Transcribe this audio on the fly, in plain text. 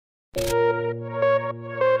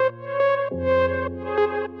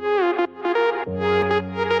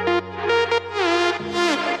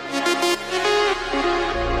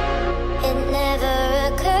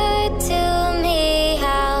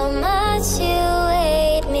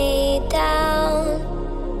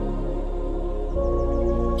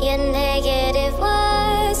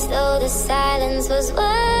Silence was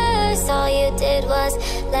worse, all you did was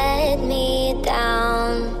let me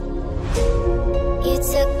down. You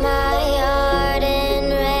took my heart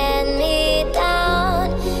and ran me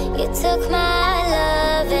down. You took my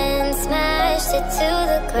love and smashed it to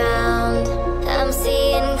the ground. I'm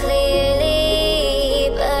seeing clearly,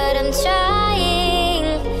 but I'm trying.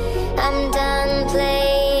 I'm done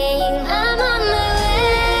playing, I'm on my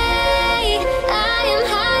way. I am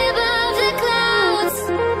high above the clouds.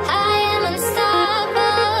 I am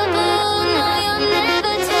unstoppable. No, you'll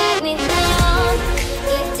never take me down.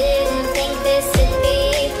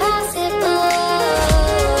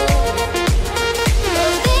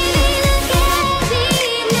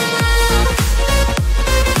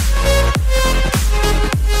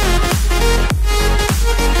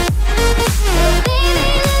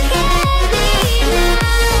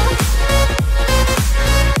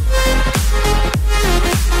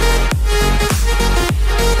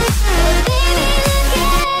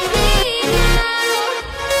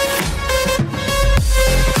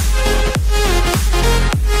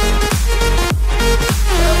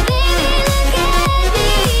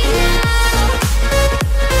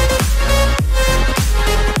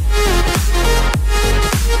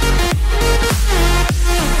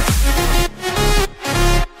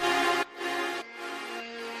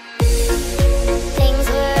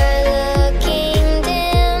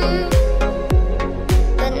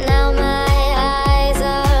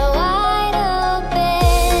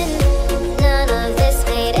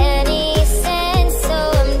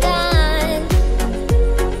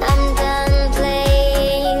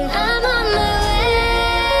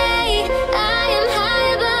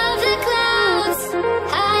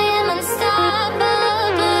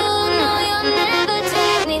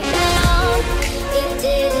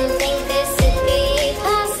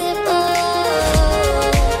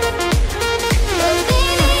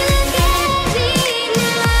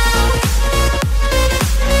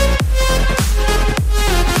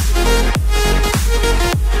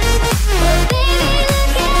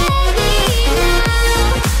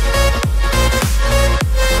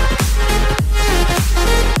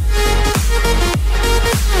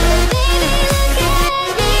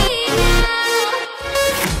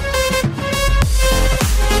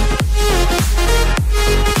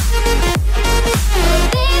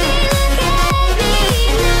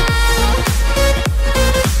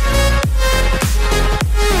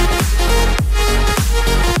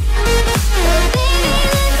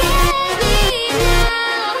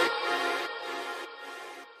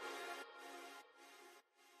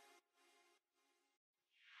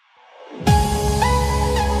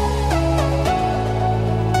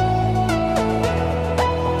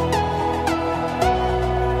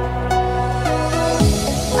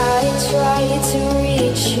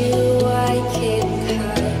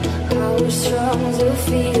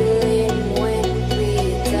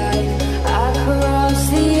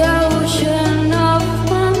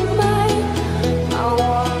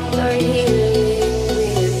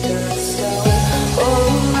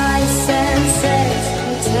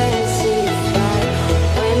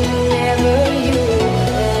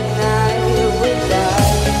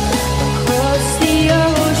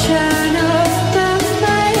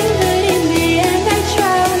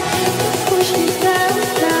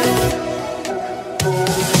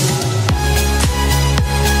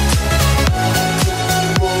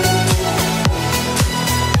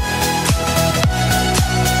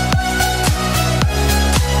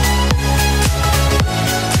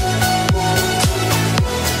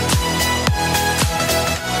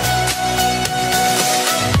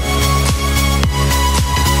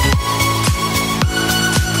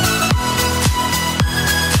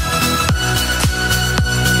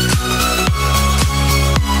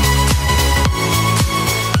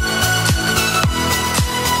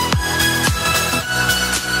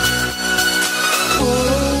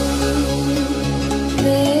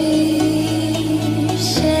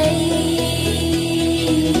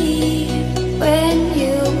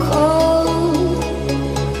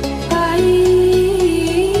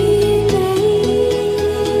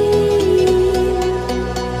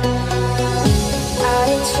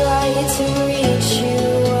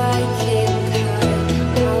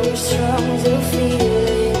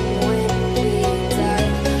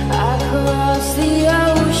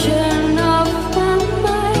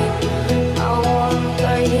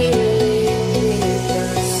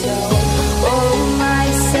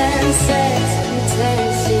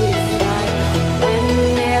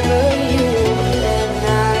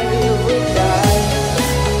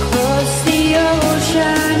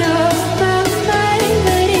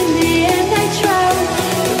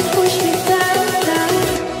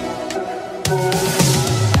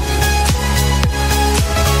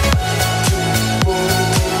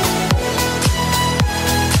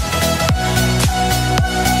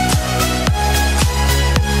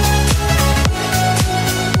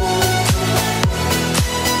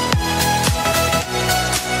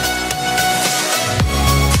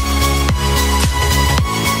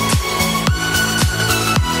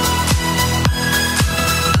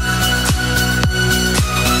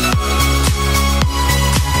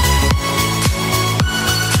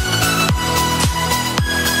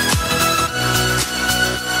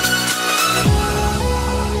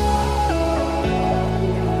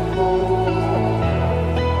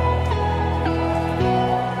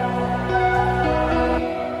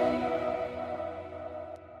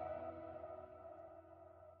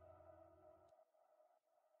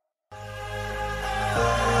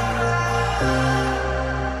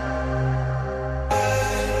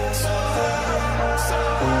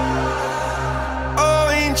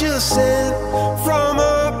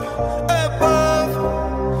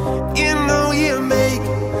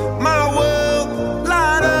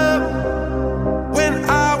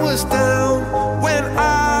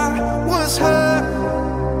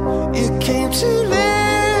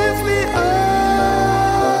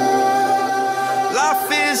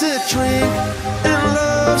 and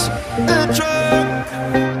love's a drug.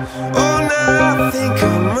 Oh, now I think I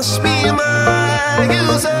must be my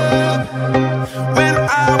user. When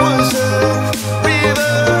I was a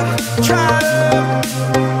river dried up,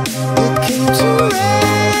 it came to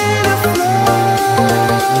rain and flood.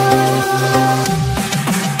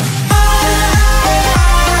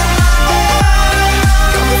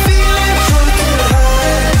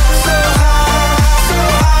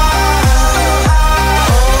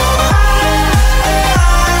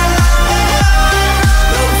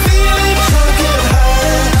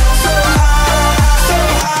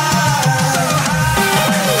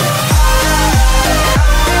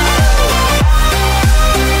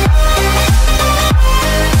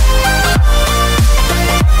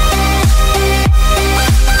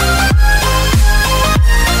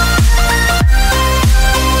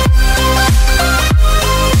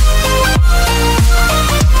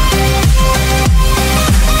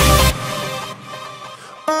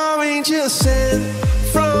 Angels sent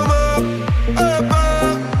from up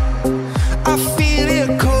above. I feel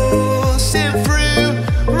it coursing through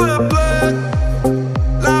my blood.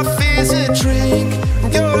 Life is a drink,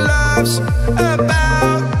 your love's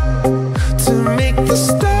about to make the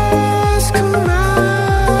stars come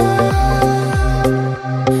out.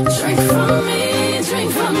 Drink from me,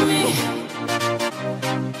 drink from me.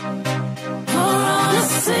 Pour on a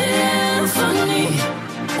symphony.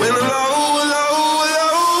 When I'm low, low,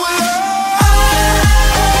 low, low.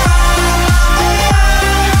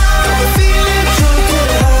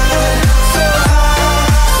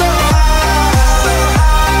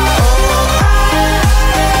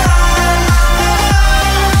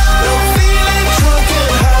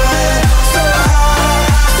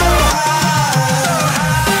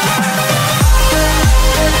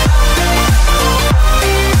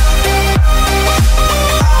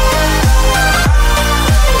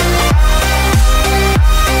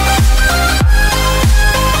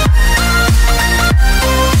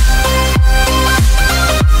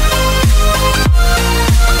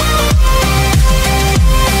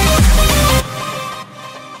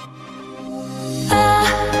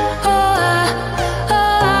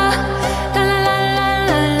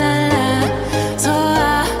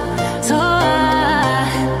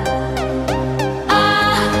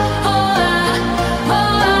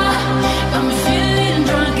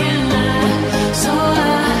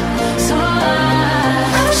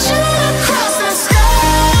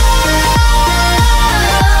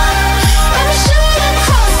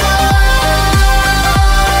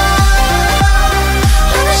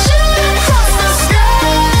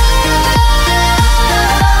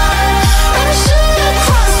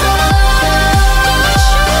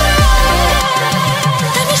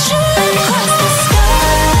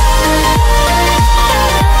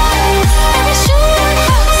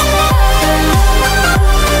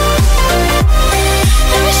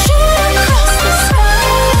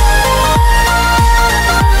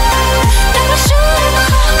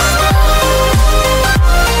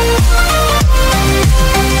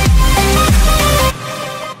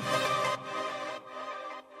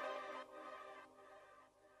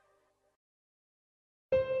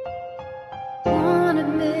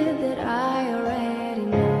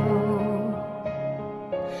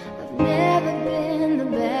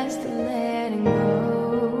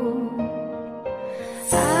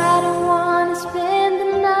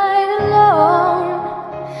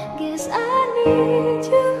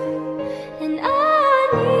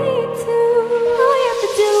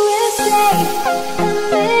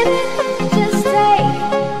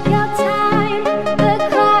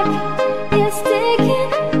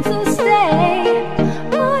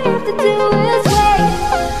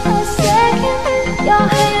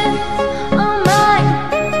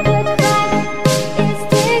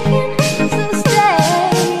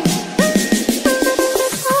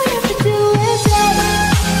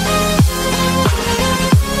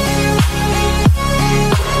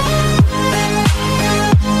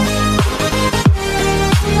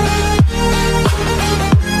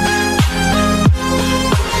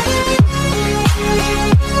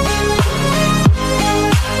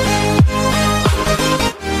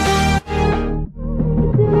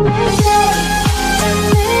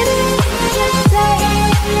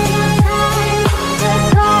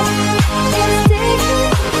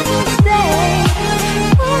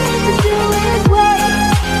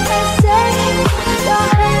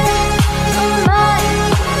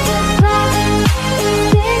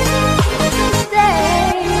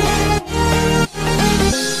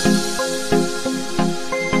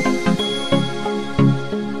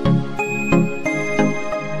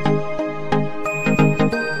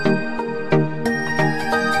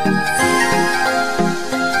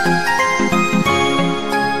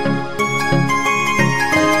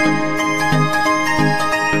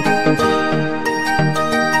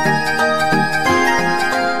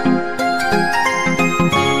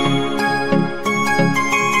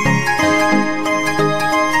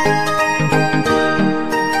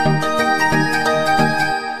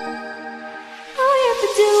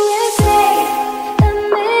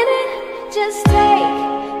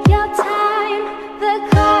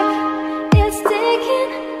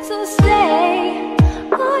 so stay.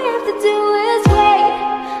 All you have to do is wait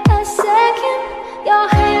a second. Your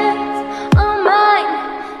hands on mine.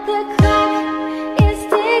 The clock is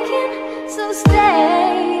ticking, so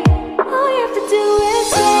stay. All you have to do is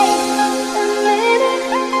wait a minute.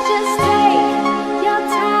 Just take your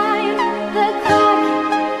time. The clock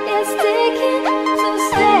is ticking, so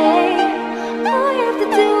stay. All you have to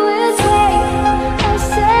do is wait a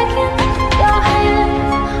second. Your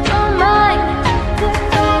hands on mine. The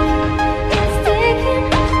clock is ticking,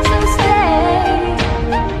 so stay.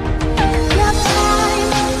 Your time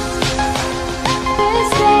is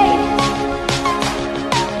stay.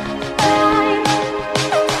 Time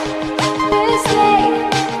is stay.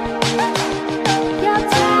 Your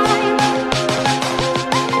time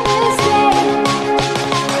is stay.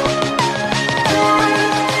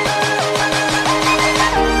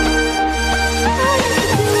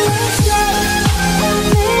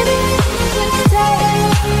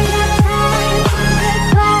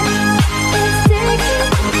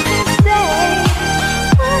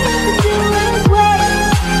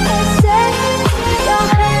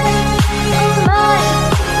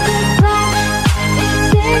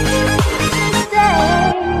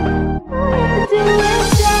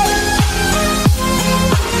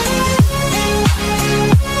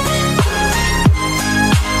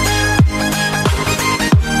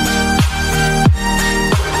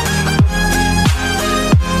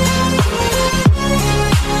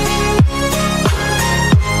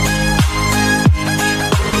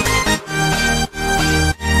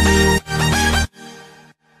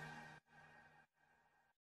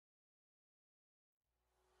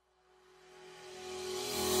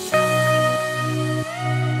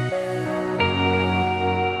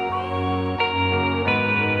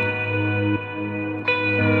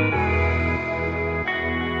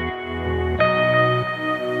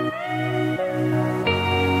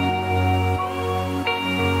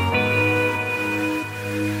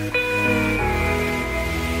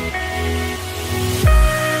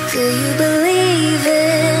 Do you believe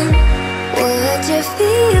in what you're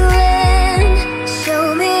feeling? Show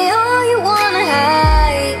me all you wanna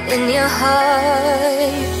hide in your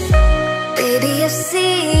heart. Baby, I've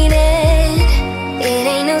seen it. It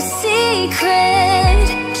ain't no secret.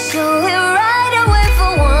 Show it right away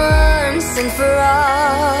for once and for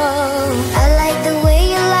all. I like the way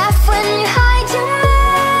you laugh when you hide your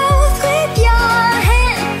mouth. Grip your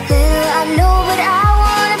hand. Little I know, but I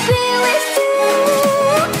wanna be with you.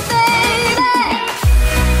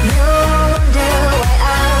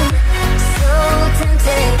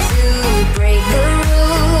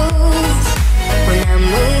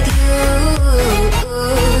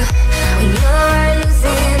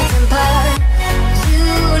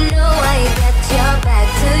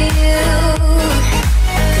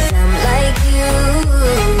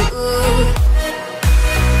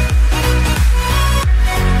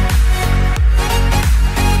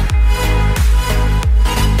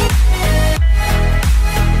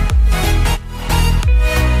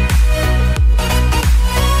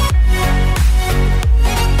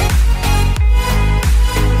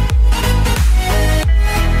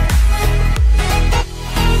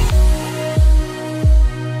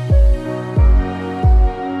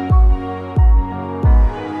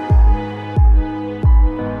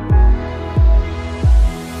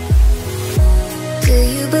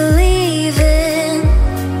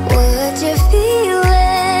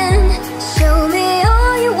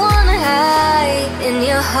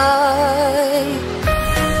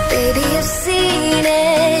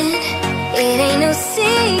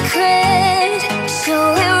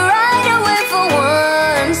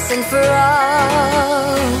 And for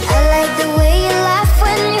all, I like the way you laugh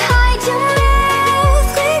when you hide your mouth.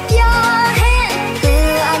 Grip your hand.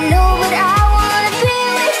 Little I know, but I wanna be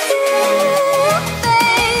with you,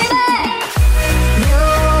 baby. No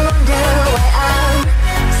wonder why I'm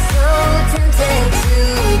so tempted to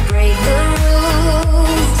break the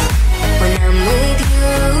rules when I'm with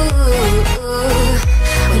you.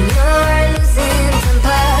 When you're losing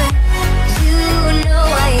temper, you know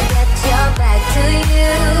I get your back to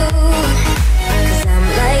you.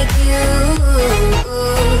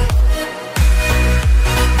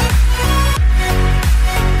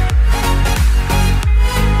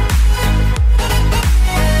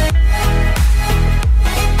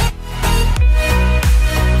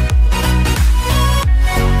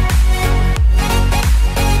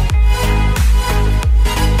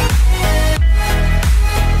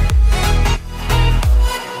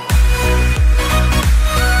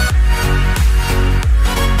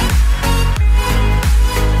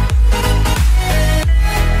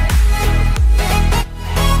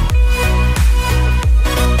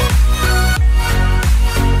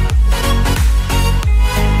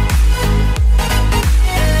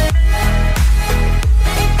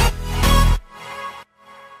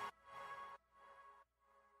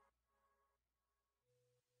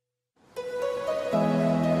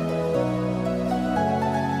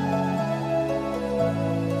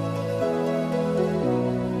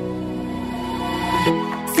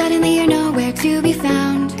 nowhere to be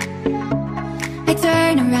found. I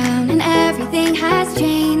turn around and everything has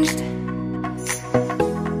changed.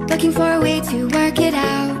 Looking for a way to work it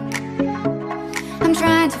out. I'm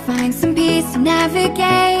trying to find some peace to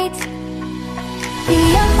navigate. The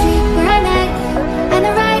oak tree where I met you, and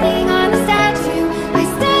the writing on the statue. I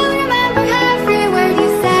still remember every word you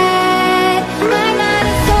said. I'm not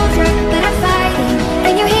a soldier, but I'm fighting.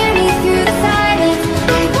 Can you hear me through the silence?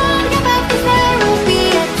 I won't give up, 'cause there will be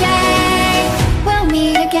a day we'll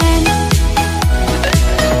meet again.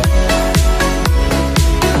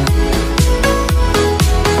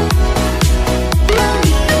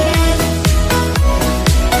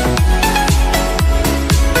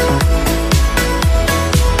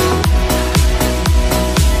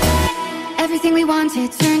 Everything we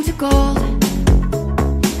wanted turned to gold.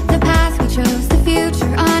 The path we chose, the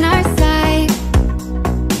future on our side.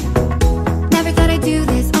 Never thought I'd do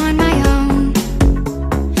this on my own,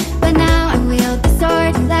 but now I wield the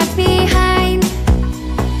sword you left behind.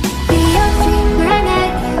 The oak tree where I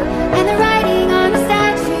met you, and the writing on the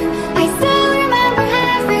statue. I still remember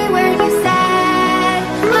every word you said.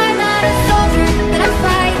 I'm not a soldier, but I'm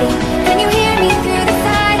fighting. Can you hear me through the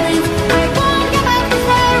silence? I won't give up, 'cause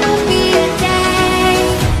there will be a day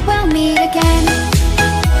we'll meet again.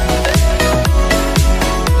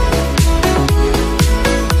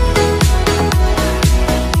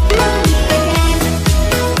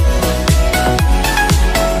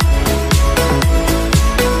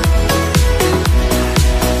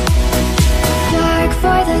 Dark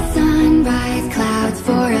for the sunrise, clouds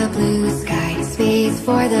for a blue sky, space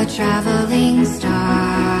for the traveling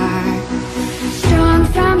star. Strong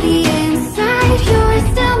from the inside, you're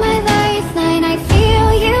still my lifeline. I feel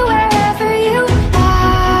you wherever you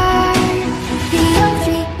are. The oak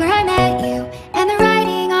tree where I met you, and the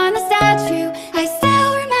writing on the statue. I still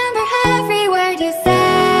remember every word you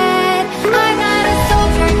said. I'm not a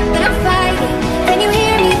soldier, but I'm fighting. Can you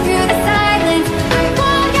hear me through the silence? I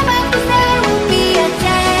won't give up, 'cause there will be a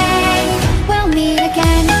day we'll meet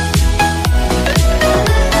again.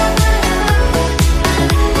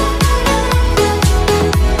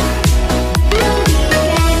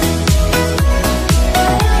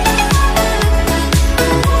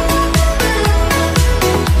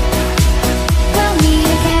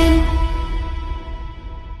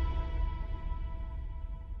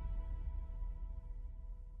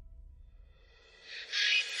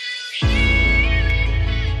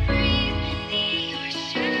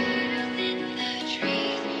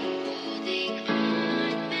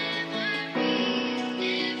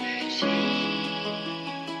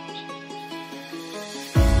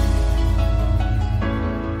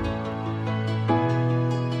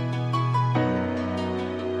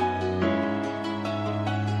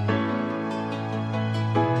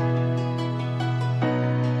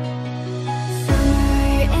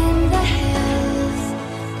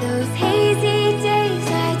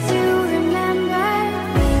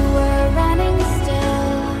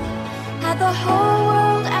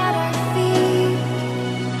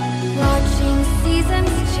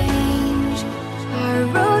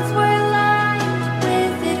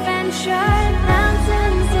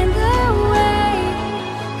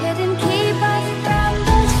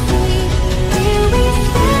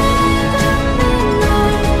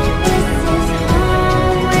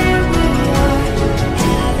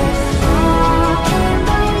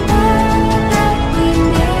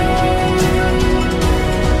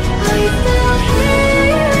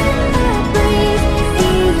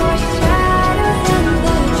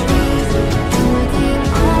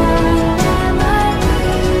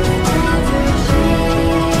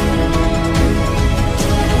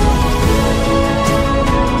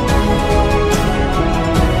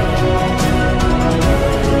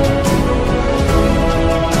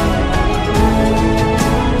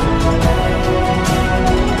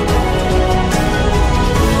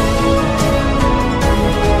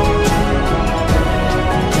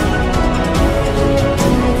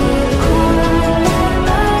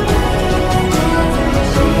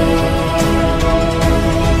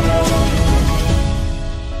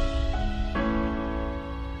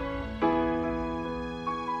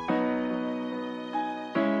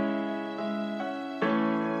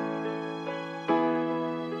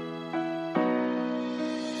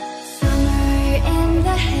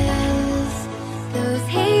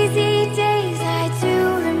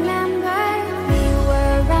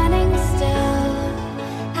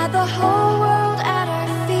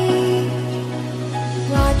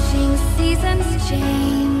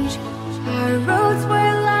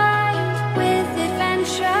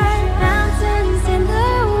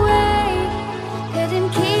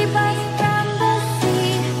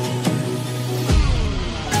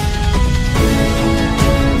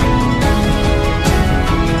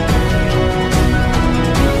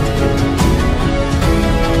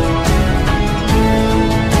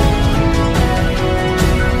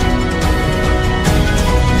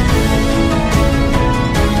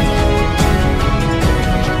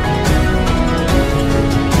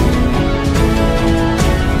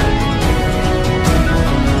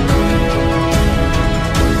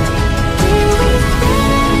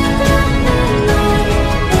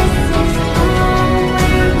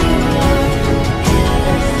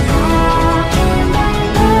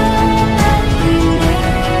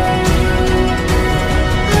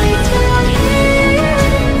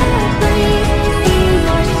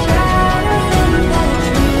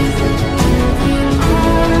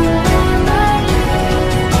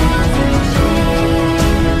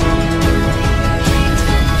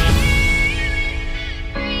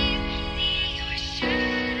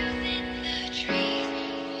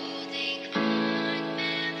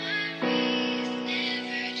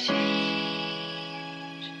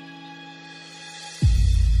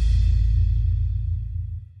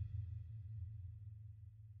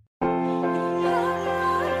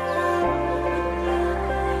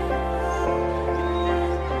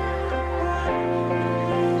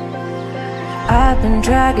 I've been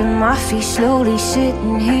dragging my feet slowly,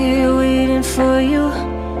 sitting here waiting for you.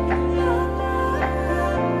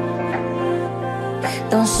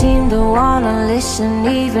 Don't seem to wanna listen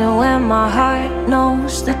even when my heart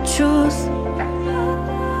knows the truth.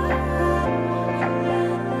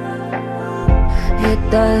 It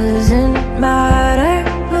doesn't matter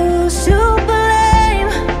who's to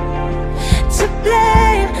blame, to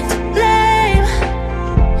blame, to blame.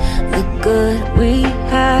 The good we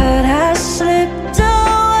had has slipped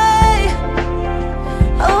away,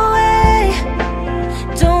 away.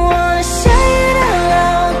 Don't wanna say it out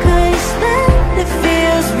loud, 'cause then it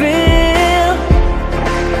feels real.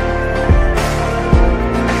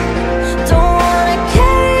 Don't wanna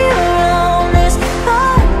carry around this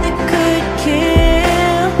thought that could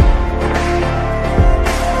kill.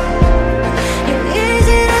 You're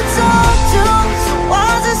easy to talk to, so why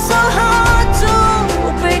is it so hard to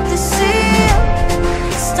break the seal,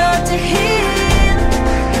 start to heal?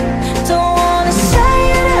 Don't wanna say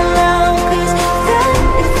it out loud, 'cause then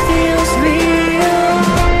it feels real.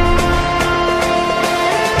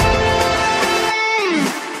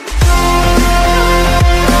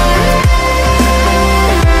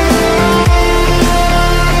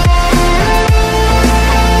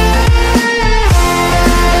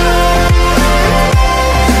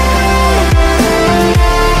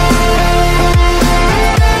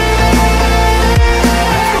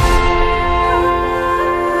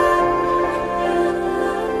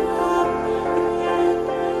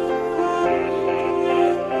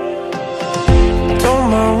 Told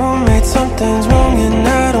my roommate something's wrong and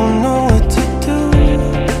I don't know what to do.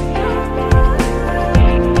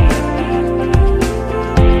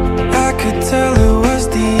 I could tell it was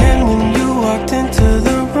the end when you walked into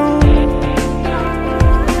the room.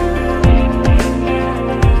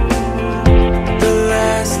 The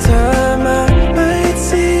last time I might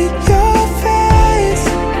see your face,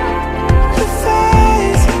 your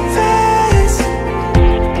face, face.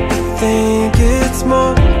 Think it's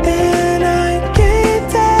more than I can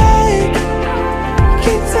take,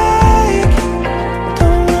 can take.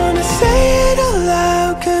 Don't wanna say it out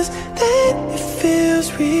loud, 'cause then it feels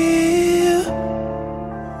real.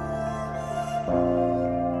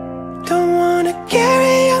 Don't wanna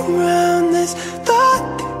carry around this thought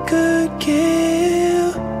that could kill.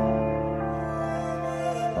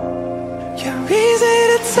 You're easy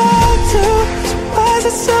to talk to, so why is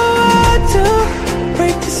it so hard to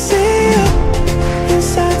break the seal,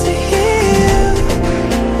 inside to heal?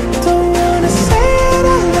 Don't wanna say it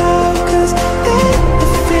out loud, 'cause then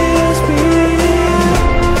it feels real.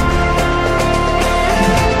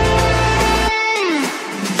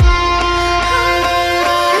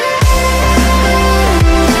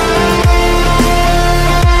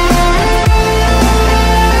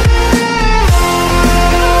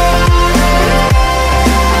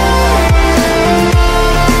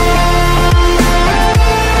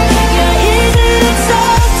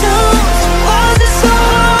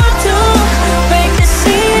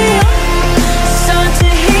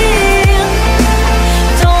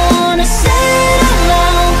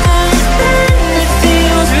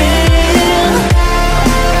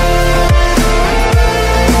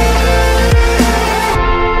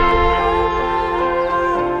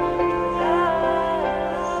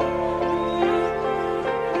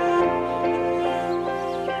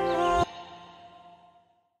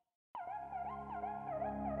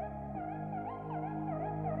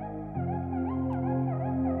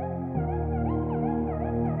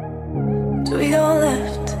 Do we go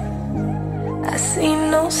left? I see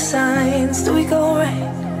no signs. Do we go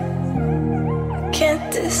right? Can't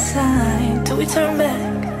decide. Do we turn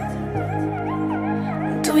back?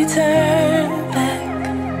 Do we turn back?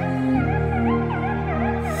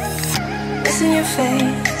 It's in your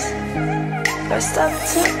face. First up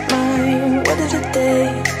to mine. What did the day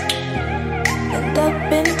end up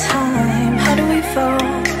in time? How do we fall?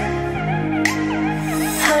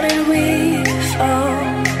 How did we fall?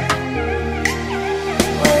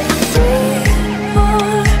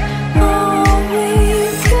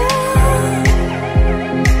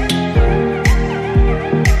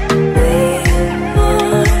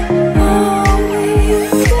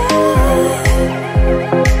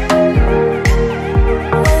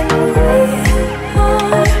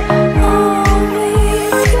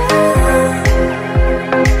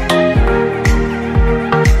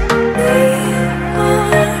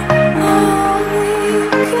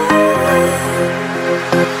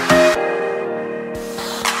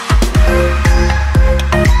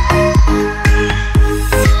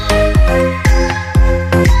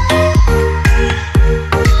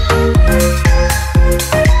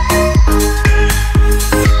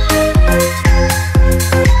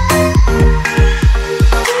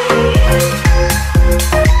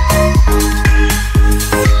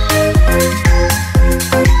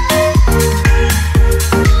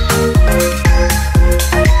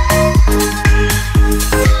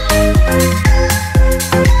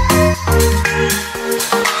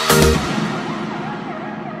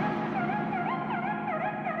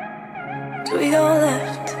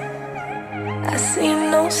 see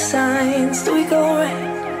no signs. Do we go right?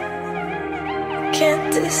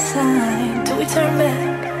 Can't decide. Do we turn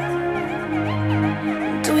back?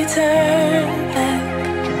 Do we turn back?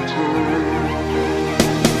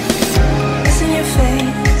 It's in your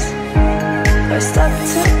face. First up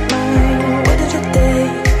to mine. Where did the day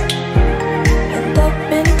end up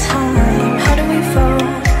in time? How did we fall?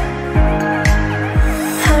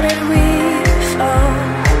 How did we fall?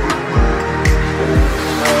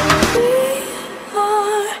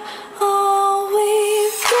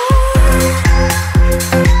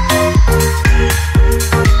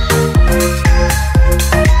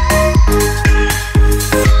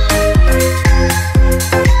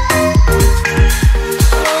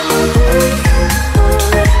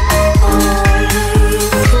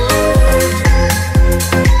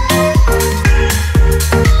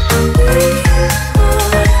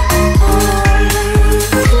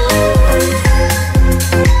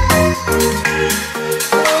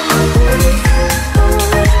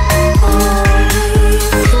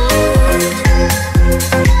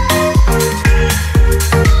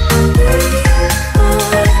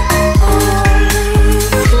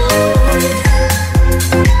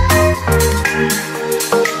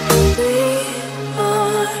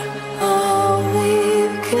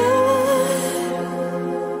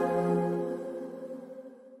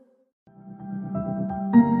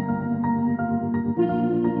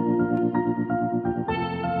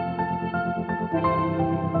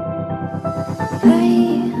 I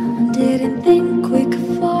didn't think we could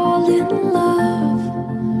fall in love.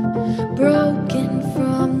 Broken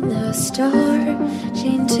from the start,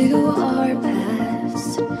 chained to our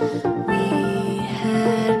past. We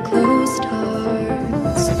had closed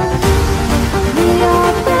hearts. We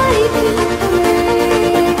are breaking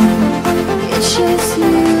free. It's just you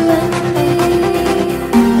and me.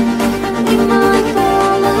 We might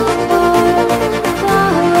fall apart,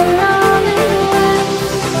 but we're running away.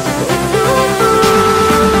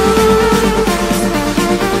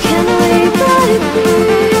 Can we break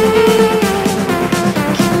free?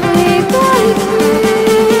 Can we break free?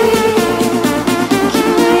 Can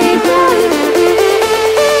we break free?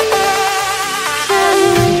 Can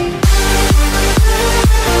we?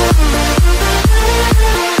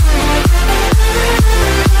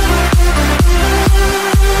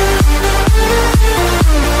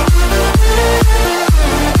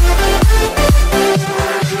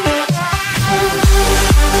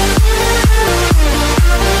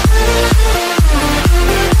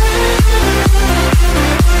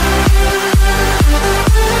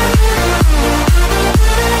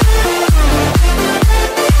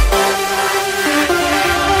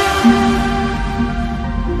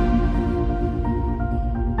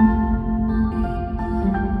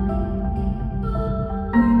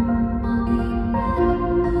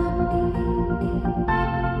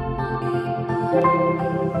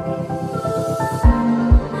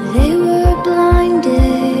 They were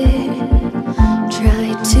blinded,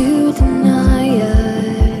 tried to deny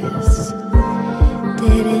us.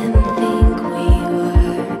 Didn't think we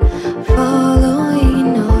were following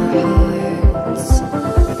our hearts.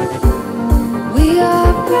 We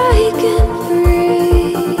are breaking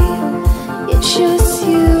free. It's just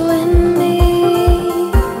you and me.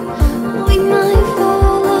 We might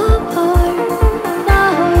fall apart,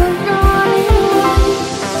 now we're running away.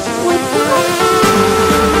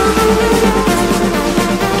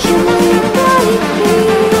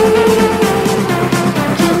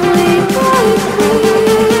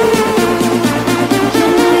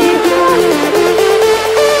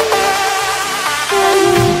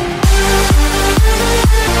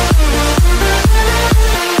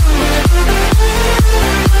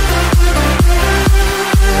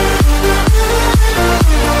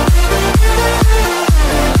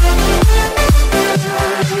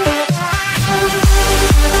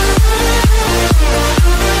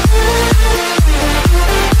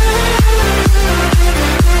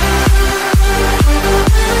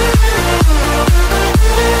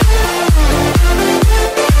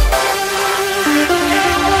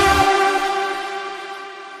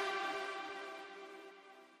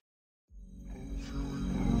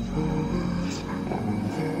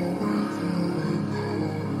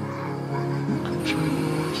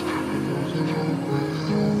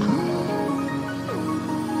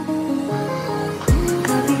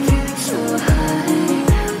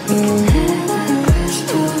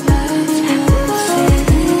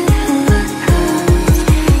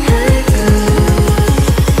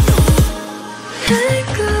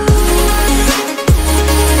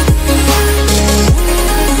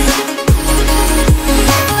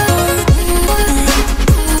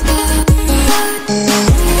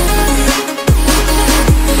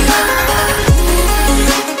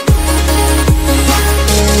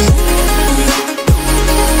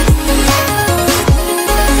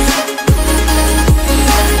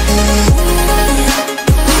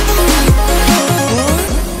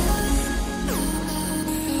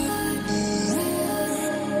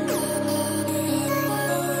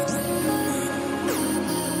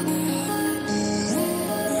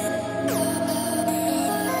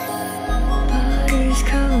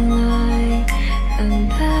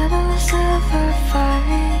 scars of our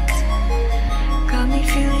fight got me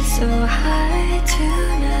feeling so high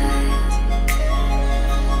tonight.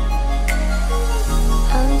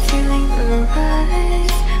 I'm feeling the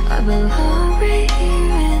rise. I belong right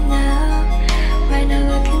here and now. When I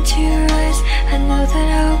look into your eyes, I know that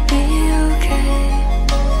I'll be okay.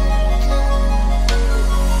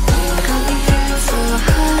 Got me feeling so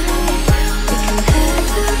high.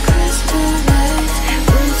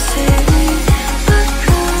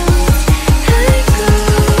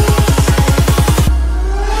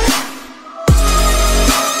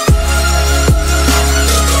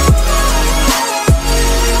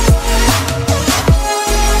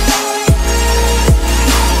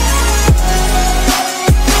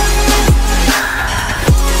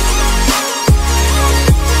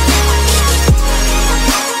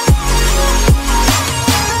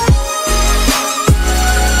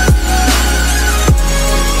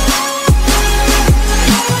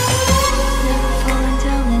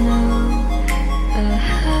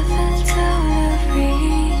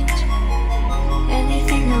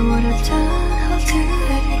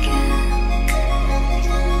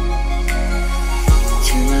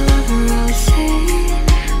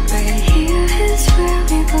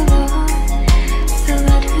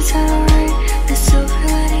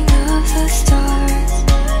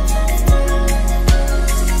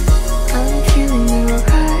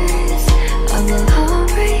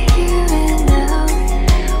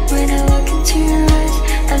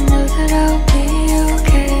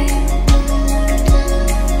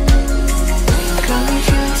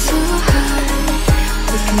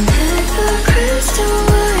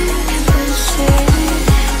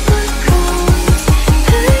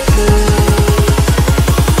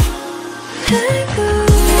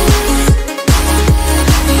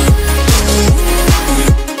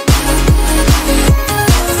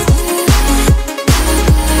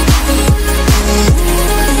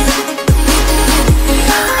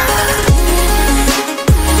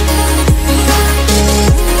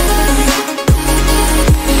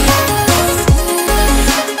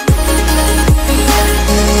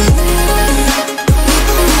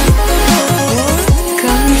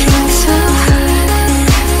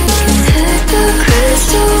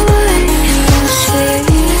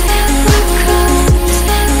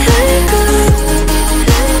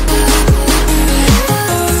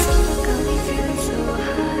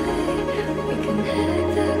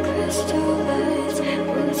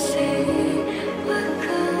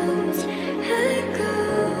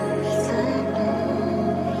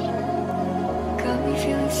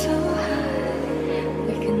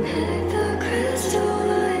 We can hit the crystal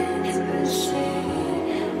lights. We'll see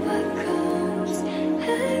what comes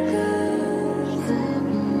and goes.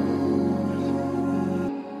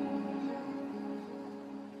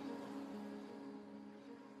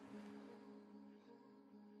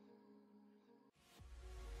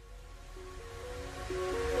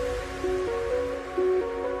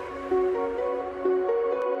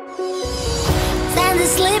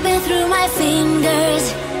 Slipping through my fingers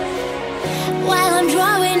while I'm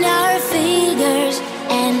drawing our figures,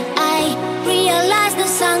 and I realize the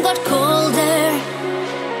sun got colder.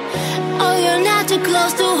 Oh, you're not too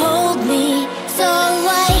close to hold me, so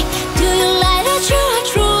why do you lie that you are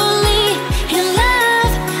truly in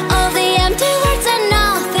love? All the empty words are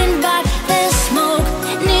nothing but the smoke.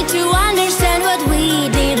 Need to understand what we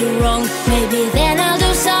did wrong. Maybe then I'll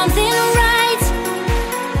do something right.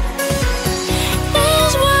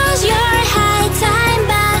 Your high time,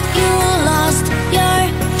 but you lost your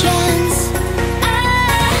chance.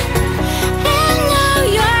 And now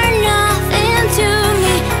you're nothing to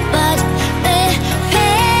me but the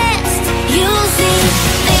past. You'll see,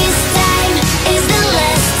 this time is the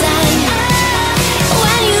last time.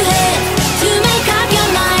 When you have to make up your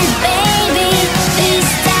mind, baby, this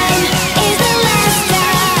time is the last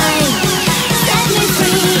time. Set me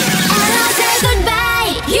free and I'll say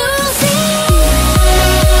goodbye. You'll see.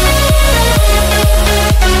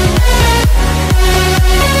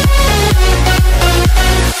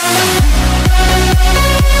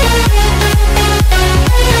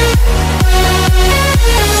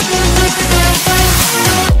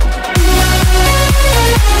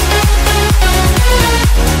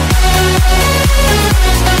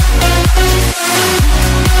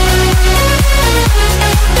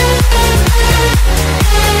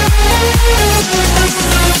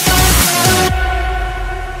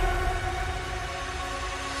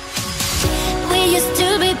 We used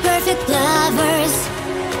to be perfect lovers,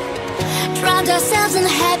 drowned ourselves in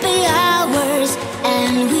happy hours,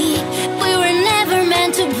 and we were never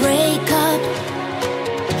meant to break up.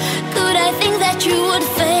 Could I think that you would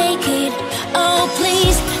fake it? Oh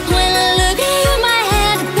please, when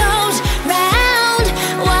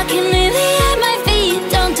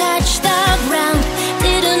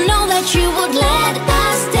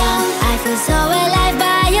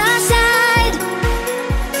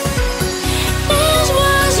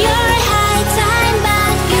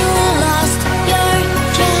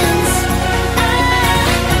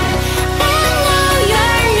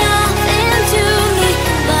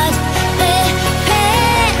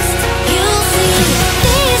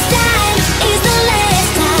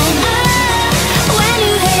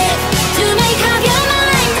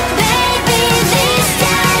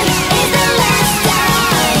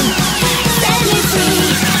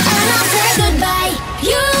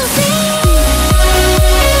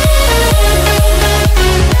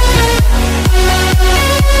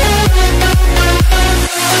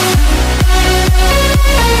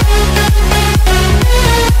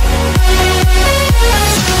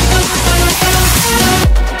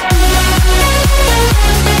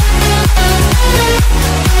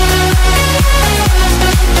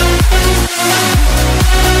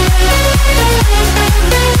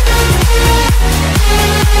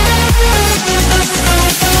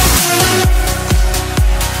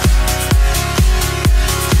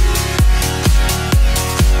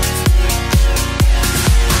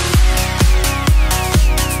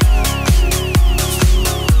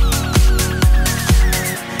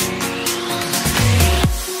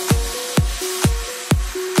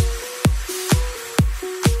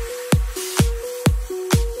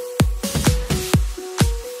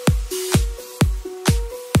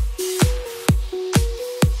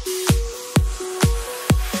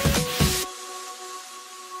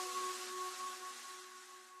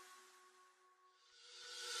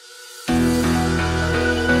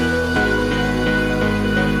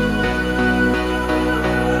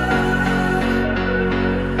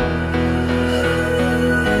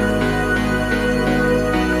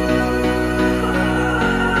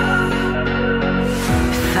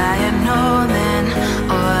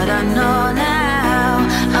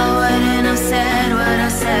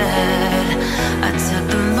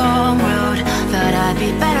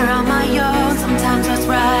be better on my own. Sometimes what's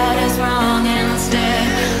right is wrong instead.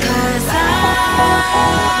 'Cause I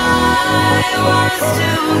was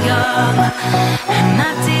too young, and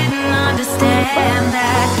I didn't understand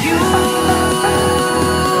that you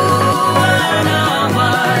were the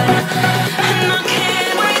one. And I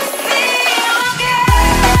can't wait to see you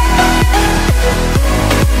again.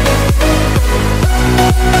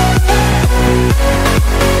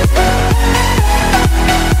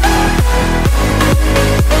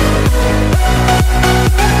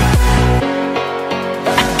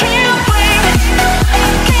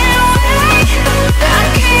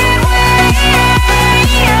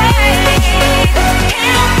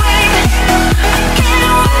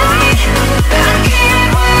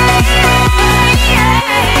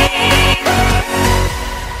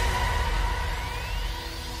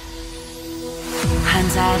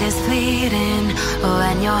 Hindsight is fleeting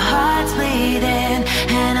when your heart's bleeding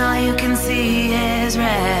and all you can see is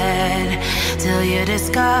red, till you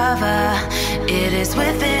discover it is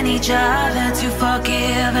within each other to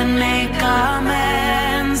forgive and make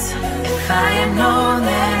amends. If I had known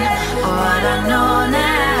then what I know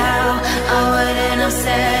now, I wouldn't have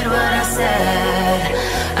said what I said.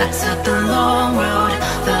 I took the long road,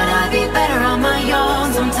 thought I'd be better on my own.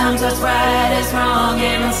 Sometimes what's right is wrong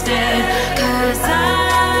instead. 'Cause I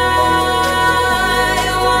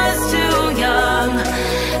was too young,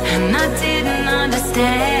 and I didn't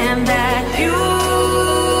understand that you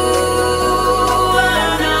were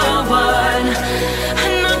the one.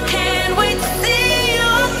 And I can't wait to see you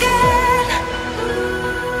again.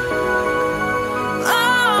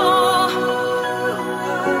 Oh,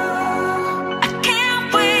 I can't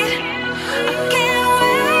wait, I can't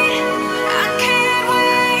wait, I can't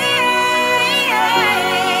wait.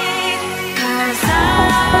 'Cause I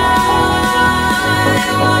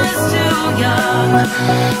was too young,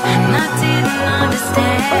 and I didn't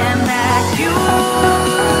understand that you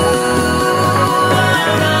were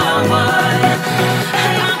the one.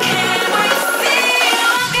 And I can't wait to see you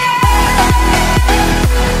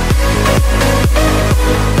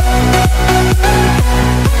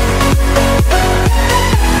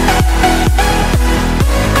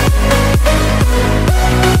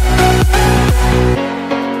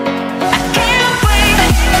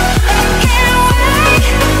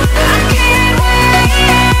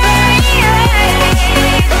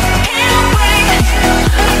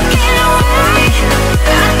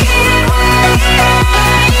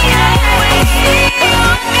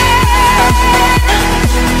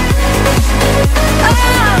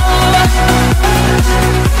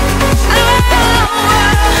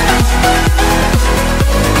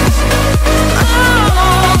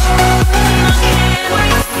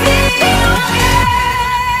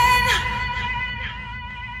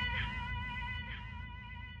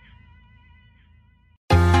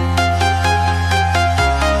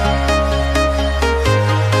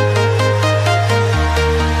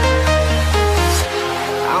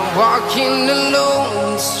Walking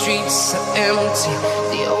alone, the streets are empty.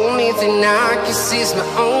 The only thing I can see is my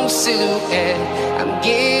own silhouette. I'm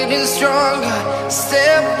getting stronger,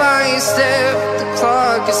 step by step. The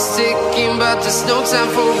clock is ticking, but there's no time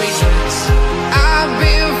for regrets. I've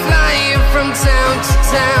been flying from town to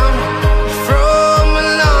town, from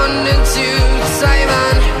London to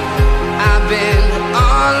Taiwan. I've been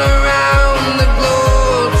all around the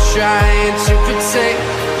globe, trying to protect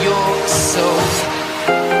your soul.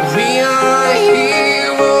 We are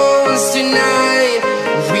heroes tonight.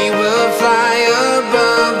 We will fly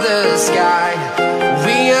above the sky.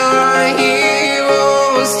 We are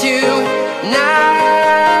heroes tonight.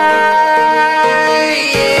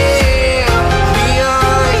 Yeah. We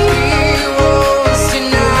are heroes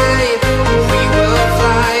tonight. We will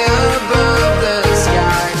fly above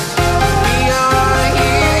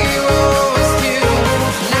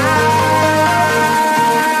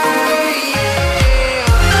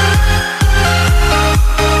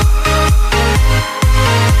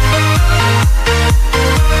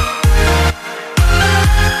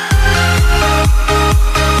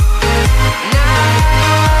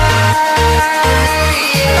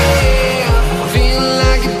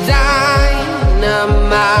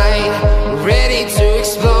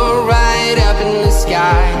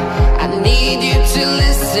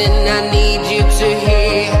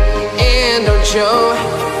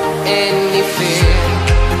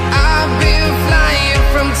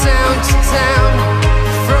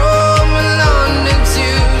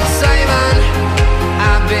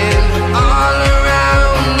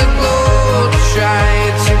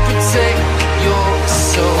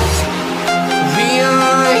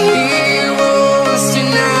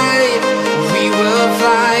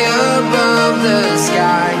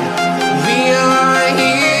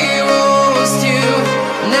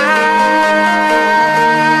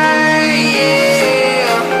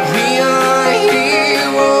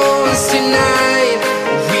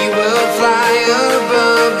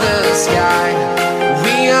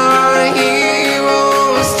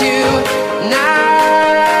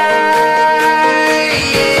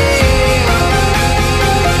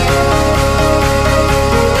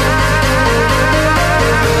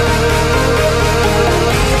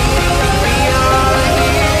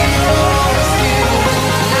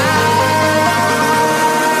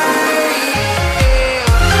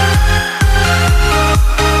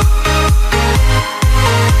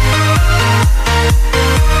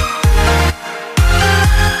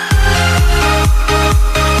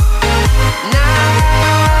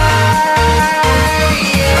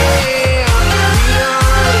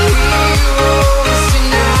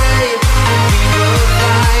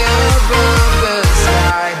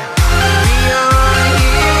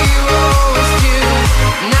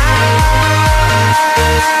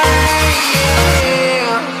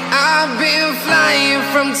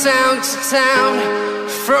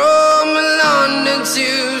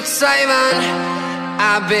to Taiwan.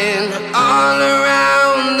 I've been all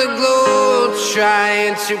around the globe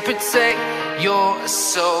trying to protect your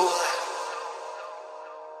soul.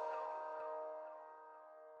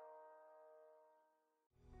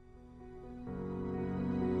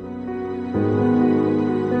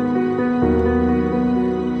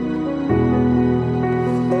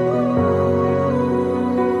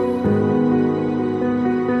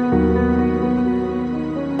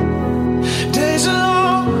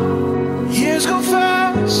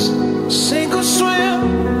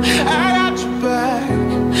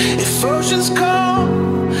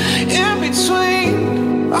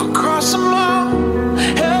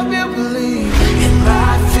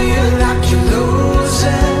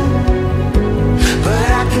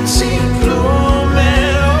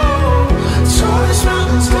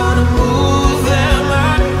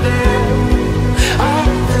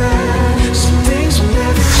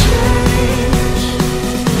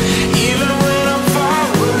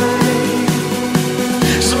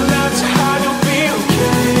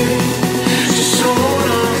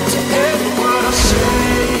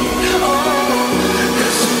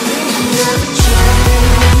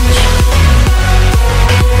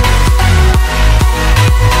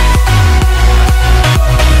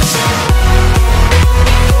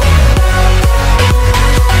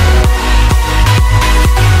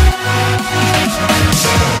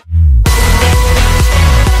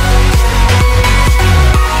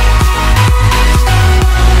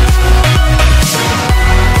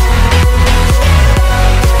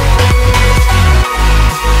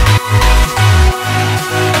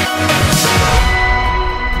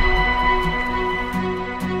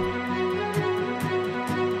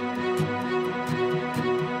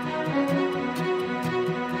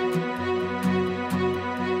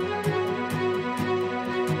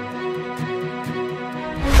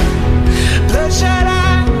 Bloodshot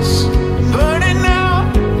eyes, burning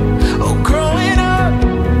out. Oh, growing up,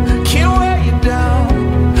 can't wear you down.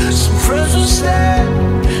 Some friends will stay,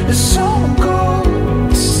 and some go.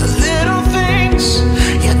 It's the little things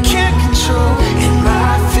you can't control. It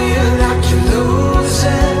might feel like you're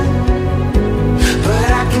losing, but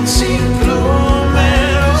I can see it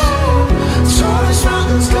blooming. Oh, tallest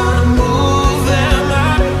mountains gonna move them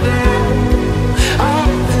out of there, out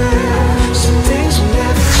of there. Some things will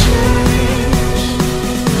never change.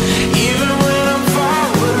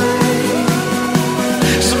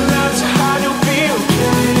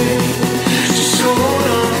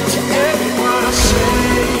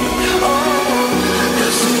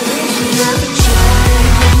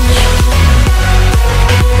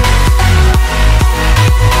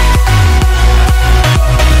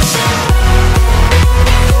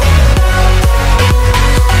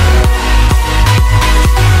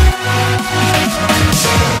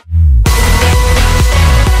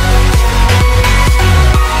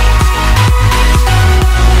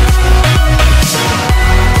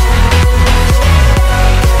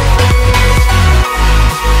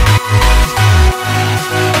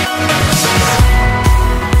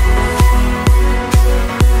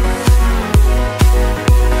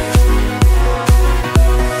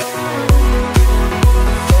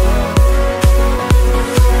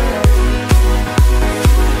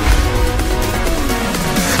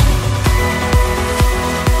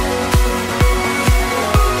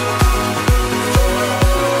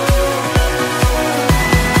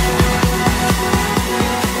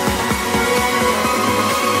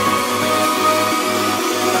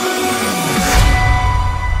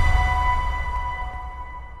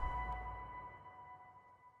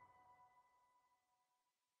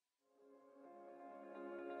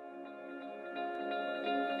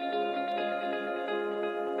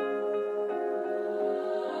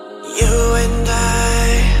 You and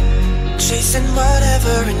I, chasing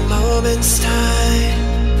whatever in moments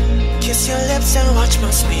time. Kiss your lips and watch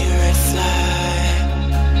my spirit fly.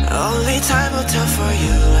 Only time will tell for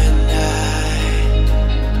you and I.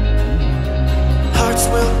 Hearts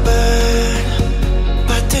will burn,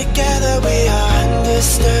 but together we are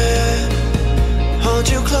undisturbed. Hold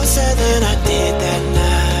you closer than I did that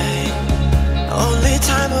night. Only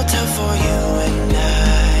time will tell for you and I.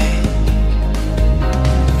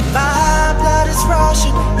 My blood is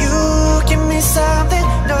rushing, you give me something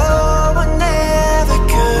no one ever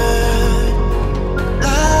could.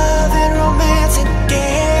 Love and romance and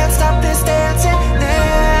can't stop this dancing,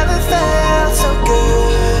 never felt so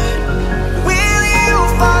good. Will you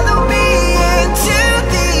follow me into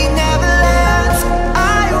the Neverlands?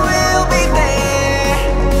 I will be there.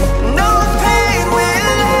 No pain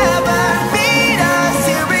will ever meet us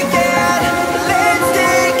here again. Let's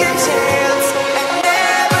take a chance and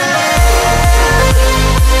never let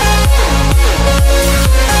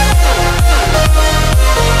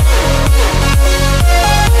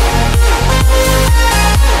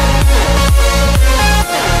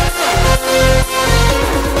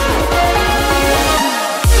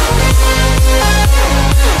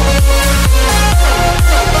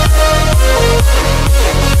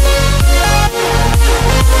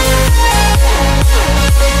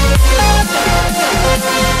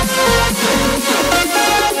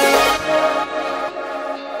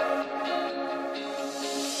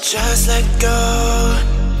Just let go.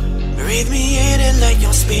 Breathe me in and let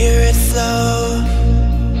your spirit flow.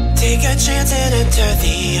 Take a chance and enter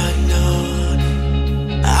the unknown.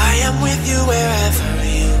 I am with you wherever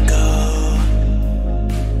you go.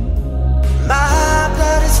 My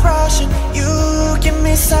blood is rushing. You give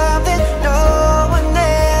me something no one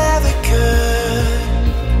ever could.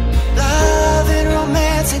 Love and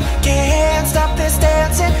romance and can't stop this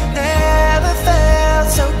dancing. Never felt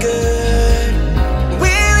so good.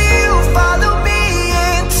 Will you follow me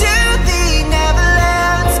into the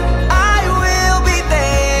Neverlands? I will be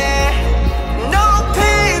there. No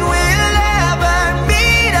pain will ever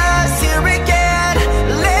meet us here again.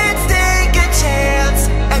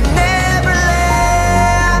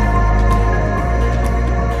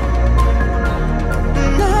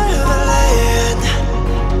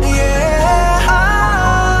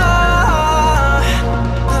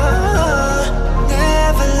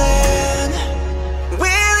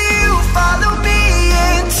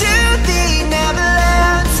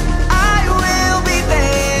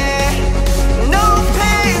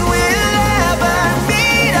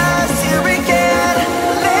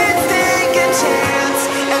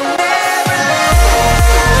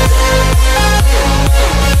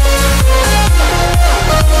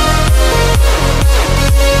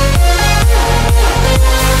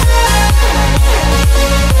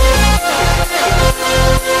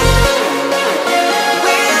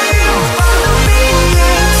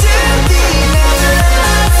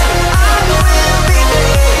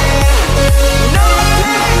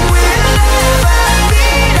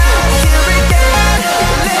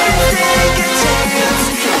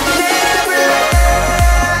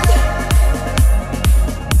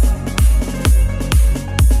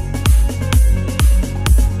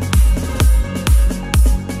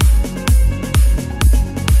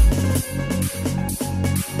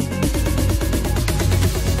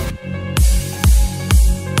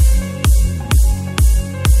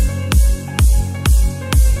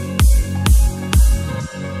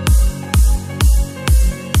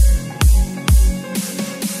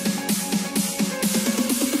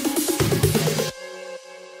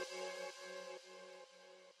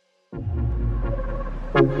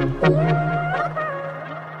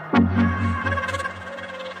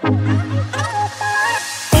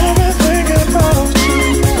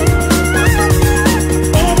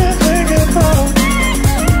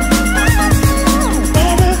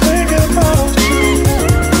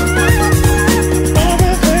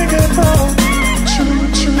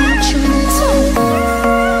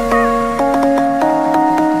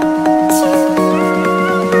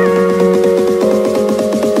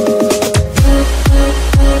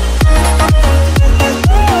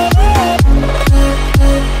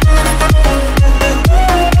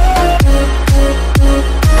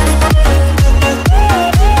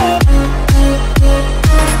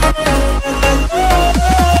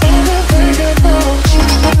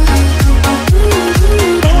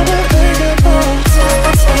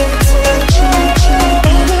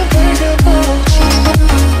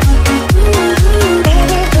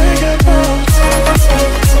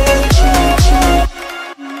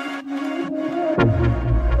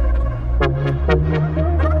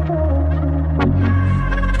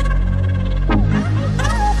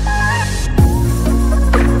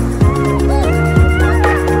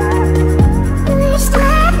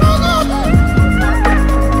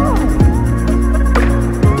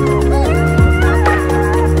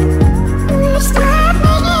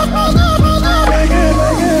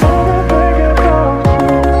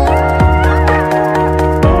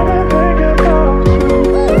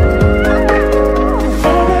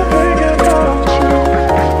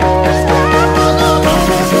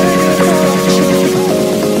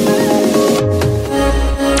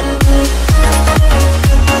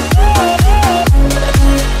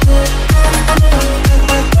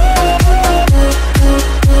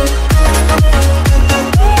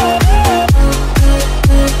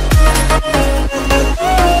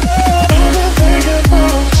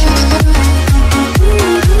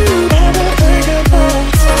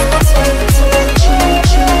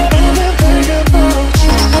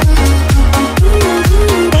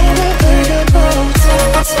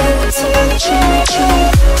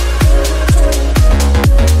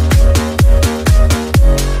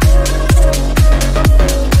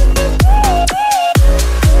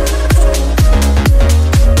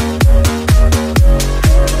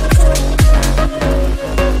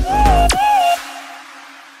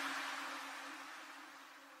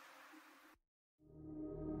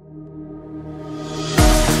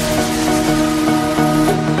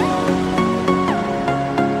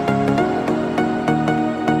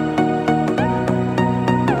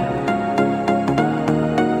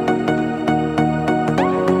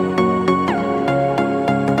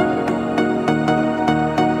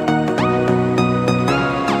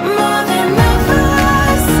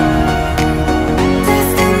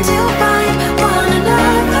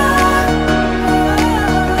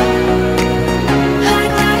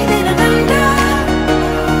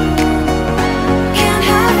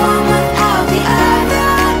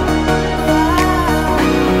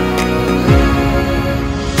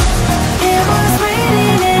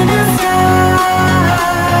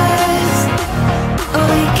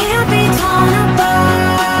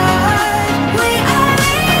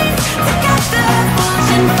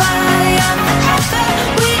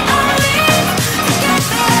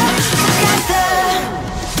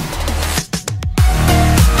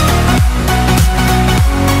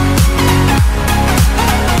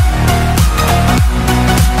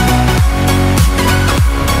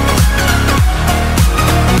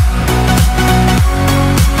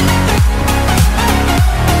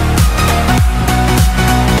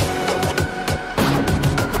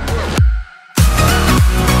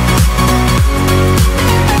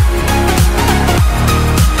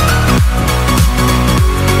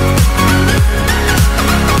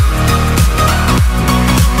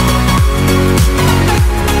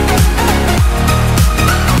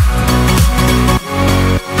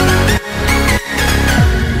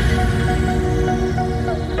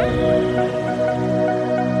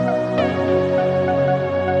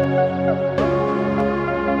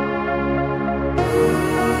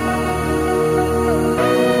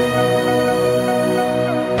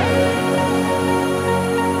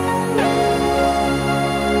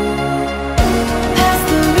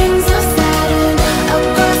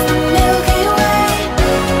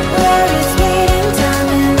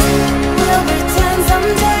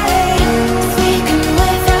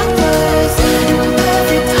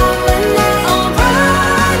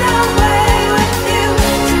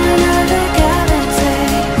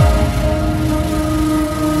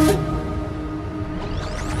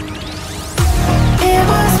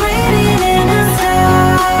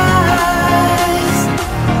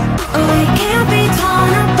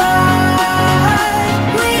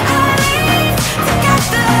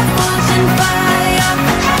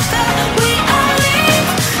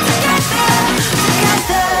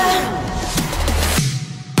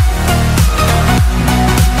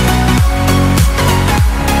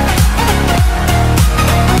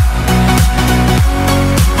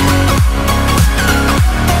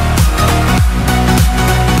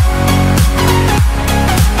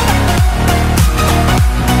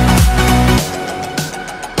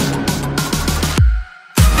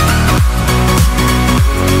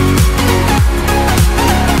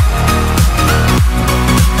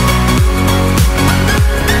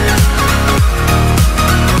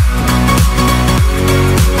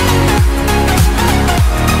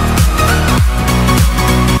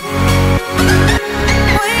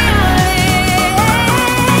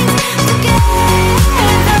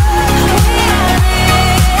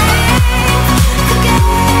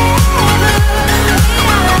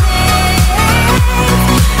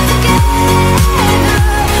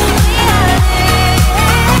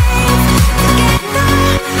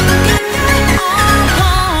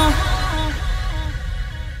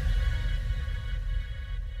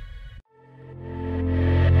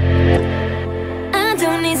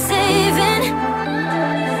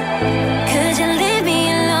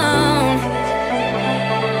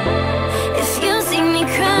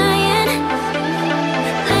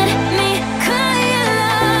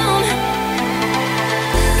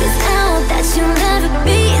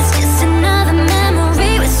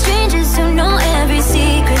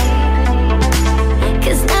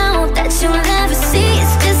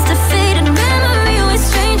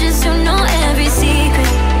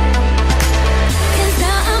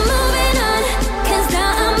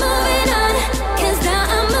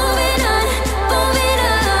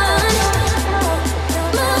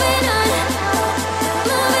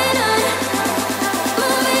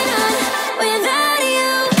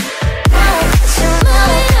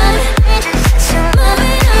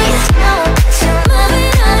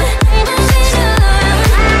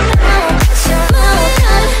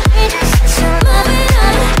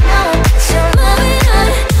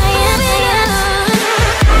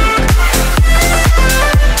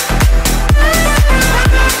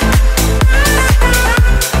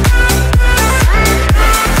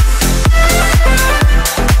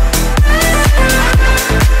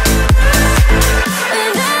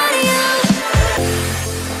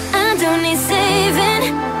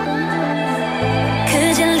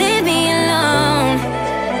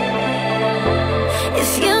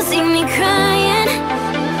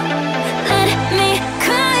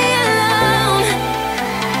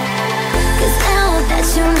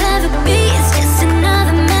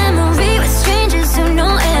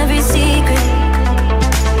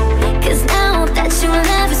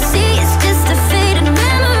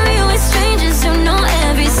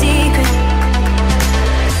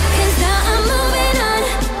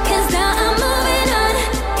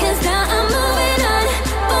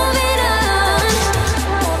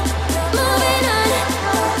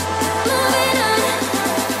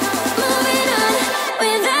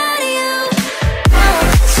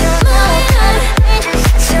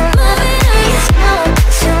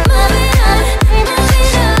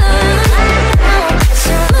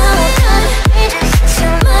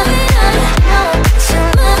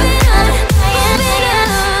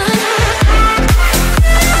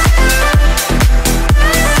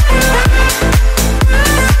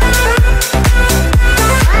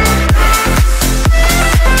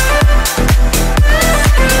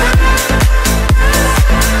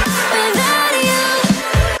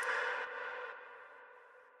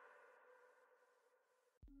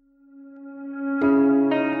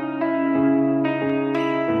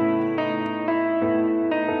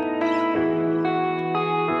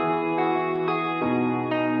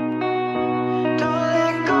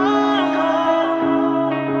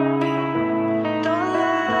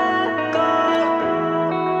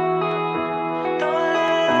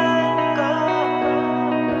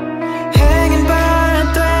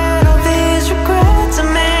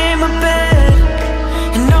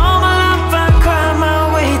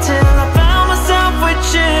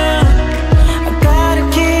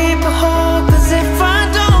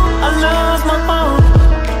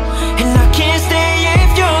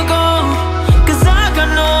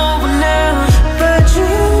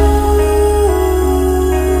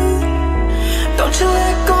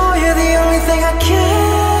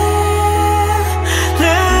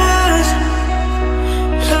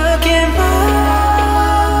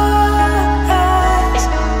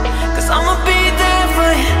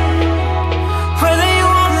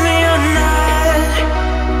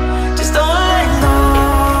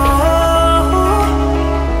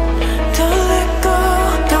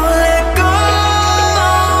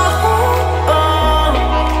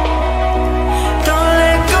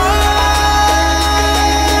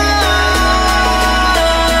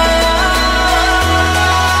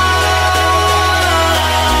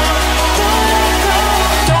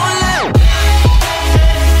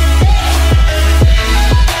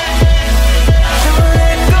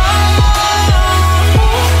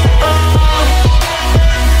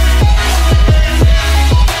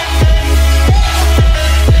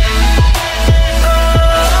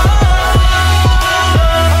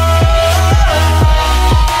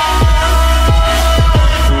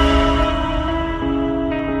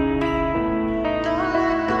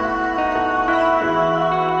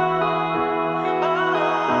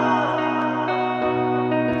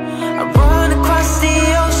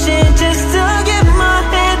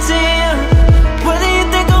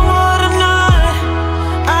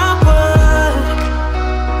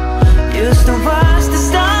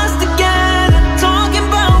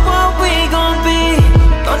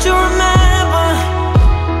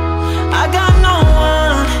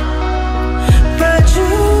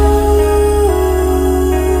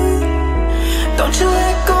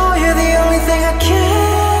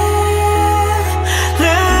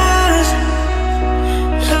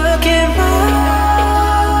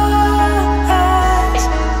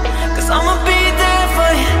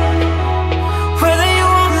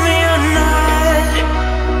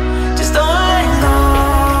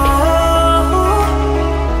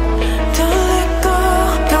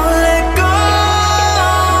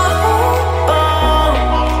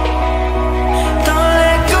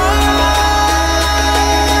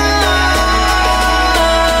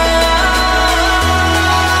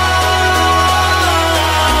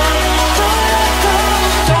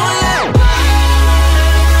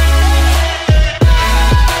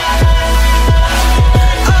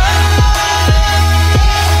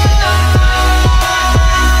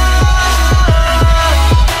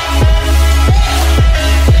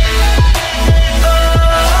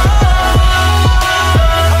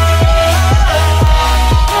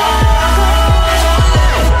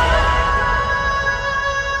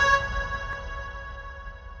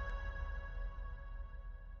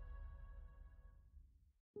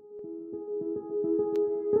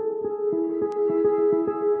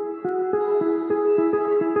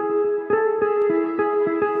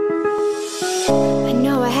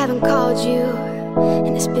 haven't called you,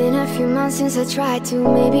 and it's been a few months since I tried to.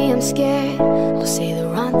 Maybe I'm scared I'll say the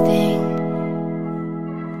wrong thing.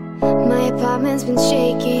 My apartment's been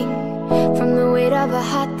shaking from the weight of a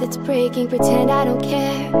heart that's breaking. Pretend I don't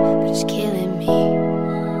care, but it's killing me.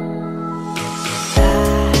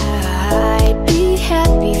 I'd be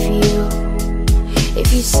happy for you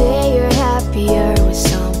if you say you're happier with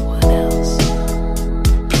someone else.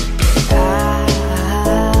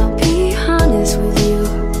 I'll be honest with you,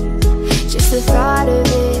 just the thought of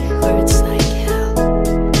it hurts like hell.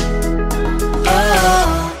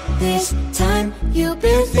 Oh, this time you've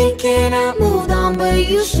been thinking I moved on, but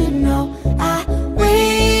you should know I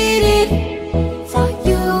waited for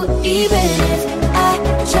you. Even if I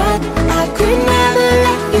tried, I could never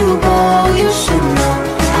let you go. You should know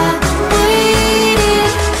I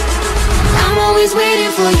waited. I'm always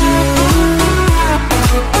waiting for you.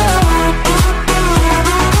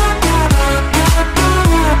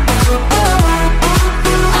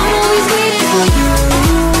 I'm always waiting for you.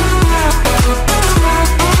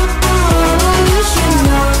 Oh, you should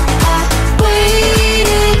know I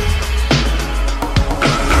waited.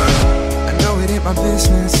 I know it ain't my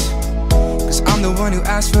business, 'cause I'm the one who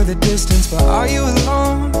asked for the distance. But are you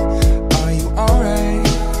alone? Are you alright?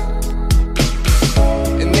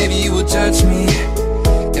 And maybe you will judge me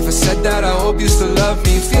if I said that I hope you still love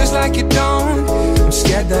me. Feels like you don't, I'm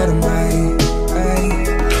scared that I might.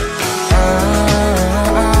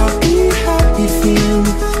 I'll be happy for you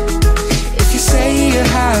if you say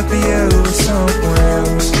you're happier with someone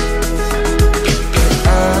else.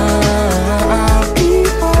 I'll be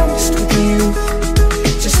honest with you,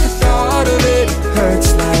 just the thought of it hurts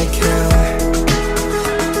like hell.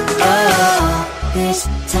 Oh, this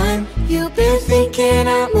time you've been thinking I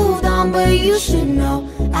moved on, but you should know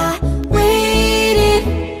I waited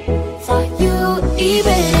for you.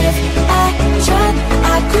 Even if I tried,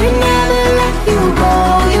 I could never let you go.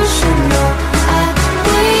 You should know I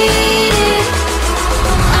waited.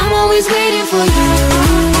 I'm always waiting for you.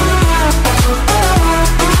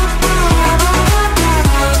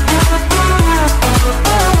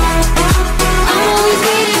 I'm always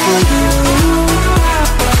waiting for you.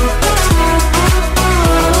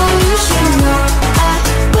 Oh, you should know I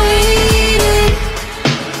waited.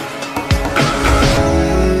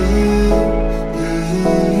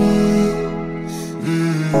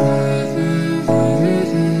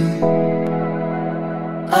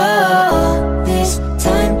 Oh, this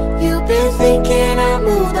time you've been thinking I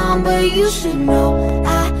moved on, but you should know I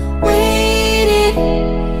waited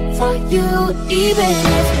for you. Even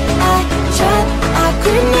if I tried, I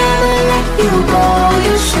could never let you go.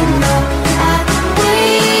 You should know I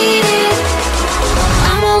waited.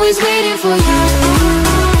 I'm always waiting for you.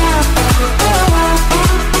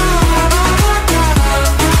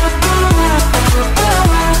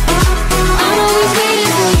 I'm always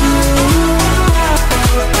waiting for you.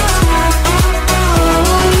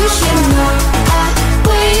 Oh, you should know I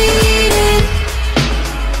waited.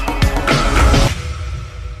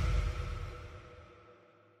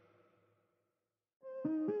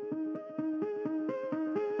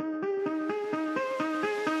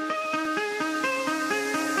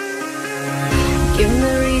 Give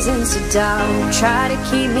me reasons to doubt, try to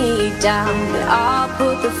keep me down, but I'll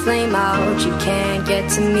put the flame out, you can't get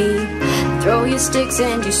to me. Throw your sticks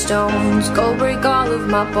and your stones, go break all of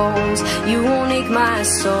my bones. You won't ache my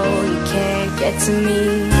soul, you can't get to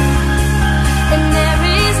me. And there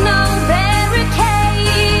is no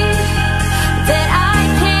barricade that I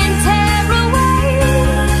can tear away.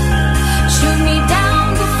 Shoot me down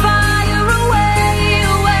to fire away,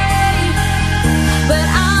 away. But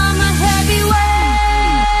I'm a heavyweight,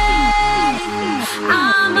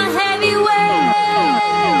 I'm a heavyweight,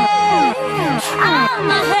 I'm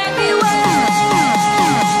a heavyweight,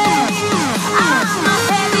 I'm a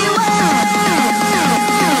heavyweight.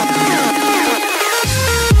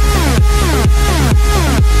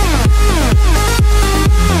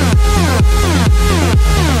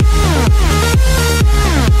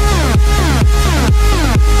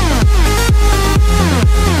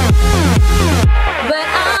 But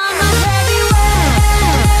I'm a heavyweight,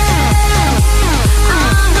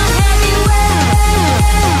 I'm a heavyweight,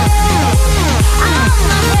 I'm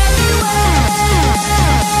a heavyweight,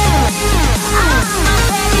 I'm a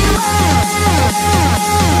heavyweight.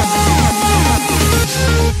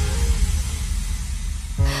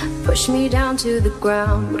 Push me down to the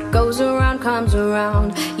ground, what goes around comes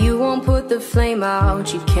around. You won't put the flame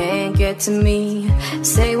out, you can't get to me.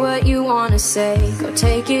 Say what you wanna say, go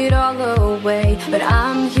take it all away. But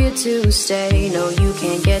I'm here to stay, no you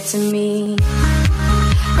can't get to me.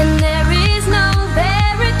 And there is no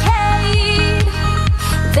barricade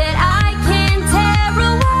that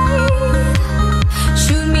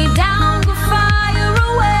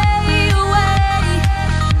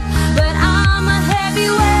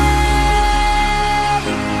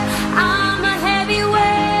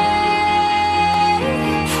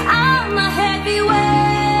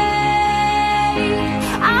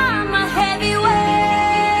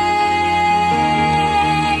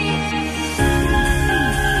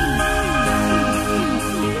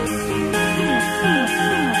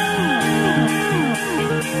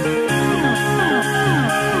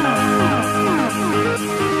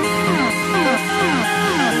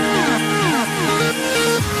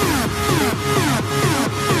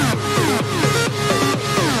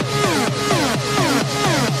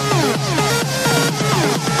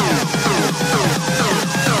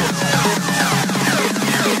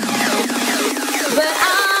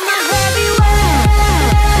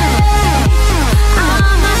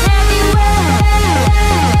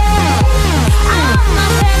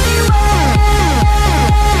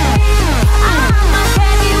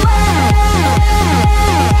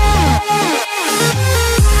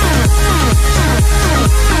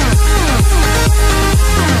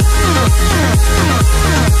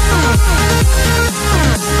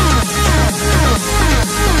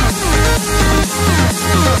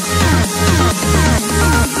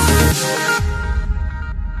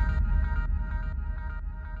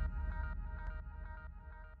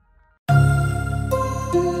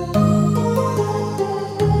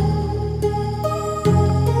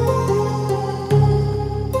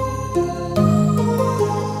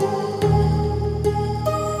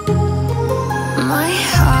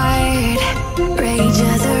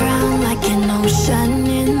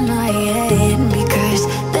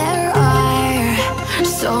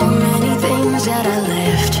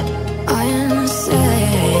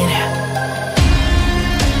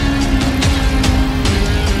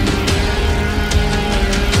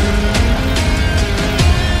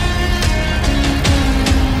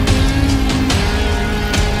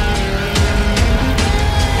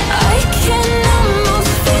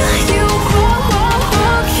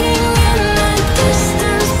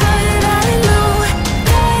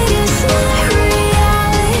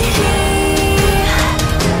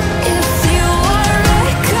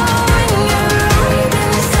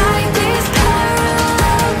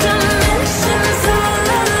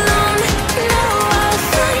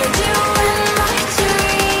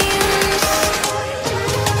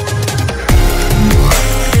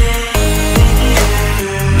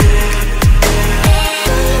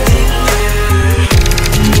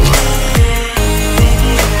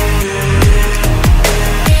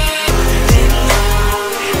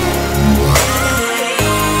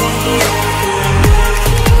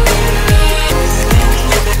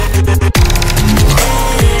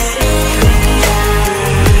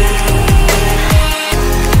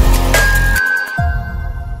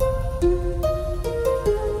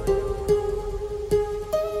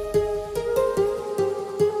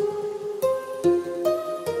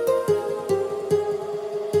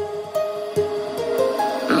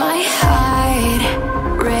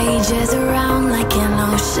Images around like an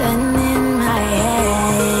ocean in my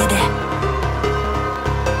head.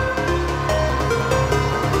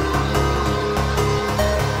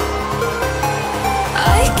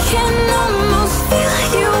 I can almost feel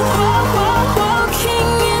you walking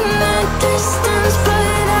in the distance,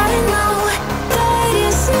 but I know that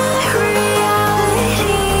it's not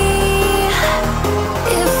reality.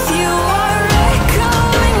 If you are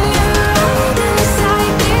echoing around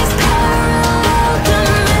inside these parallel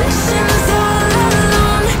dimensions all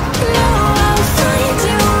alone, no, I'll find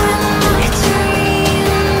you in my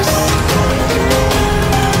dreams.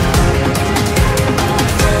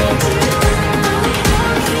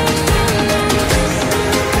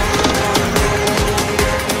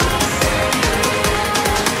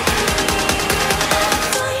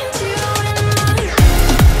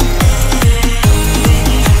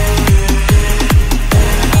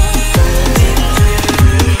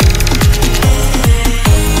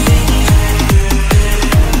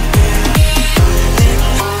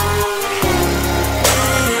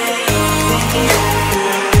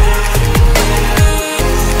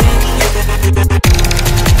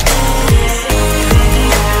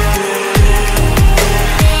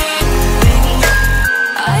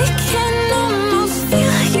 I can almost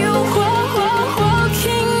feel you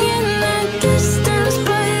walking in the distance,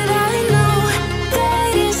 but I know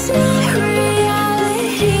that it's not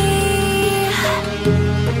reality.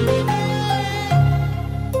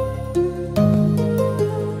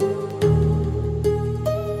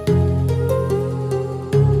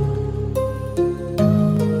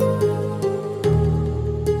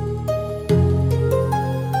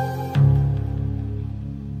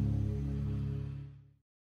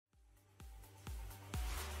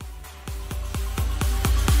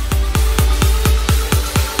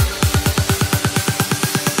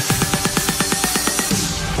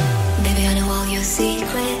 Baby, I know all your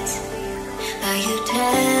secrets, how you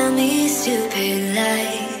tell me stupid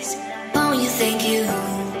lies. Won't you think you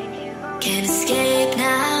can escape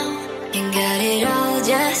now and got it all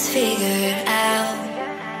just figured out?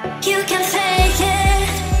 You can fake it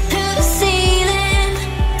to the ceiling,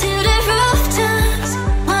 to the rooftops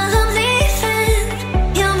while I'm leaving.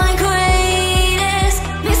 You're my greatest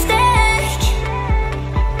mistake,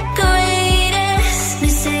 greatest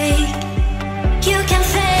mistake. You can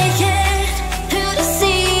fake it to the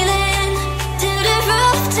ceiling, to the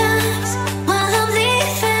rooftops while I'm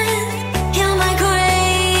leaving. You're my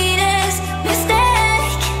greatest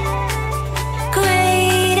mistake,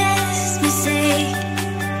 greatest mistake.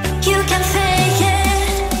 You can fake it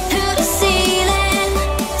to the ceiling,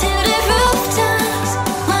 to the rooftops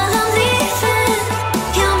while I'm leaving.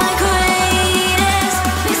 You're my greatest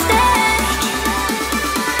mistake,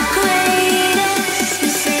 greatest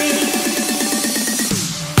mistake.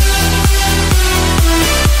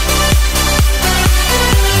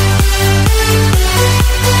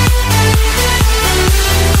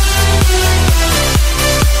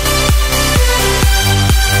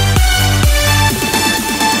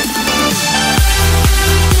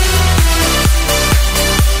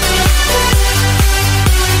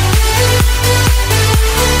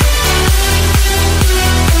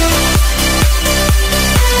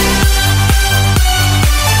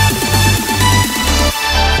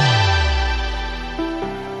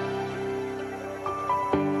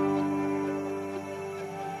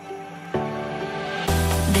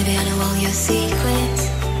 Baby, I know all your secrets,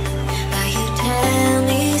 how you tell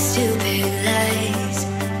me stupid lies.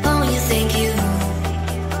 Won't you think you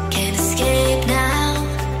can escape now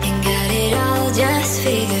and got it all just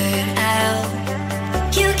figured out?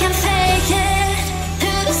 You can fake it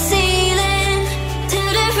to the ceiling, to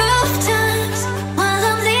the rooftops while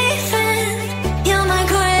I'm leaving. You're my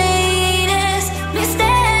greatest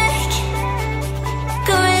mistake,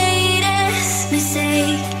 greatest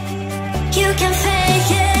mistake. You can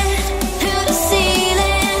fake it to the ceiling.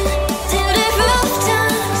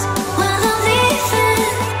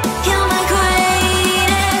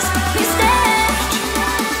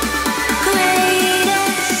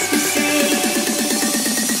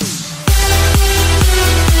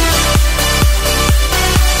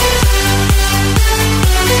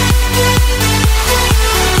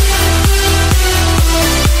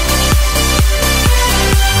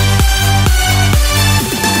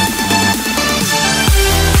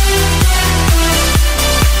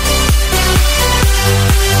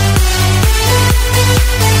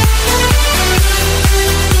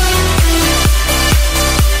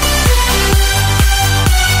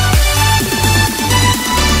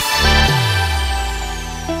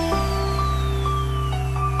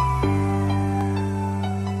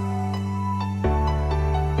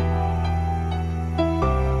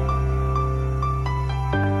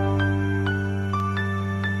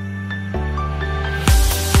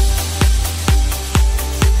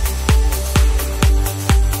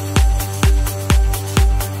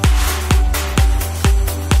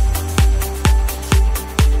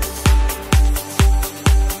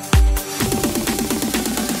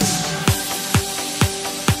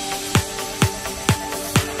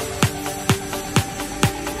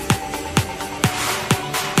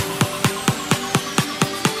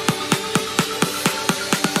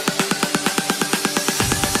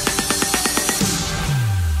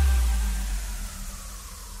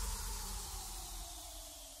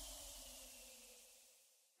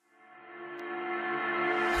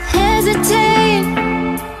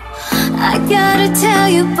 tell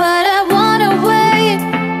you, but I wanna wait.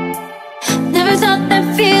 Never thought that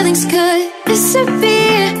feelings could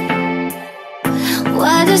disappear.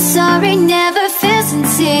 Why does sorry never feel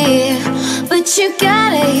sincere? But you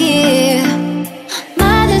gotta hear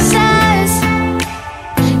my desires.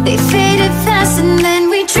 They faded fast and then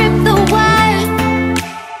we tripped the wire.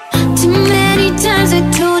 Too many times I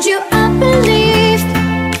told you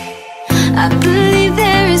I believe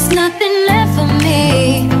there is nothing left for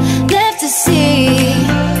me, left to see.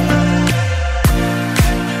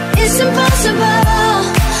 It's impossible,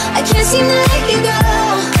 I can't seem to let you go.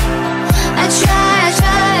 I try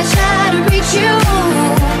to reach you.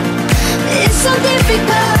 It's so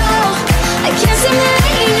difficult, I can't seem to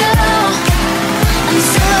let you know. I'm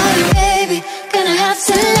sorry, baby, gonna have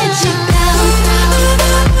to let you down.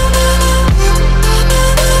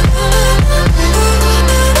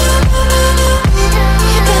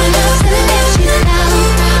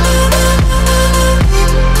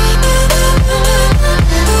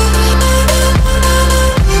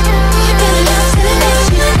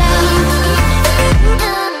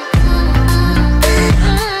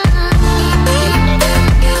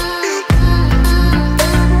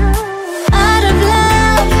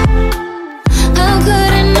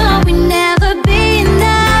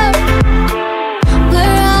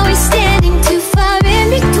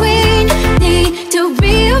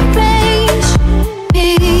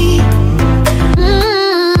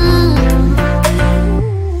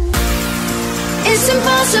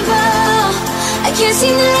 I can't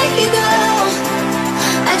seem to let you go.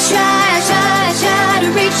 I try to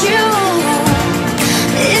reach you.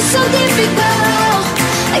 It's so difficult,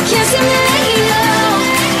 I can't seem to let you go.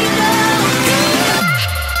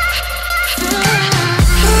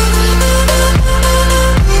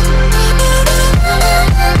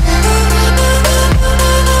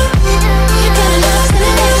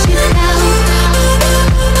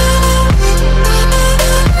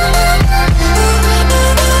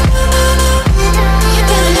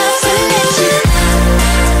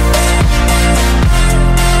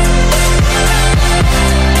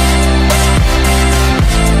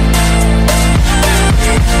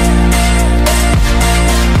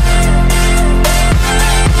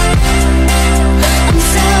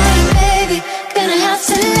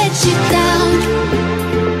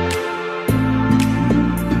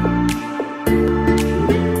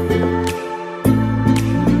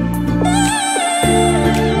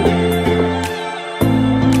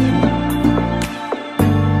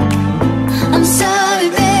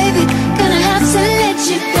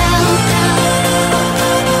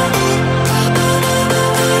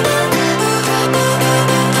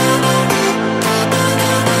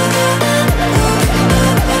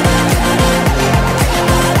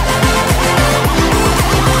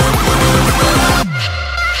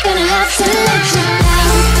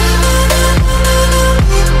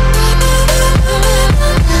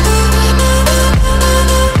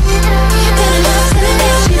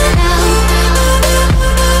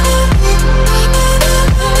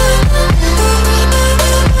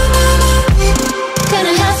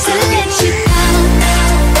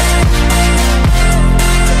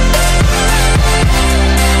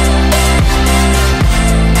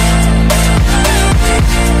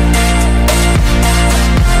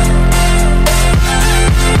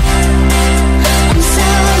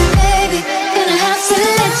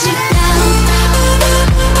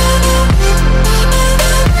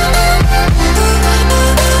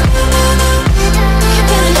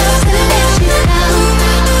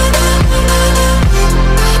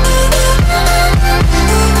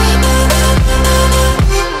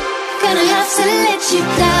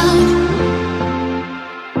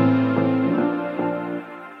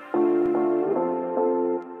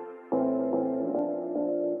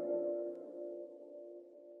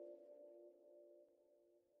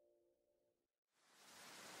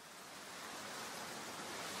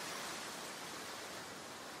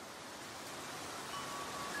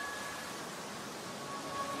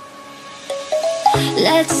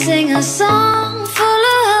 Let's sing a song full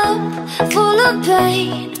of hope, full of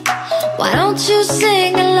pain. Why don't you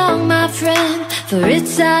sing along, my friend? For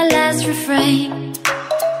it's our last refrain.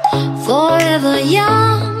 Forever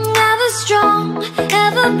young, ever strong,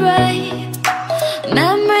 ever brave.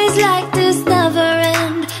 Memories like this never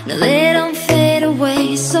end. No, they don't fade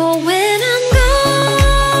away. So when I'm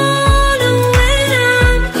gone, oh, when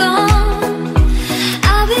I'm gone,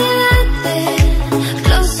 I'll be right there,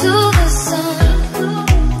 close to the sun.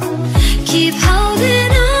 Keep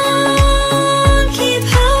holding on, keep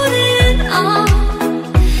holding on,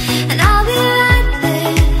 and I'll be right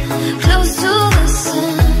there, close to the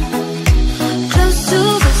sun, close to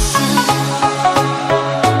the sun.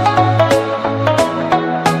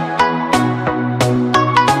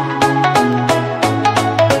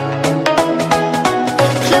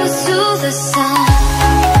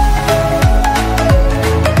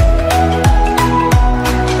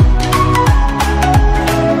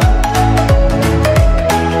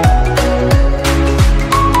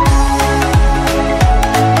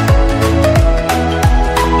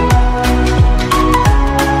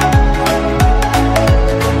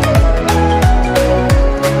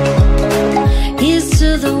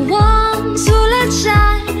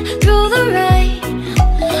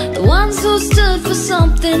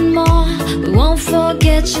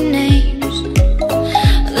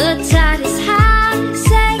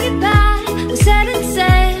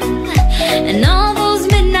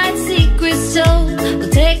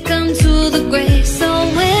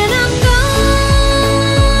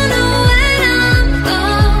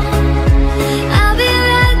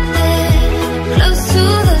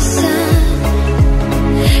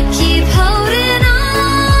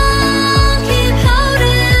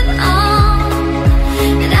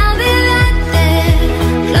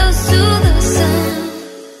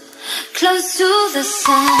 close to the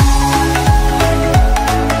sun.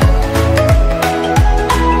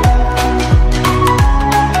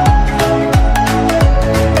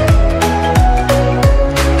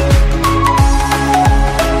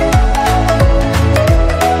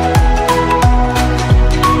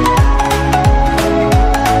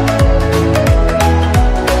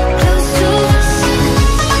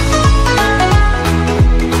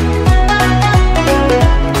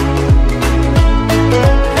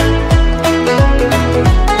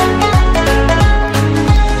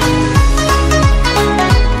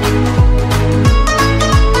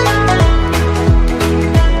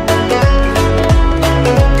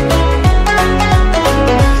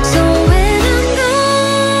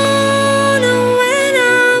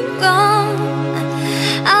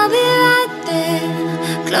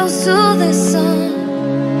 Close to the sun.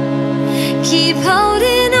 Keep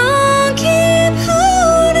holding on, keep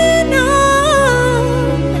holding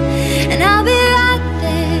on. And I'll be right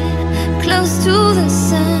there, close to the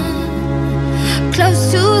sun,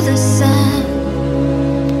 close to the sun.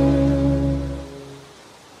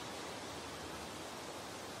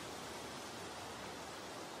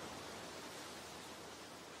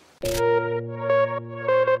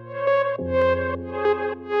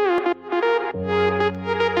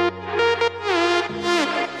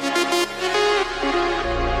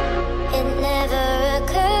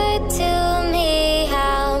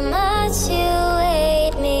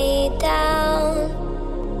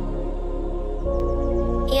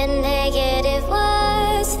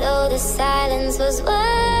 Silence was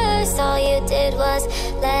worse, all you did was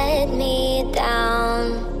let me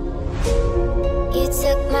down. You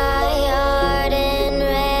took my heart and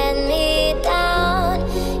ran me down.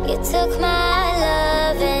 You took my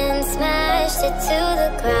love and smashed it to the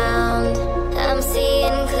ground. I'm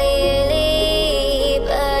seeing clearly,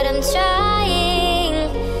 but I'm trying.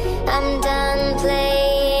 I'm done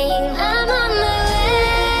playing, I'm on my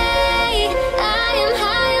way. I am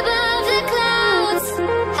high above the clouds.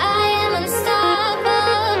 I am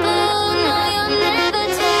unstoppable. No, you'll never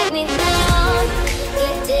drag me down.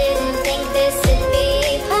 You didn't think this would be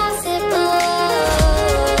possible.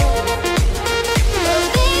 But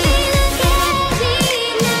baby, look at me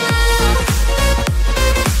now. But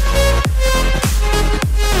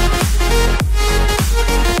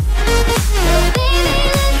baby, look at me now. But baby,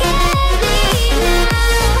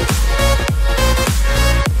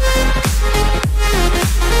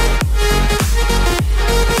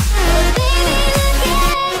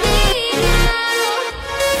 look at me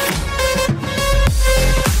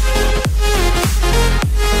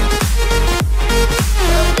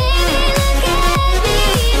now. But baby, look at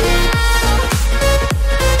me now.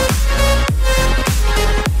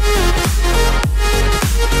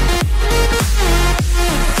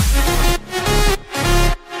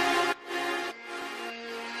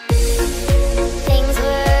 Things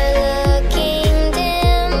were looking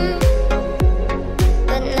dim,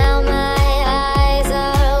 but now my eyes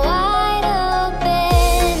are wide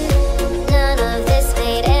open. None of this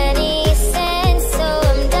made any sense, so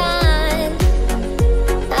I'm done.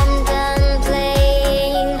 I'm done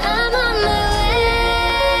playing, I'm on my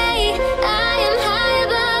way. I am high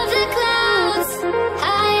above the clouds. I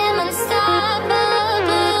am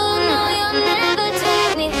unstoppable. No, you'll never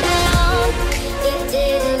drag me down. You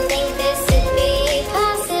didn't think this would be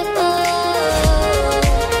possible.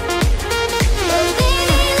 But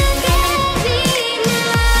baby, look at me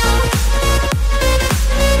now. But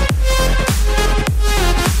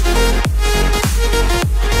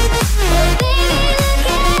baby, look at me now. But baby, look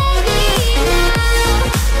at me now.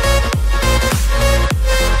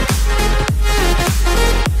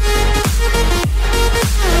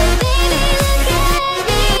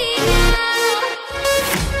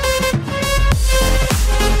 But baby,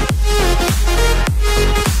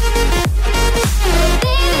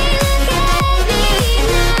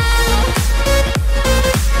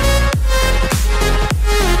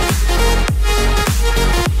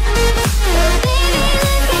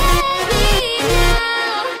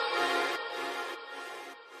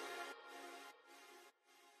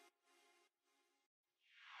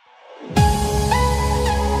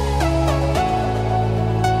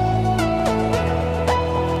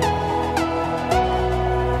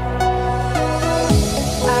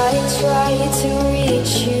 I tried to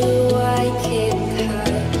reach you, I can't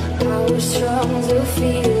hide how strong the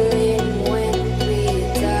feeling when we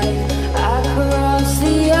died. I crossed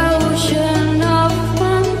the ocean of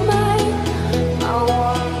my mind. I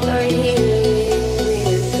wander healing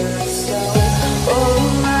with the soul. All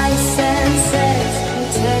my senses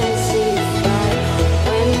intensify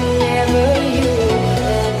whenever you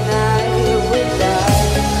and I would die.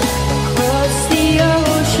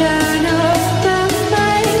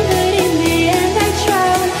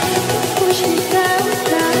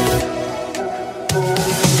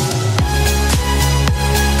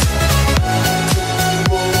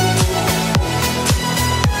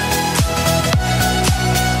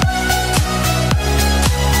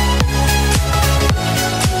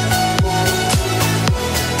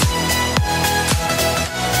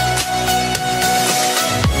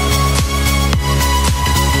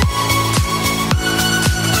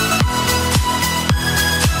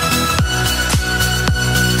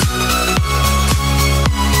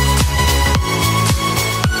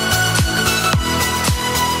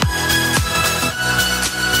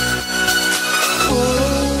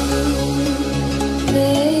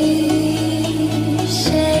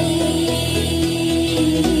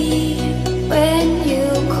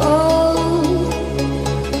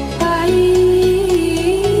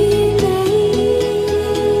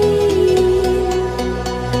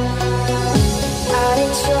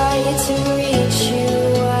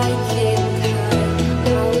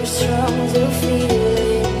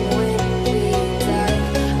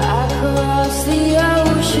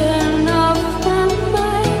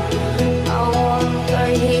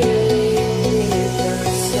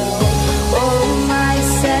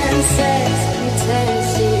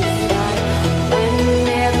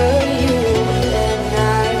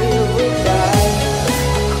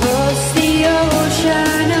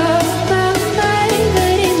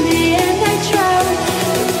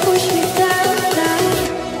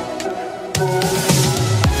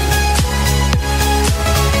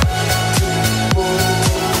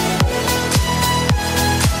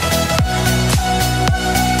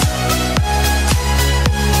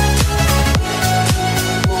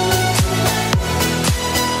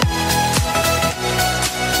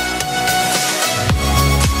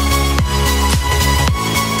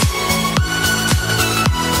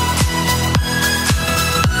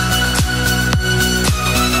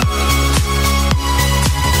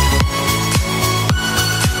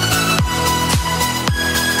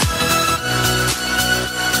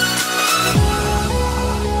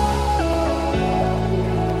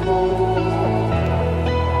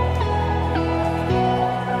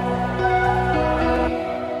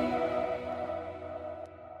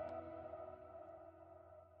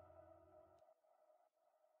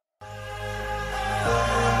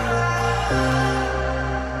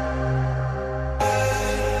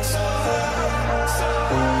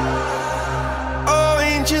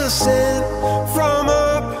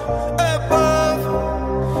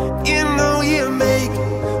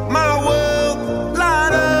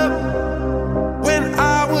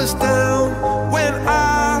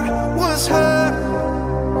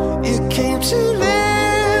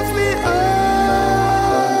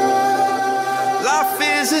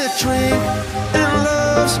 drink and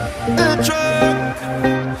love's a drug.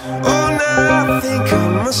 Oh, now I think I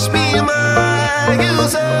must be my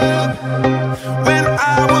user. When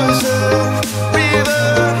I was a river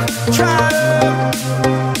trout,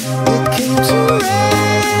 it came to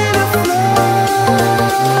rain and flood.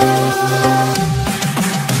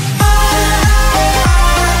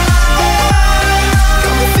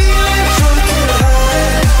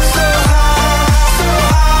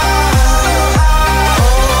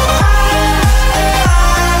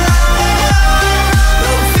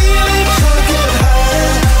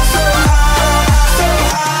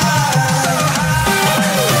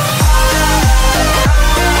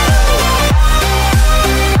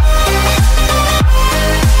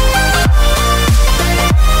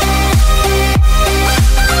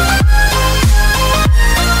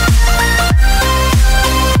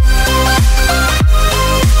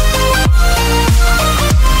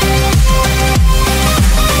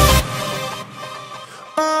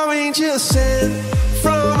 Angels sent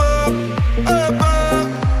from up above.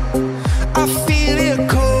 I feel it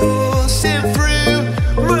coursing through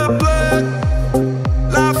my blood.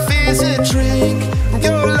 Life is a drink,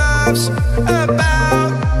 your love's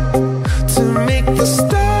about to make the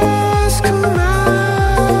stars come out.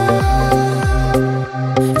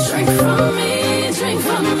 Drink from me, drink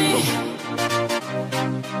from me.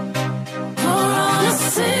 Pour on a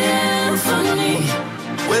symphony.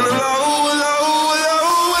 When I'm low, low, low,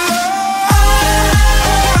 low.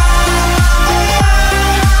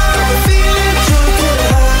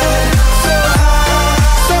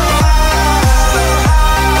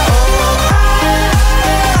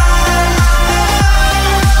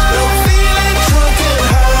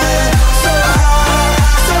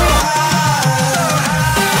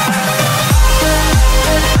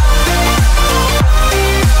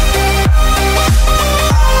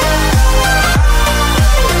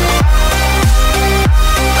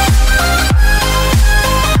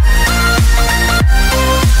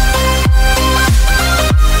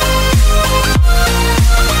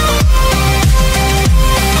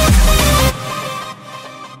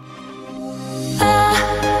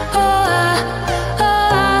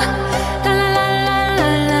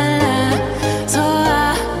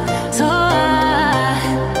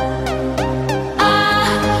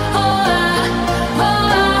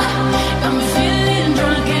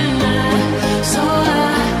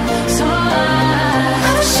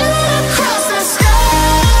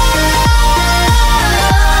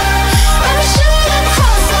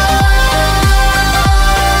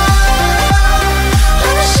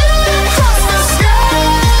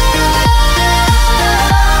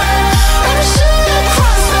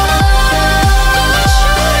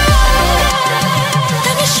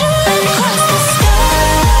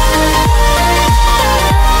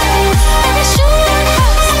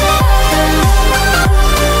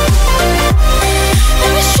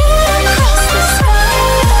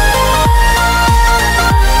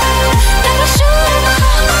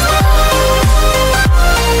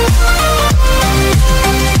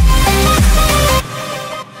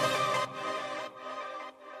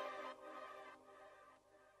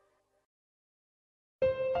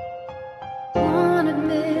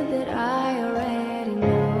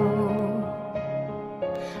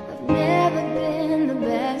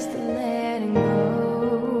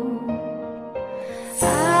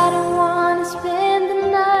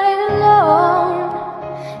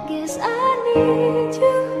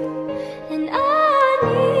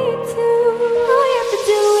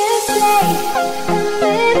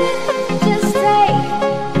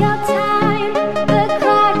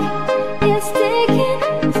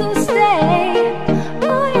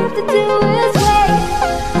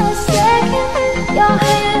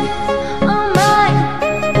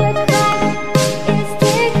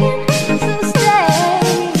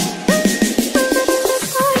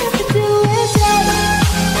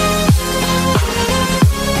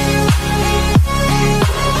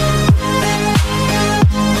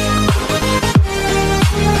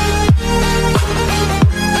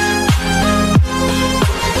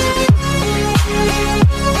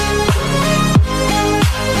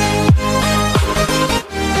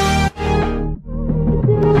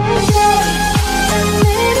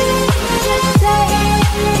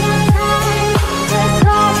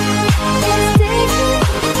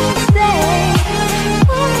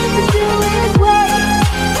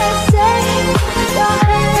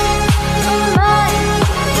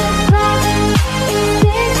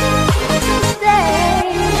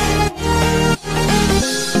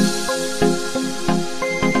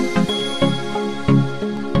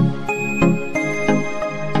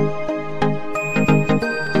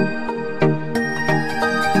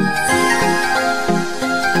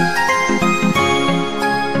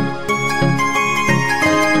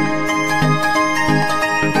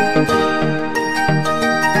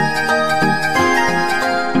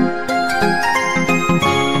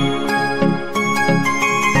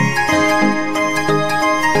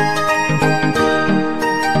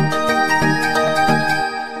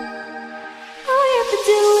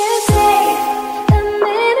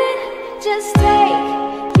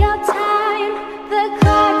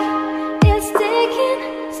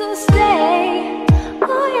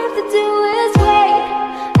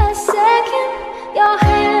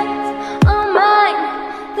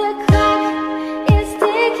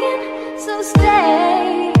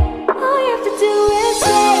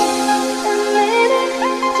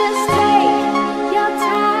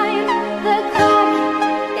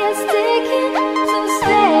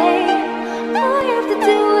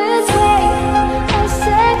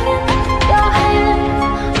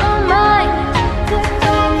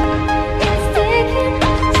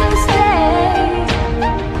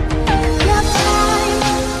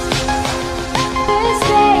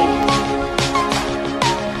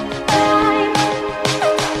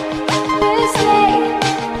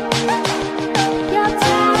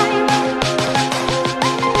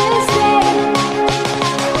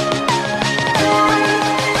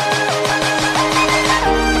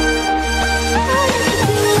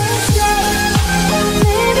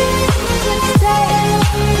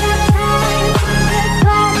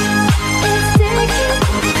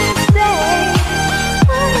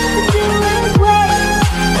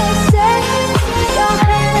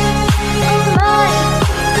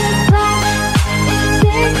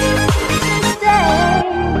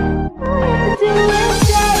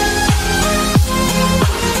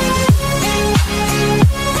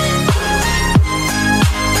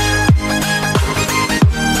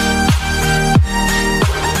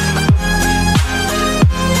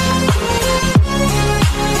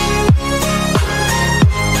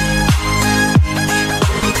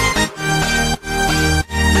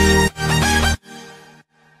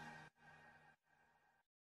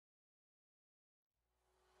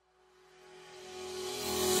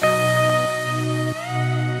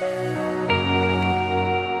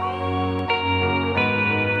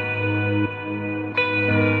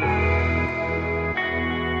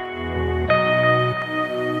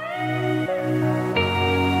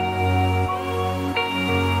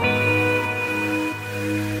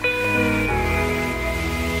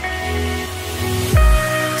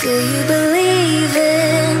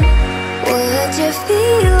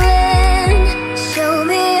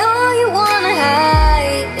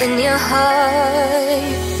 heart.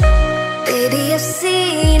 Baby, I've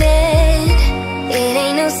seen it, it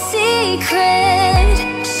ain't no secret.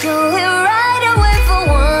 Show it right away for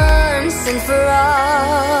once and for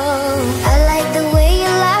all. I like the way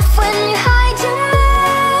you laugh when you hide your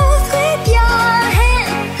mouth with your hand.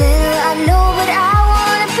 Little I know, but I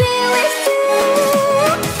wanna be with you,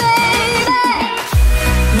 baby.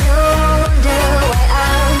 No wonder why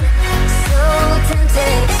I'm so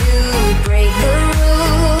tempted to break the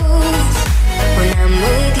rules when I'm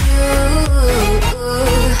with you.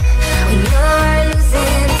 When you're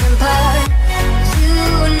losing temper, you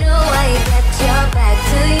know I got your back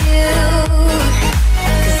to you,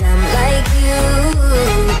 'cause I'm like you.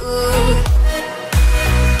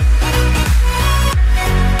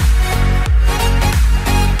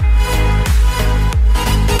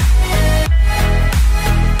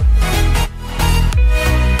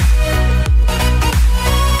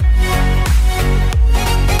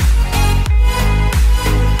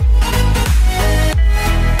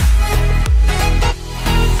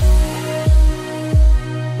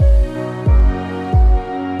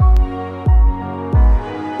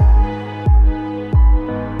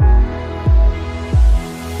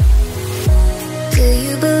 Do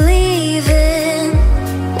you believe in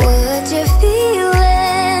what you're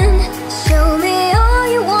feeling? Show me all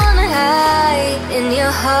you wanna hide in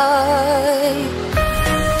your heart.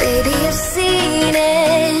 Baby, I've seen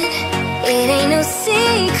it, it ain't no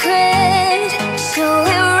secret. Show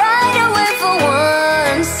it right away for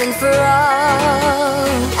once and for all.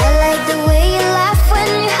 I like the way you laugh when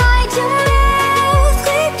you hide your mouth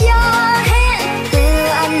with your hand.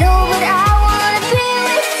 Little I know, but I wanna be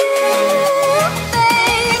with you,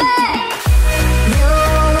 baby. No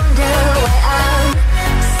wonder why I'm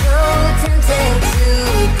so tempted to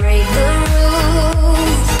break the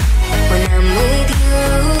rules when I'm with you.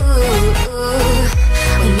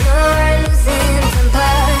 When you're losing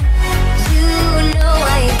temper, you know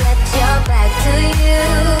I got your back to you,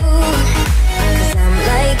 'cause I'm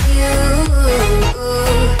like you.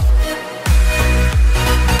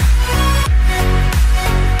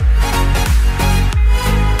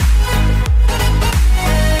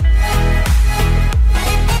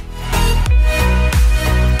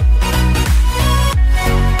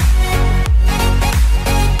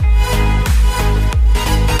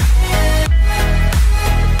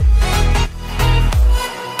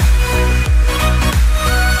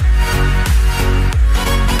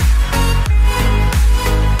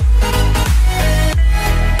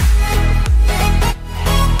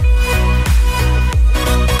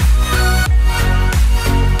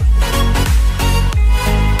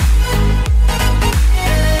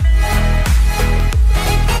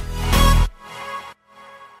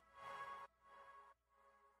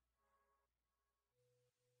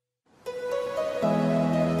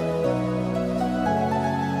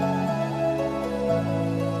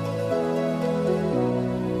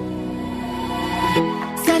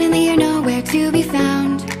 Suddenly you're nowhere to be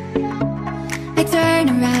found. I turn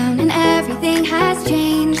around and everything has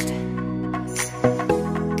changed.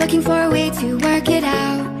 Looking for a way to work it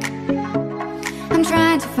out. I'm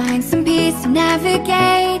trying to find some peace to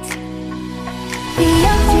navigate. The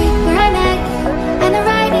oak tree where I met you and the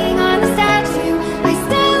writing on the statue, I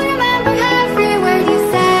still remember every word you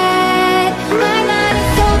said. I'm not a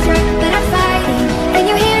soldier, but I'm fighting, and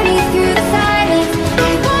you hear me through the silence.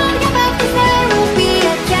 I won't give up, 'cause there will be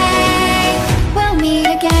a day we'll meet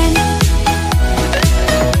again.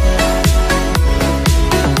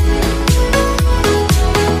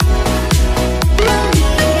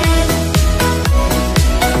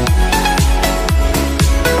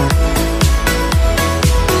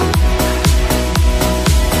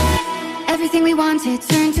 Everything we wanted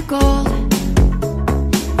turned to gold.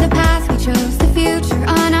 The path we chose, the future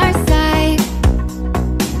on our side.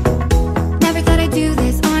 Never thought I'd do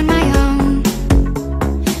this on my own,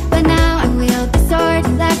 but now I wield the sword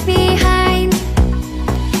you left behind.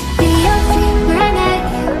 The oak tree where I met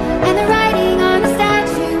you and the writing on the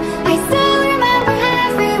statue, I still remember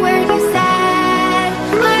every word you said.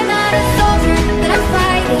 I'm not a soldier, but I'm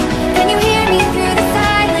fighting, and you hear me through the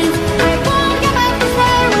silence. I won't give up, 'cause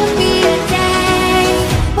there will be a day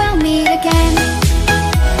we'll meet again.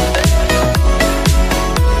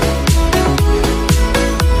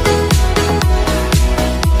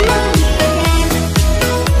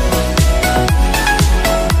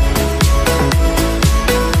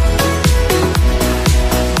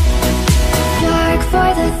 Dark for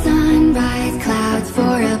the sunrise, clouds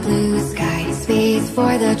for a blue sky, space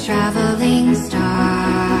for the traveling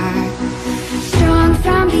star. Strong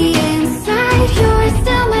from the inside, you're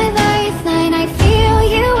still my lifeline. I feel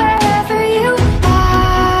you wherever you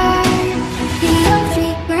are.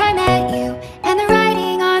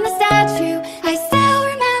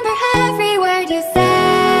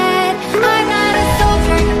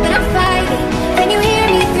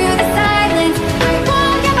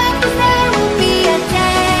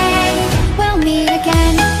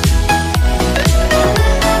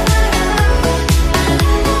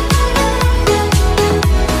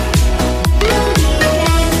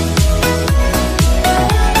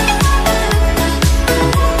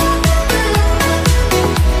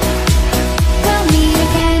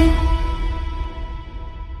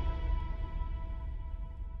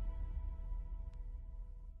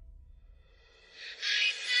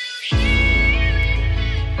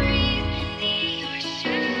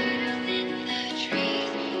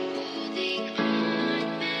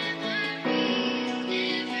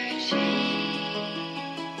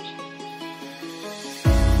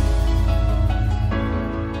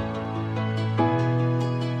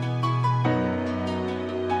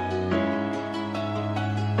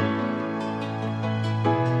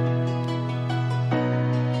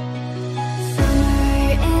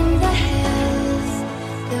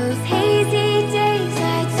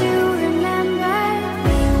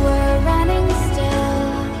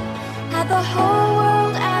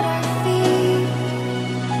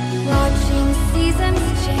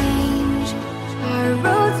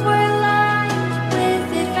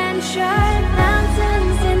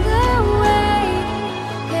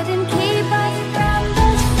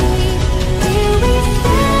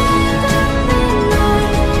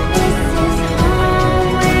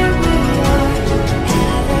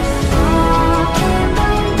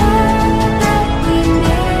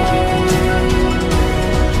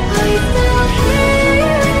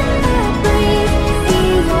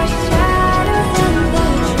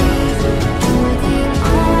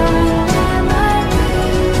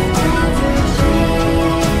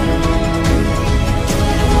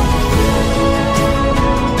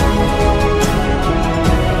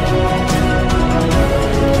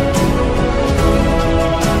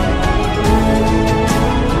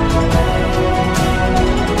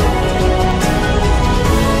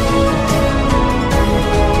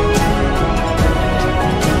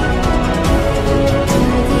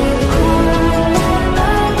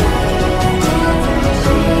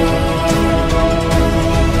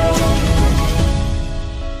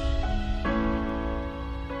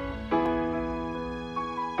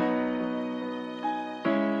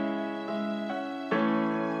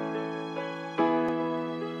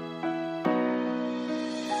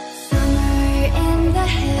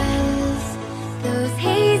 hills. Those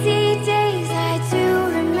hazy days I do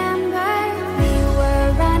remember. We were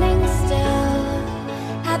running still,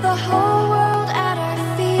 had the whole world at our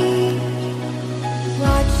feet,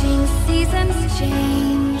 watching seasons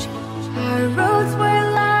change. Our roads were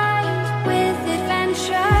lined with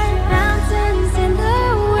adventure, mountains in the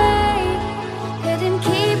way couldn't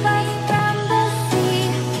keep us from the sea.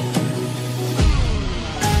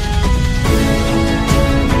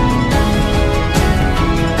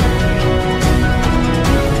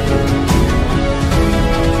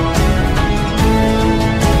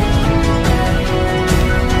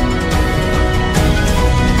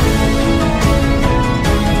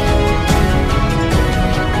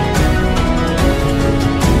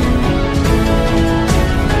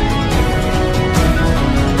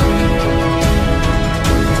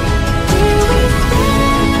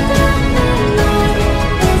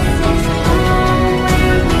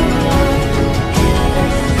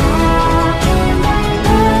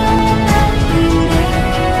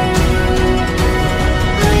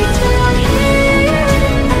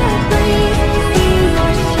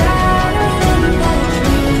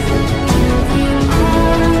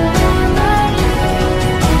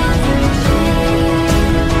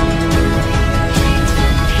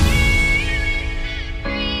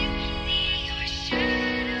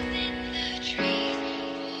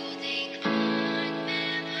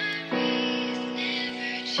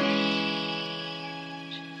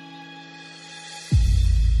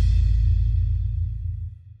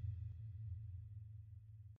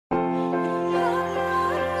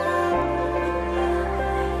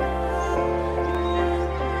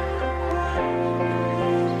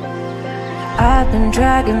 I've been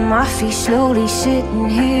dragging my feet slowly, sitting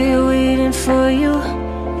here waiting for you.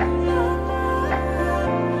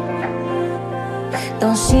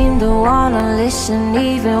 Don't seem to wanna listen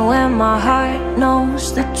even when my heart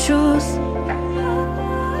knows the truth.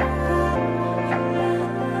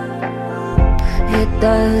 It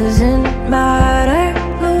doesn't matter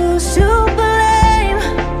who's to blame,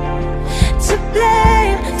 to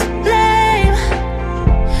blame, to blame.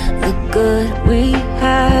 The good we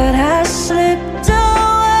had has slipped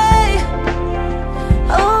away,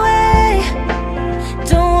 away.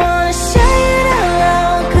 Don't wanna say it out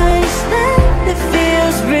loud, 'cause then it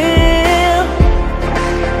feels real.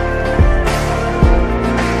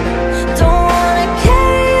 Don't wanna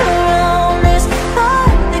carry around this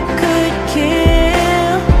thought that could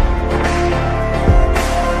kill.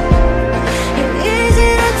 You're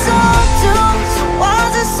easy to talk to, so why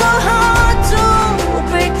is it so hard to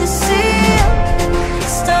break the seal,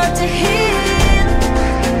 start to heal?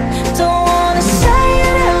 Don't wanna say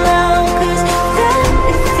it out loud, 'cause then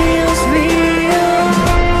it feels real.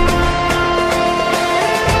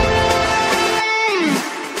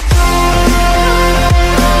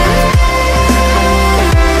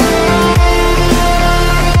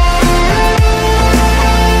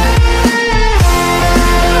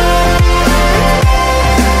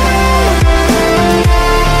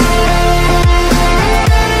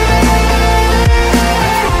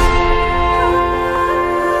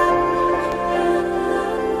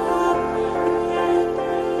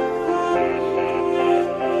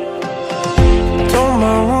 Told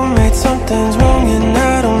my roommate something's wrong and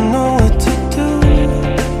I don't know what to do.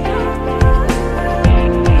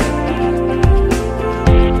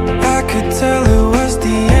 I could tell it was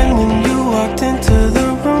the end when you walked into the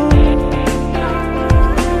room.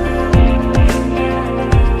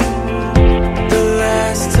 The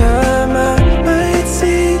last time I might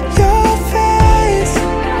see your face,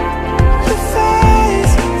 your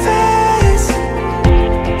face, face.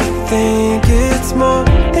 I think it's more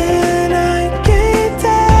than I can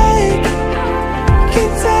take, can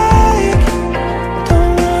take.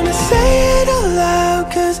 Don't wanna say it out loud,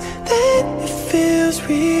 'cause then it feels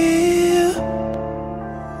real.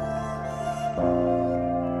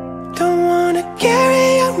 Don't wanna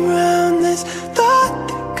carry around this thought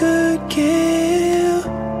that could kill.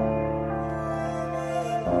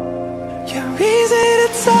 You're easy to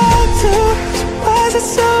talk to, so why is it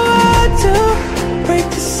so hard to break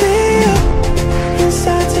the seal and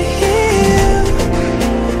start to heal?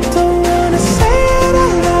 Don't wanna say it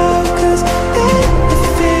out loud, 'cause then it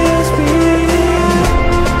feels real.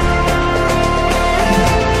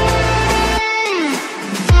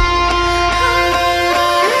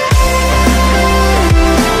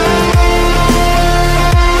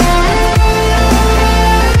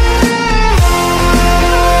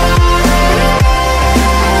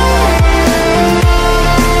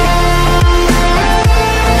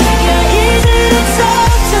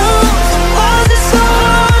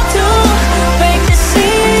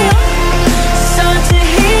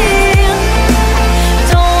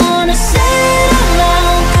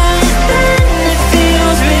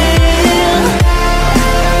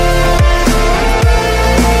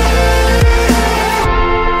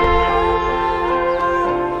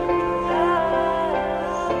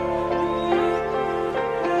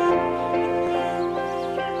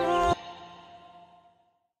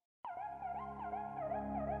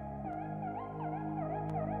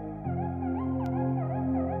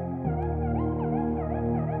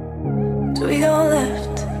 Do we go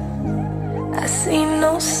left? I see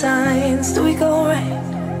no signs. Do we go right?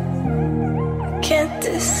 I can't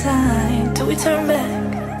decide. Do we turn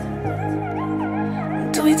back?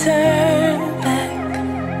 Do we turn back?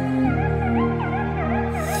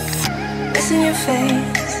 It's in your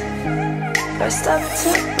face. First up to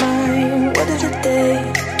mine. What is the day?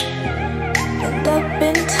 End up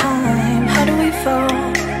in time. How do we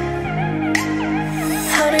fall?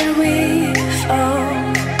 How did we fall?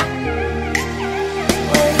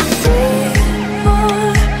 When we are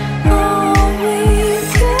all we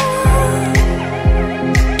got,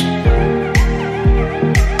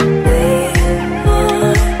 we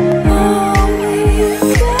are all we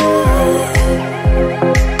got.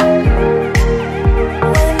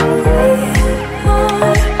 When we are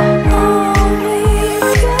all we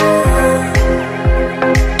got, we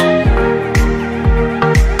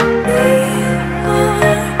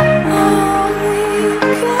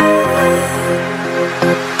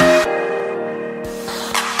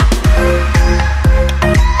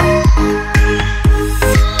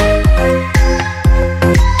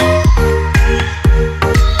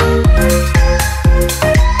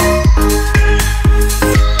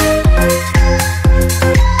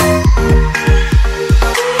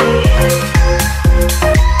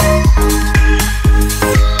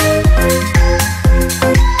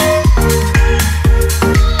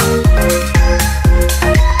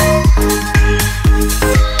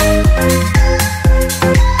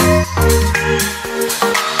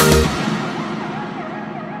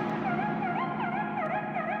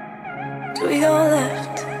Do we go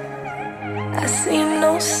left? I see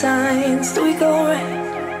no signs. Do we go right?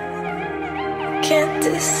 Can't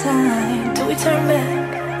decide. Do we turn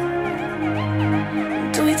back?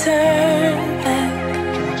 Do we turn back?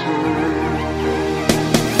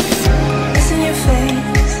 It's in your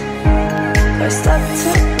face. First up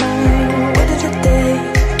to mine. What is the day?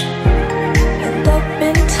 End up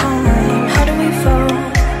in time. How do we fall?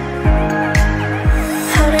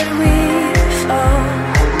 How did we fall?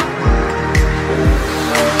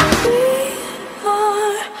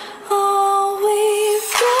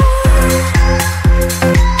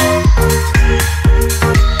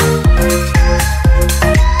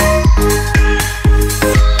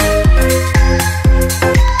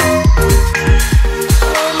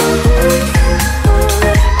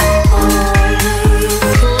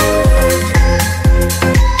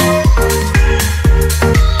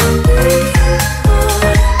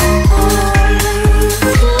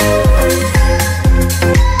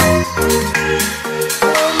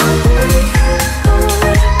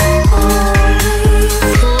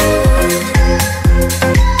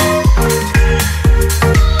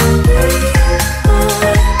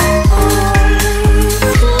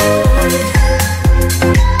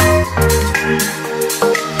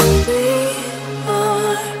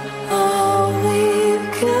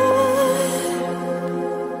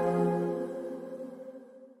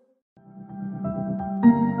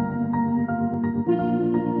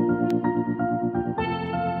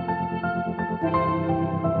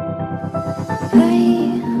 I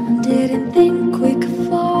didn't think we could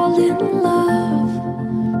fall in love.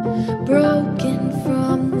 Broken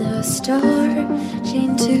from the start,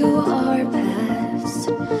 chained to our past.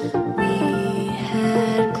 We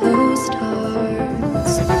had closed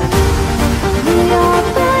hearts. We are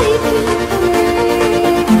breaking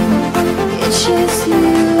free. It's just you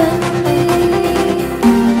and me.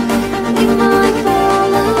 We might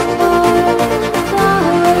fall apart, far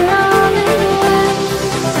running away.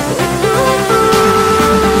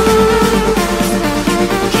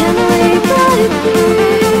 Can we break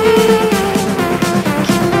free?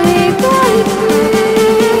 Can we break free?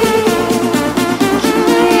 Can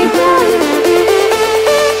we break free?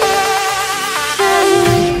 Can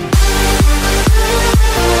we?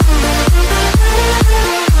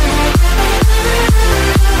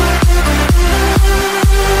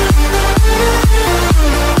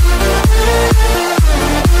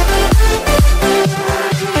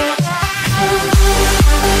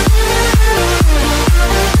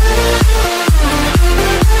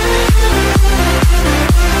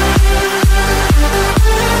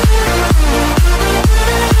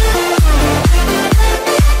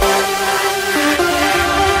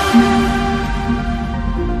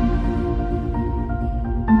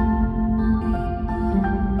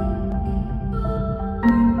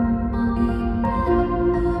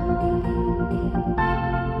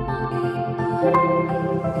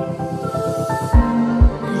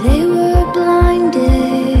 They were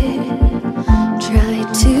blinded, tried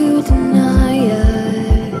to deny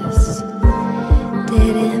us.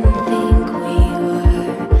 Didn't think we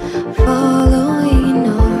were following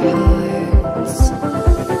our heart.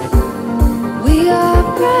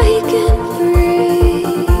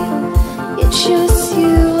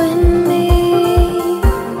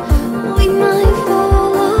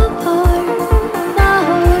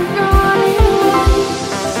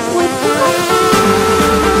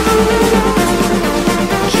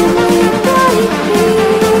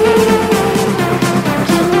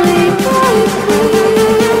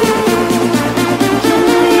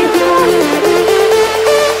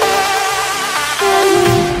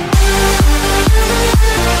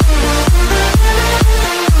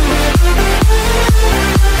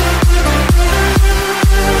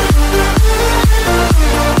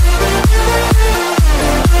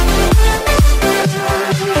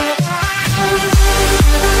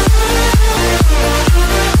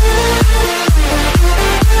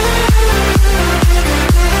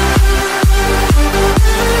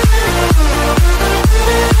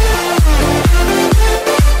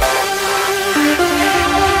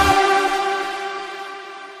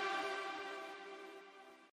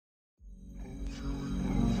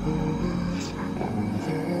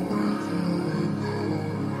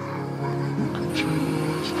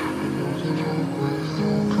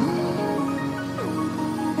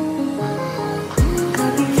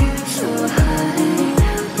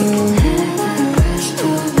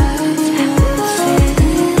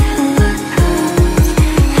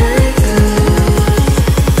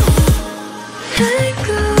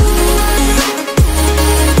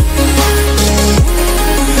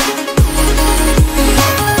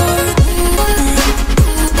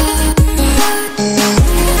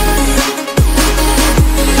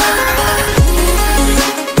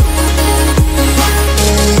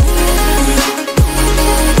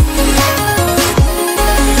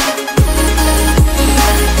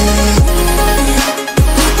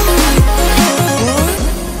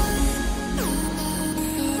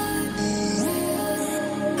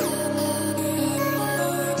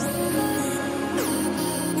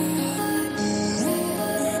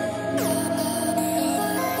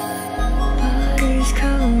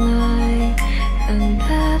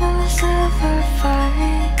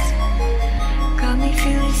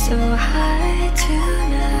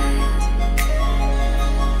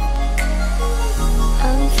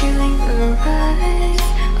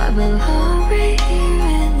 belong right here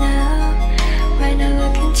and now. When I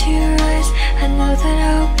look into your eyes, I know that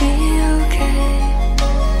I'll be okay.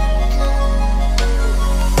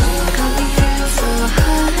 Got me feeling so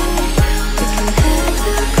high. We can hit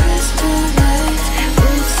the crystal lights.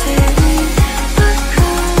 We'll see what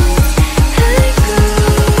comes and goes.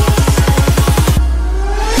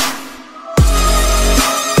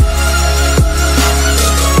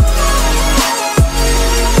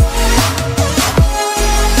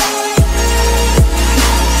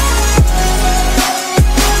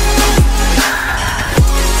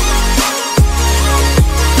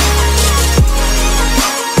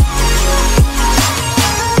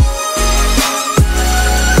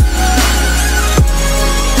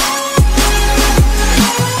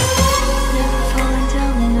 Never falling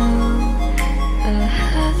down, no. A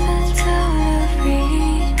heaven's out of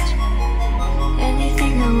reach.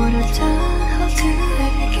 Anything I would've done, I'll do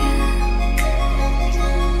it again.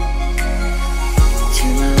 To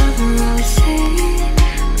my lover, I'll say,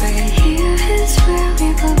 right here is where we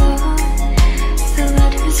belong. The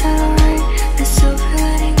letters are right, the silver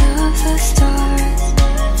lining of the stars.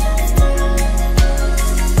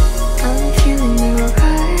 I'm feeling your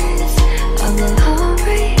eyes. I belong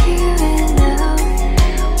right here and now.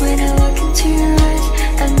 When I look into your eyes,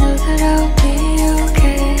 I know that I'll be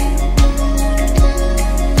okay.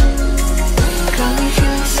 Got me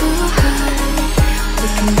feeling so high. We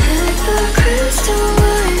can hit the crystal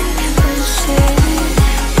light. We'll see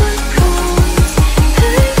what comes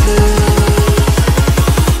and goes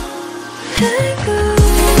and goes. Got me feeling so high.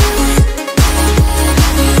 We can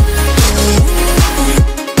hit the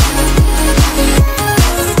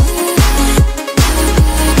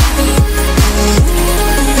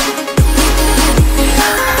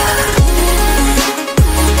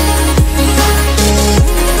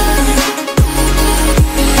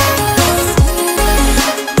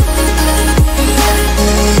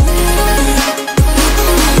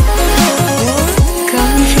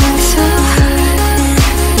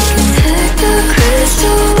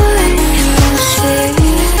crystal light. We'll see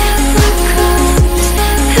what comes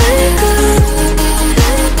and goes.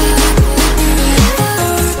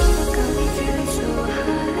 Got me feeling so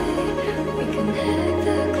high. We can hit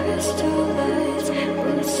the crystal lights.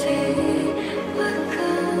 We'll see what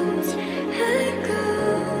comes and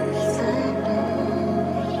goes.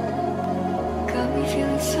 Got me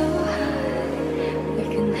feeling so high. We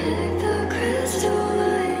can hit the crystal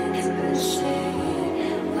lights. We'll see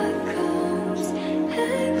what comes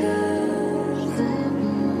and goes.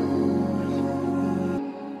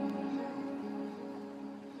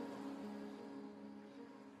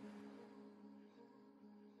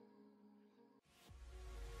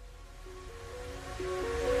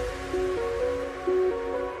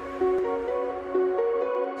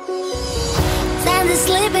 Sand is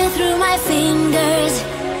slipping through my fingers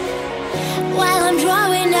while I'm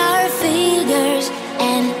drawing our figures,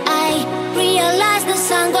 and I realize the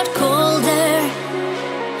sun got colder.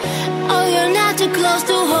 Oh, you're not too close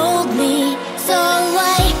to hold me, so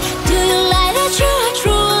why do you lie that you are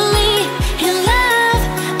truly in love?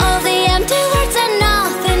 All the empty words are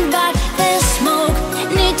nothing but the smoke.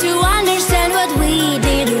 Need to understand what we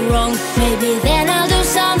did wrong. Maybe then I'll do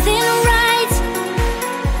something right.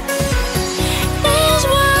 This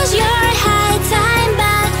was your high time,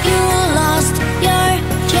 but you lost your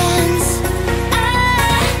chance.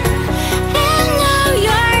 And now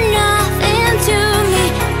you're nothing to me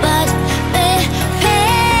but the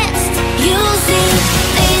past. You'll see,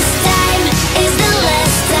 this time is the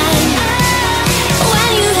last time.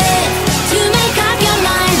 When you have to make up your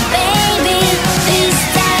mind, baby, this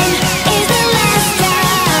time is the last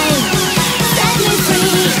time. Set me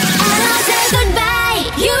free and I'll say goodbye.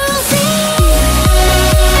 You'll see.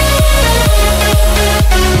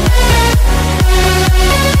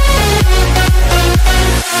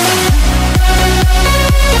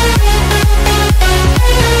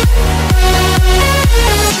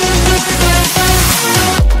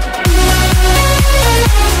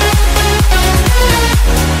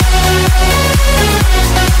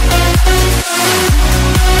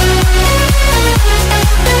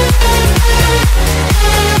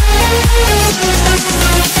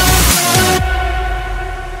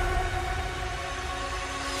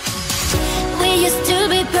 We used to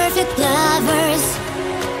be perfect lovers,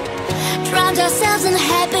 drowned ourselves in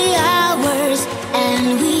happy hours,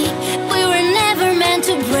 and we were never meant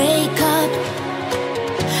to break up.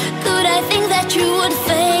 Could I think that you would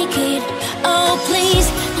fake it? Oh please,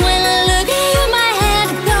 when I look at you my head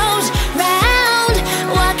goes round.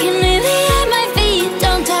 Walking in the air, my feet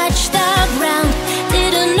don't touch the ground.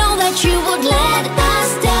 Didn't know that you would let us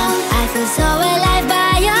down. I feel so alive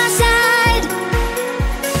by your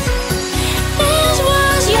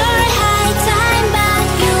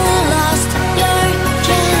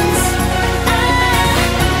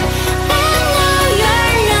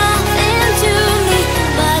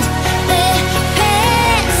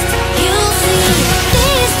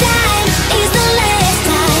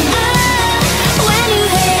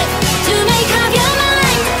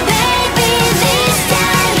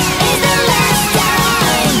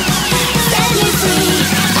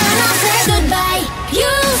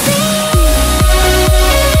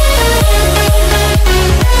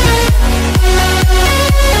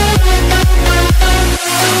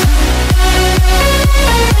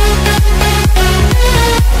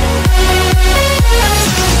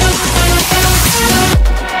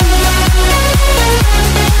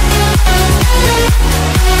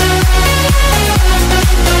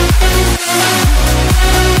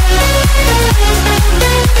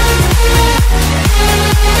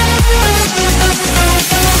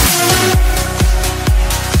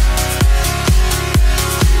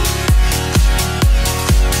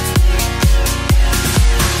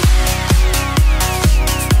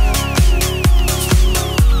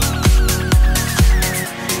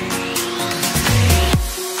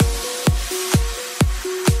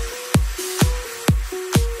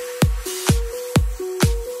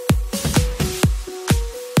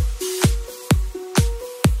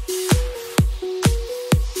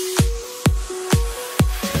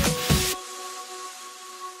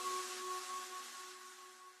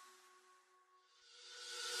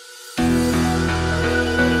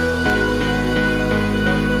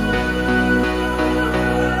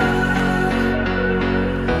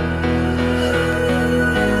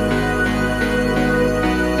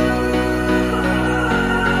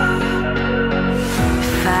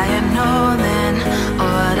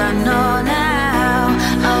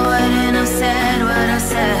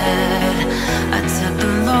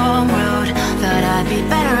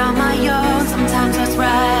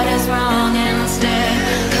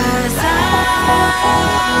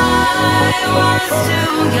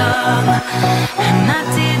too young, and I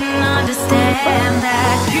didn't understand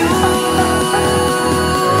that you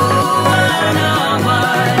were the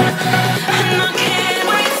one, and I can't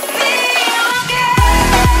wait to see you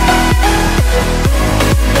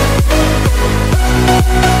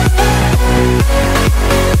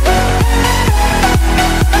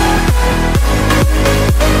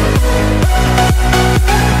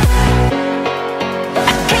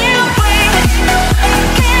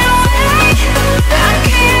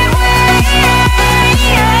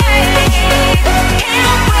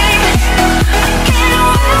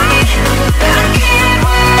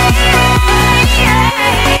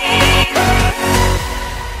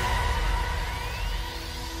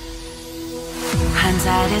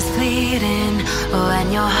hindsight is fleeting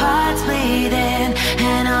when your heart's bleeding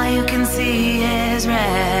and all you can see is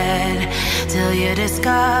red, till you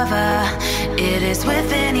discover it is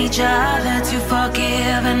within each other to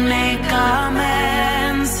forgive and make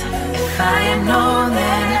amends. If I had known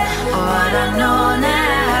then what I know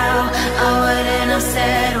now, I wouldn't have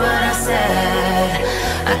said what I said.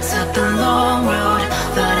 I took the long road,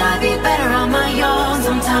 thought I'd be better on my own.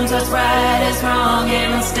 Sometimes what's right is wrong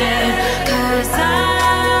instead, 'cause I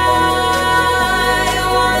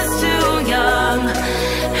was too young,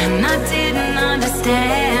 and I didn't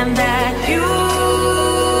understand that you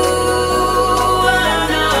were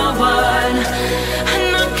the one, and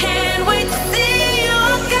I can't wait to see you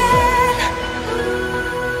again.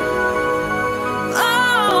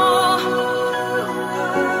 Oh,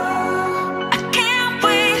 I can't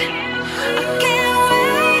wait, I can't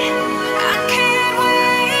wait, I can't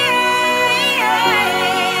wait,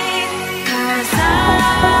 'cause I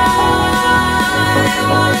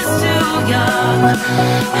was too young,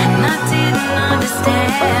 and I didn't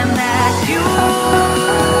understand that you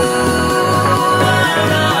were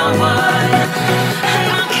the one, and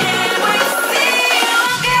I can't wait to see you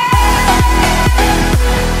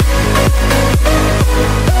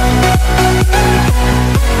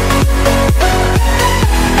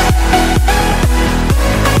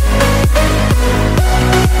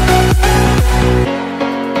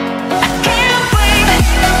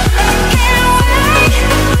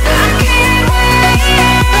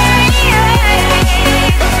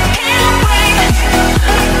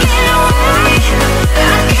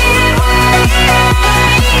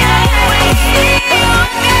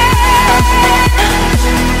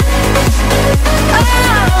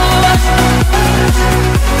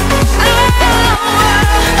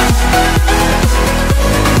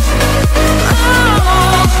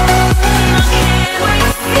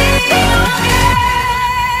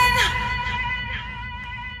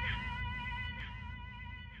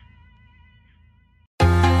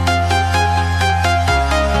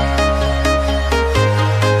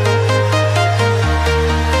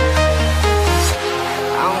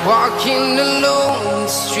Walking alone, the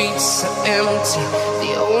streets are empty.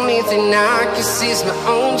 The only thing I can see is my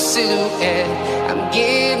own silhouette. I'm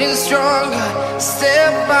getting stronger,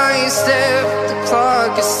 step by step. The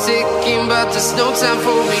clock is ticking, but there's no time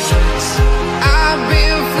for regrets. I've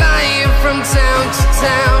been flying from town to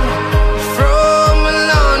town, from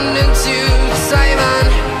London to Taiwan.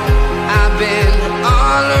 I've been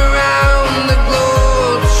all around the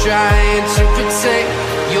globe, trying to protect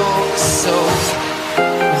your soul.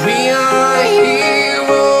 We are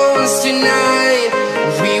heroes tonight.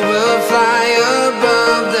 We will fly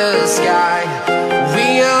above the sky. We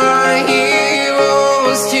are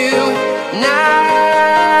heroes tonight.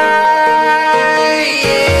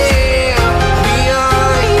 Yeah. We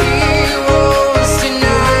are heroes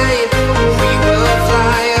tonight. We will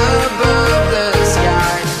fly above the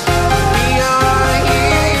sky. We are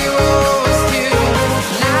heroes tonight.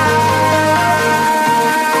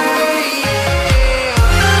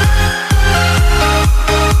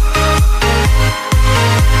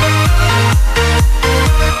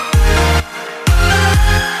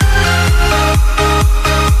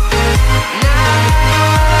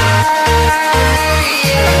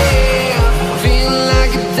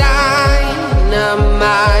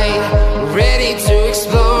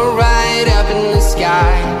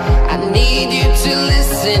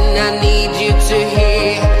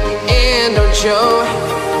 Show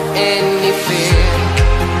any fear.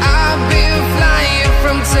 I've been flying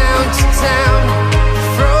from town to town,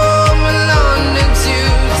 from London to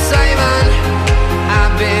Taiwan.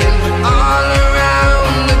 I've been all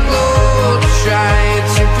around the globe, trying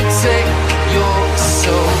to protect your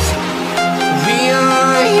soul. We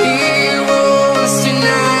are heroes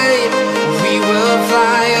tonight. We will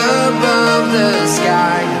fly above the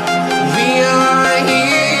sky. We are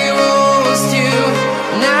heroes tonight.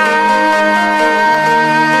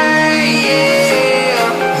 Yeah.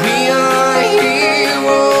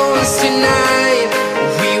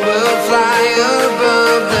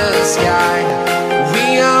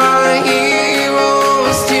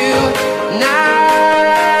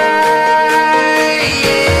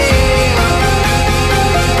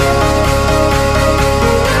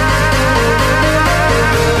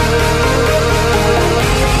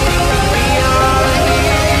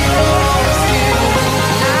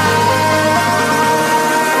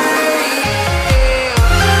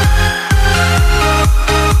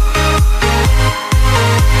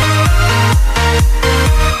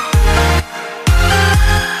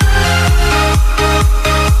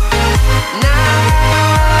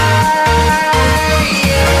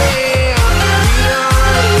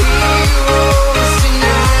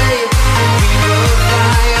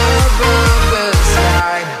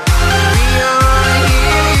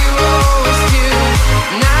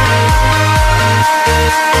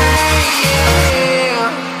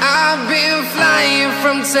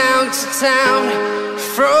 town,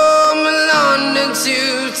 from London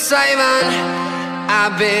to Taiwan.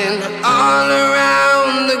 I've been all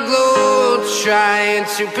around the globe trying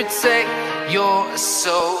to protect your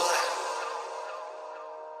soul.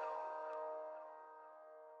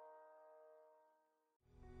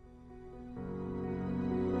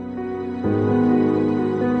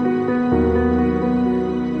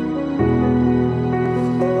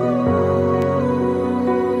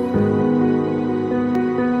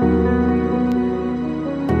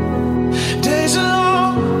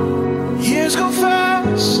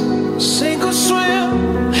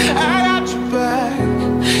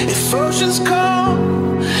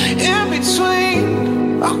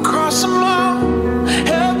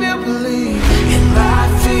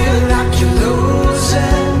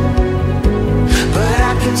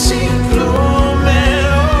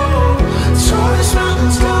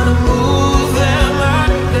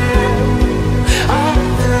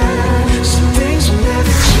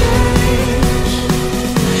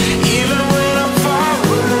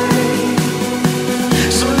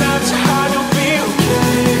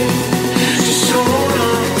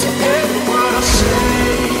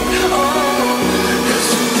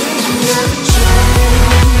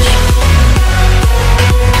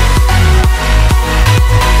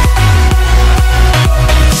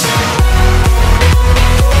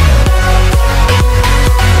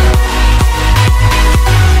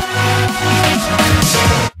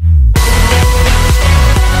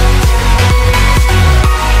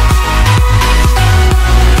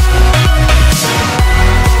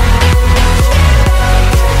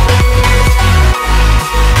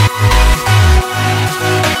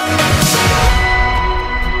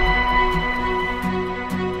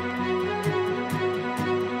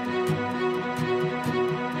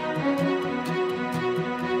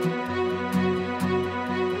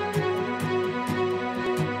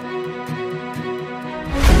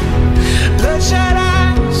 Bloodshot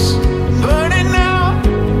eyes, burning out.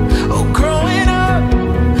 Oh, growing up,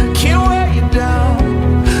 can't wear you down.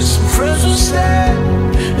 Some friends will stay,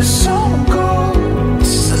 and some go.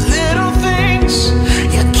 It's the little things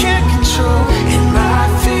you can't control. It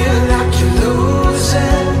might feel like you're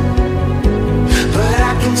losing, but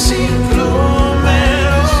I can see it blooming.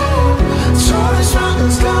 Oh, tallest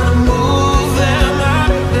mountains gonna move them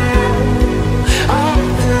out of there, out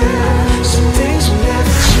of there. Some things will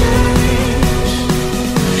never change,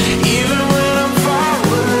 even when I'm far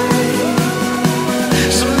away.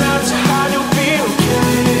 Some nights are hard, you'll be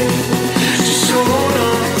okay. Just hold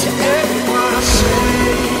on to every word I say.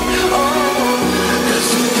 Oh, 'cause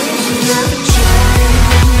some things will never change.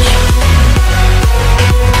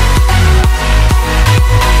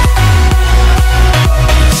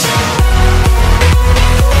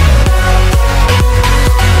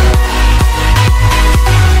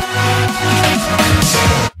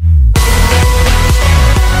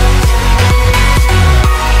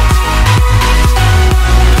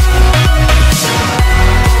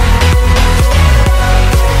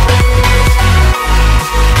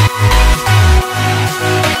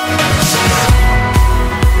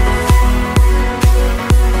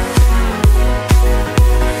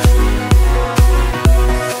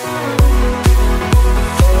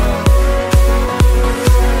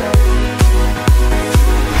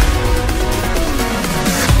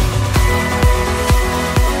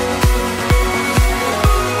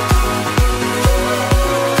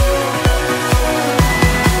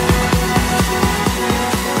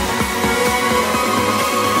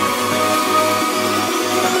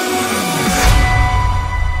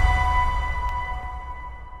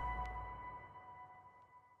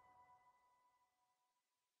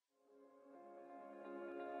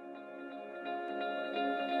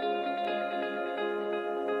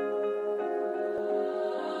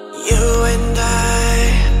 You and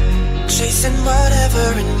I, chasing whatever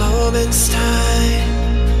in moments time.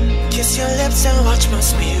 Kiss your lips and watch my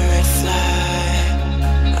spirit fly.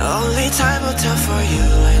 Only time will tell for you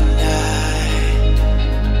and I.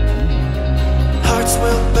 Hearts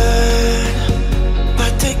will burn,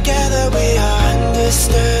 but together we are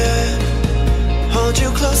undisturbed. Hold you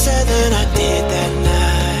closer than I did that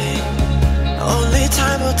night. Only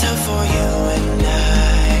time will tell for you and I.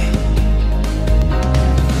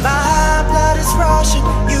 My blood is rushing,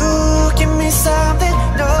 you give me something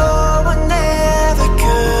no one ever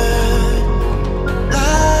could.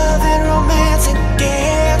 Love and romance and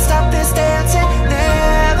can't stop this dancing.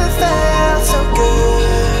 Never felt so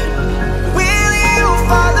good. Will you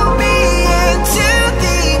follow me?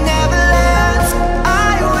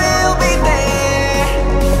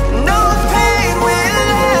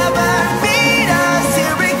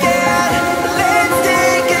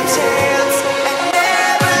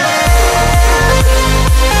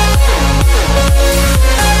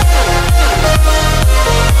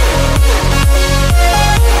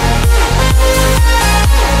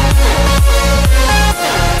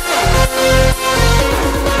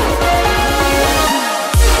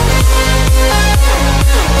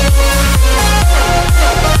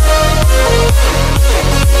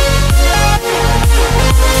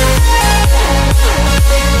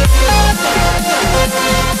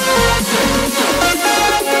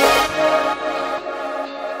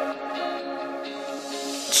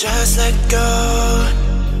 Just let go.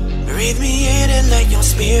 Breathe me in and let your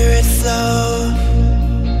spirit flow.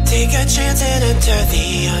 Take a chance and enter the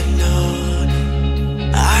unknown.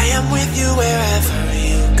 I am with you wherever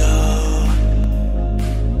you go.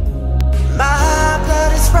 My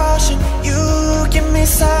blood is rushing. You give me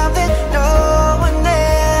something no one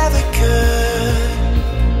ever could.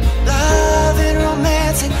 Love and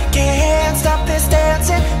romance and can't stop this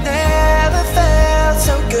dancing. Never felt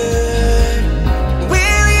so good.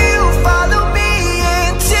 Will you follow me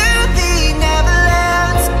into the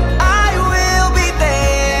Neverlands? I will be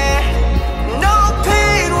there. No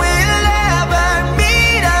pain will ever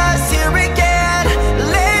meet us here again.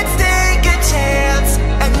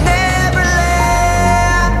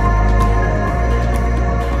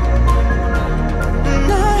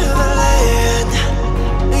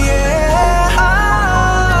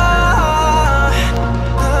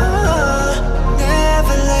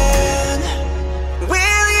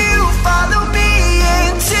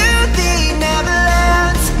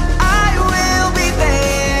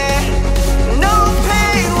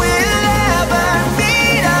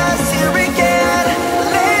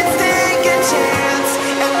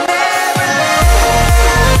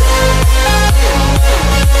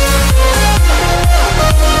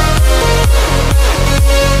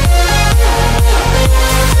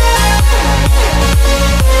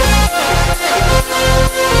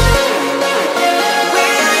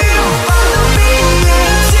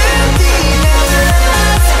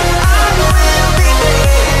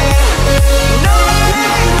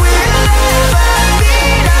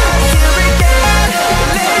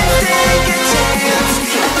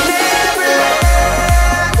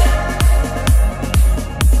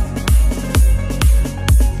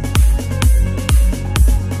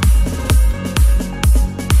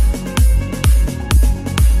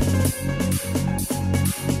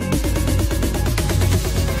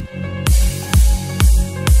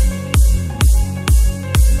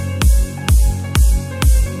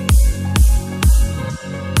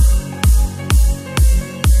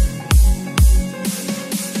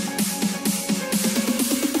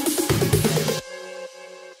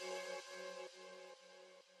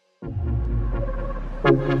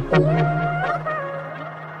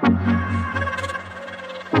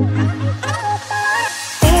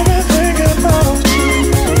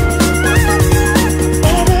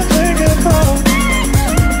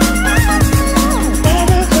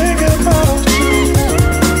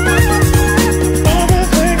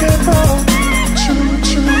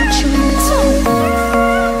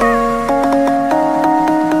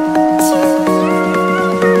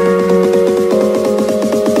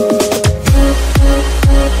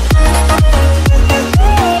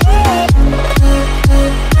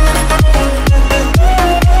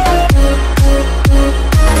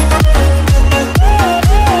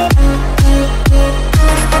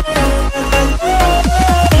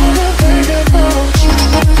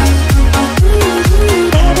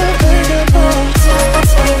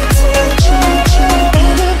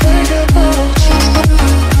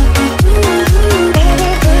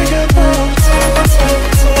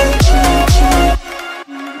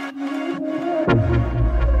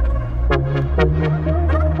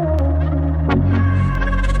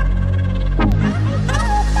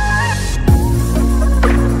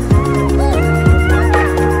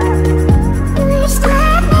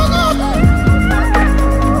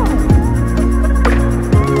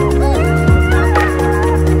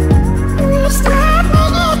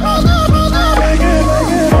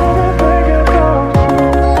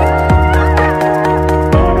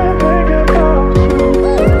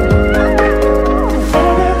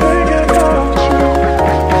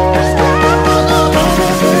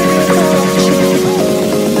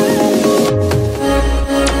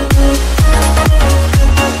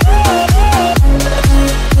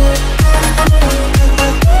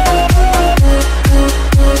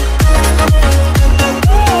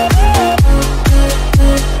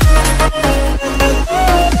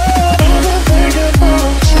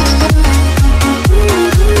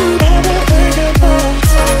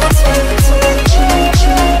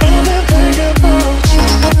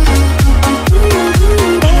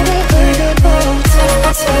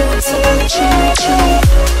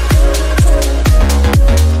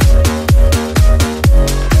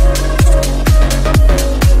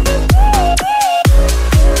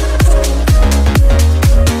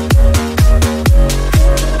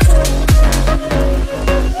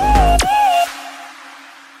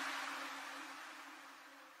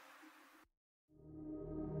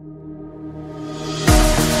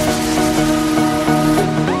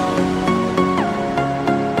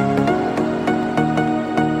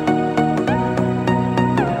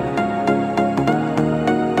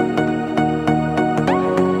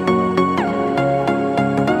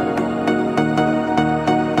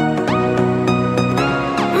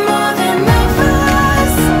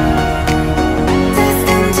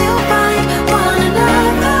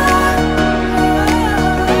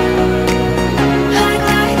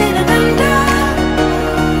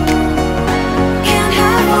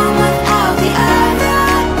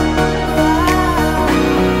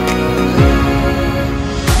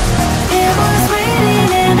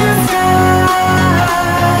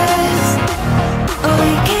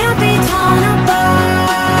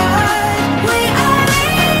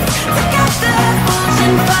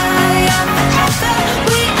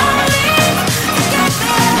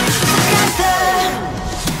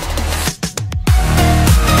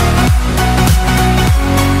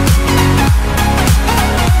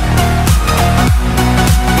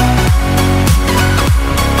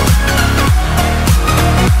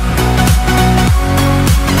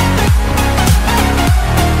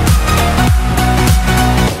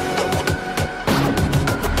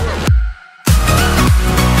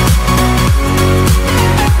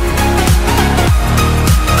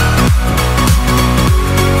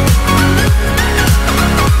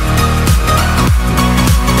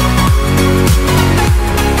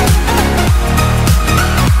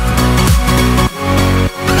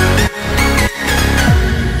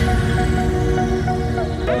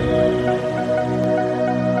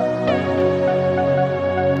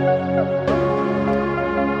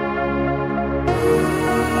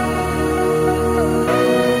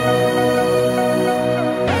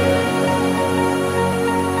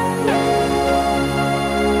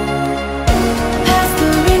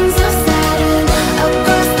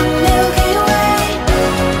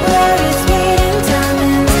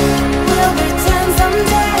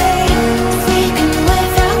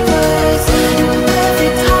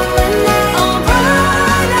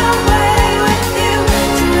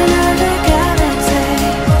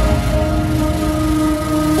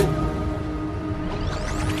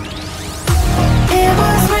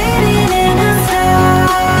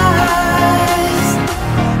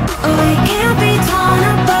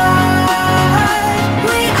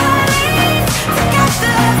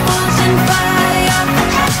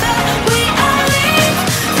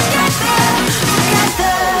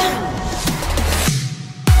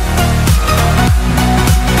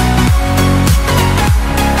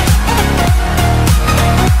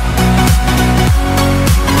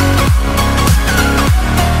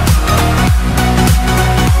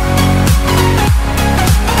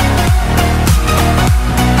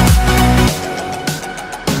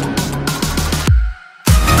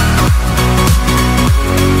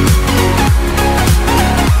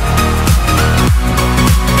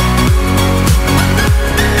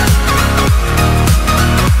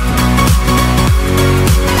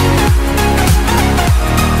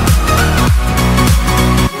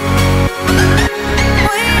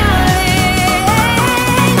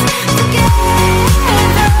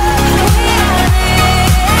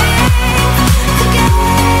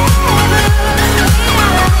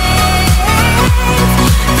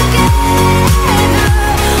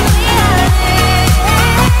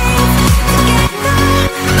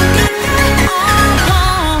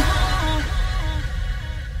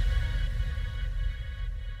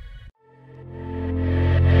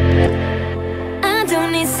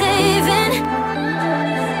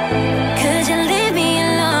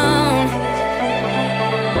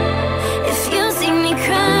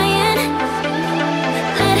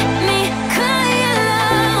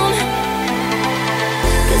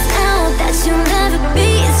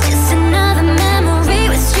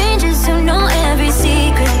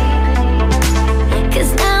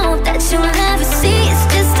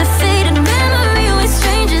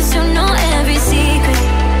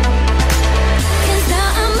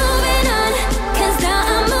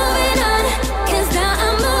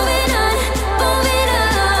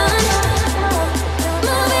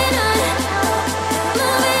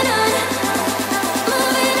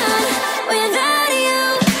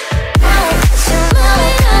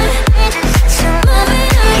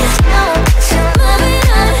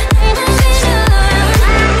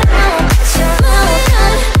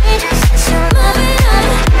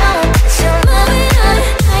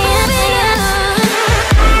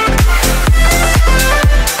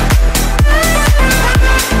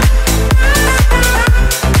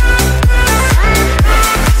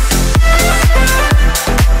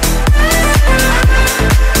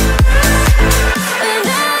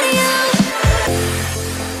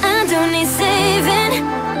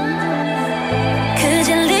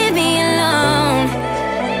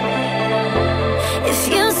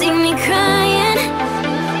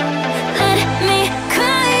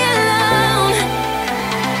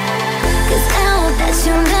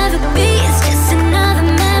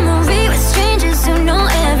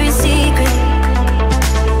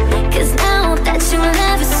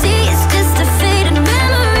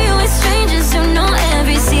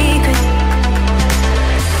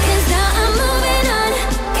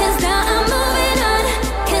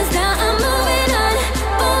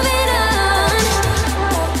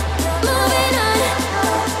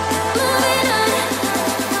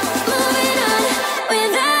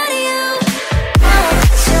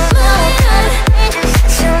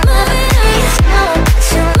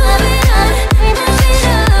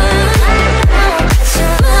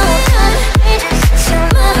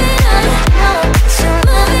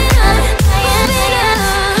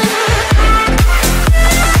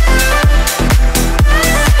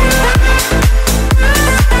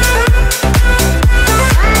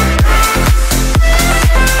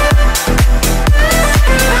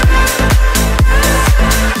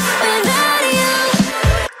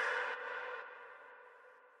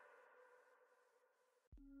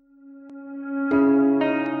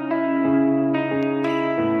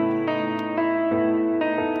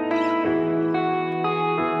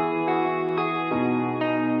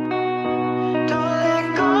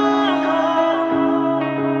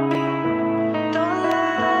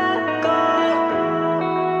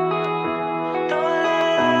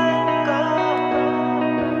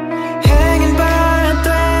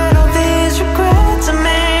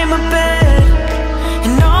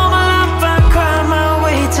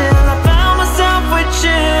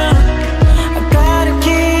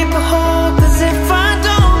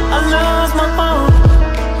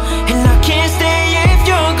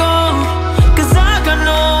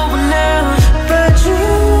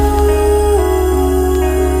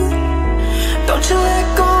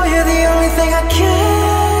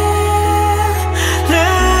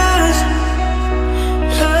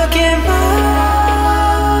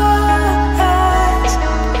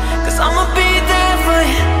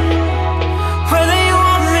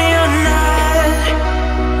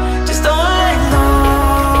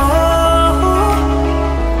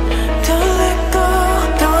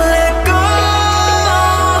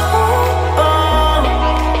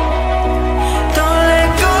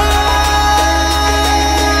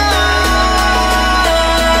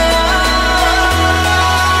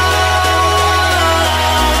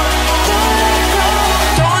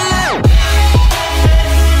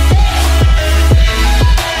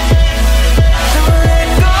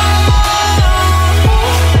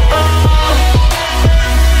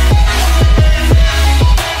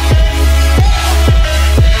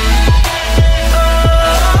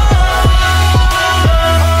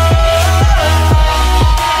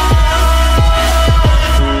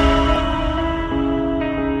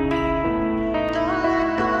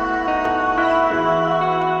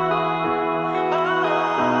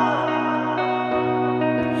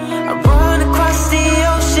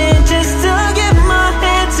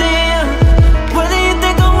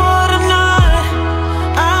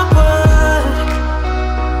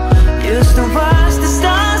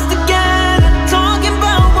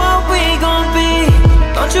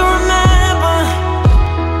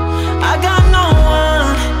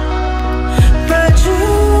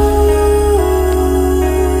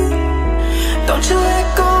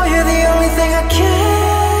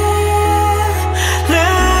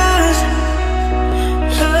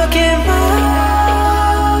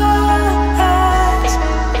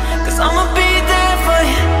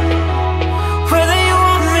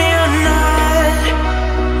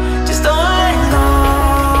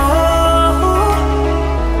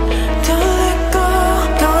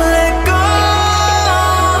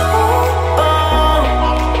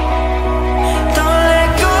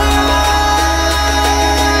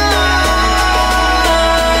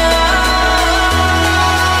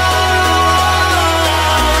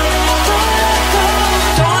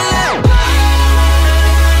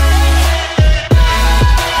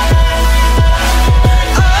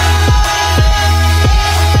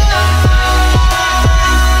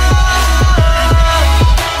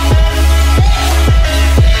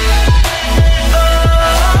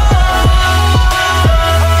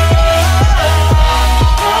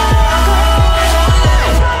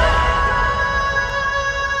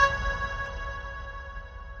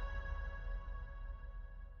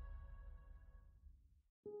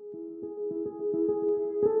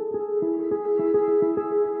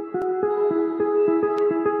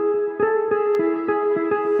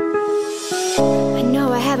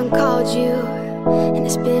 called you, and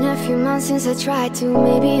it's been a few months since I tried to.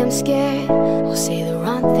 Maybe I'm scared I'll say the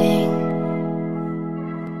wrong thing.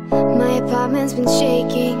 My apartment's been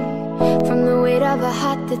shaking from the weight of a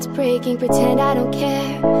heart that's breaking. Pretend I don't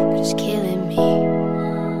care, but it's killing me.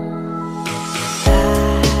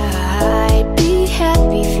 I'd be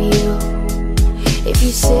happy for you if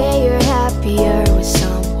you say you're happier with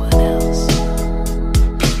someone else.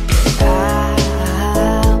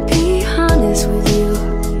 I'll be honest with you,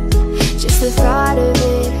 just the thought of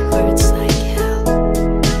it hurts like hell.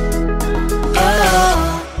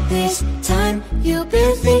 Oh, this time you've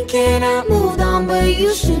been thinking I moved on, but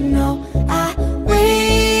you should know I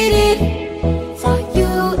waited for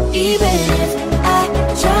you. Even if I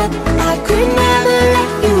tried, I could never let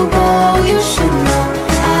you go. You should know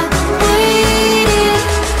I waited.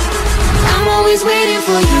 I'm always waiting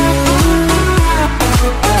for you.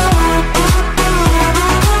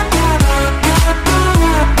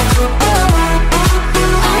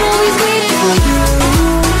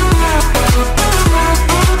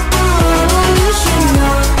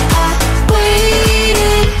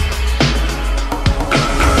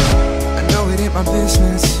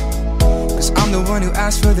 Business, 'cause I'm the one who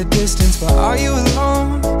asked for the distance. But are you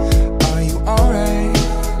alone? Are you alright?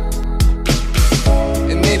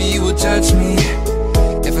 And maybe you will judge me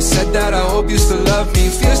if I said that I hope you still love me.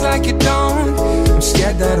 Feels like you don't, I'm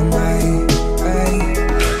scared that I might.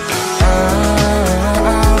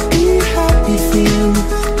 I'll be happy for you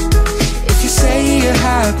if you say you're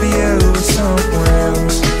happier with someone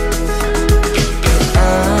else.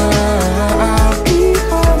 I'll be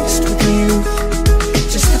honest with you,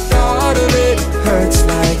 of it hurts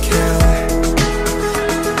like hell.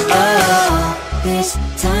 Oh, this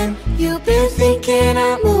time you've been thinking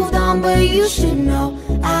I moved on, but you should know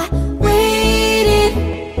I waited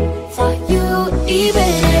for you.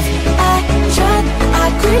 Even if I tried, I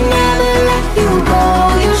could never let you go.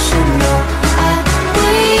 You should know I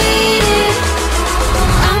waited.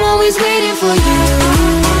 I'm always waiting for you.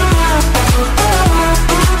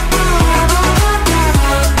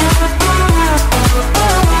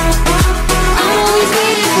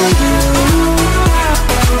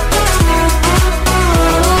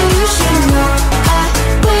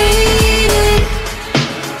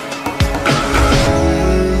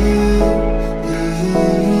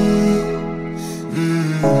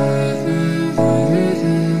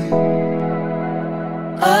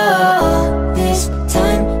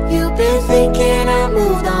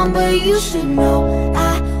 You should know I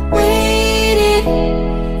waited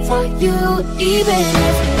for you. Even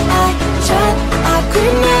if I tried, I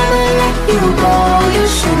could never let you go. You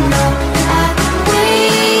should know I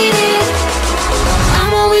waited.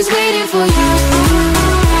 I'm always waiting for you.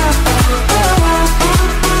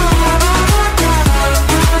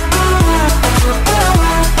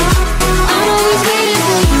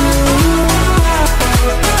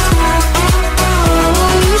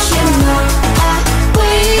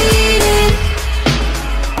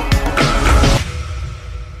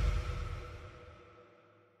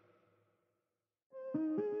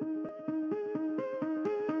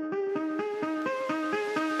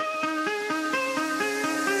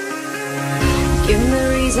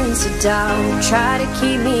 To doubt, try to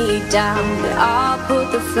keep me down, but I'll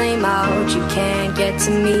put the flame out. You can't get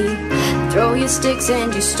to me. Throw your sticks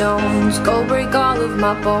and your stones, go break all of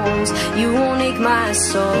my bones. You won't ache my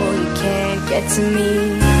soul. You can't get to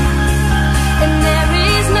me. And there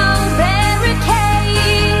is no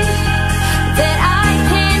barricade that I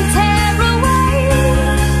can tear away.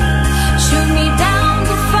 Shoot me down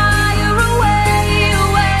to fire away,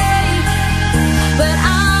 away. But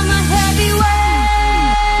I'm a heavyweight.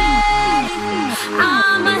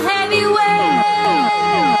 I'm a heavyweight.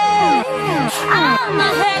 I'm a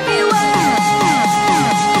heavyweight.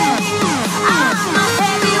 I'm a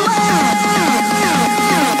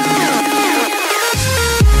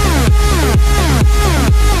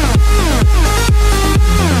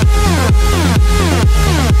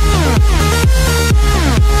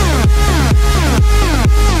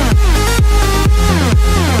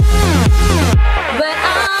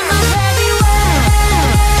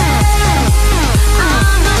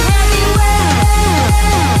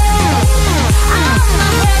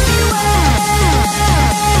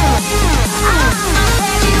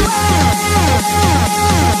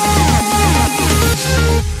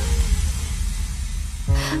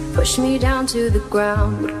Push me down to the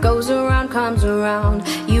ground. What goes around comes around.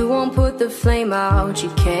 You won't put the flame out. You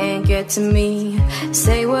can't get to me.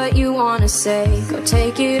 Say what you wanna say, go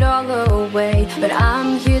take it all away. But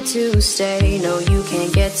I'm here to stay. No, you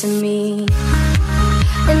can't get to me.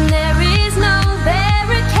 And there is no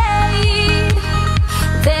barricade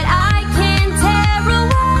that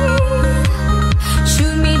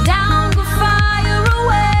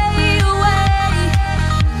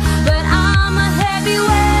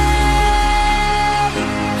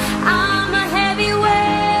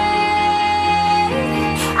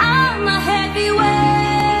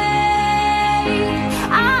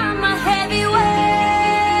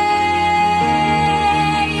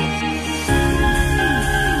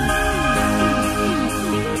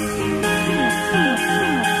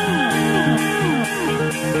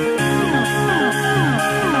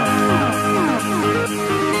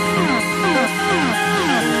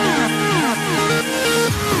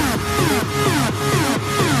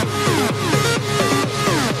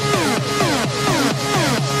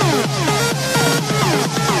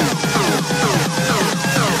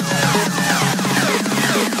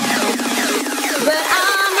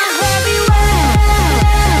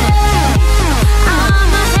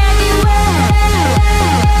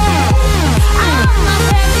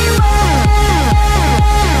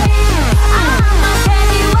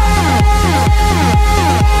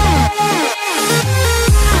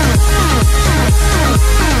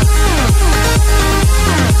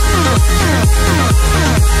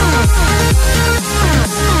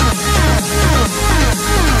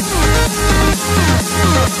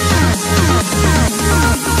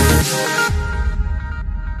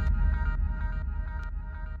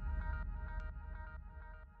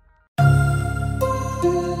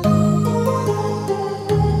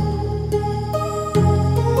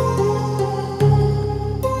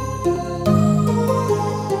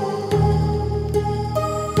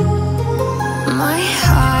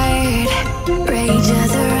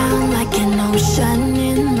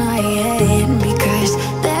it because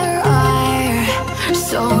there are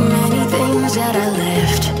so many things that I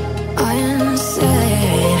left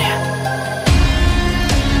unsaid.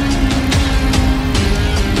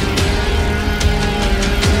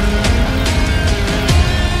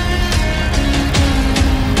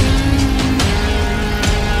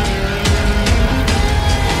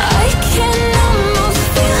 I can almost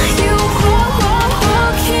feel you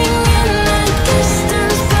walking in the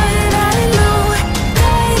distance, but I know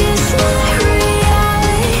that it's not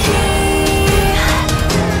reality.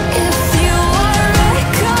 If you are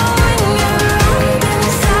echoing around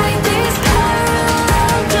inside these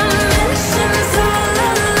parallel dimensions all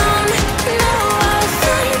alone, now I'll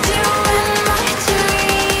find you in my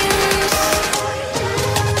dreams.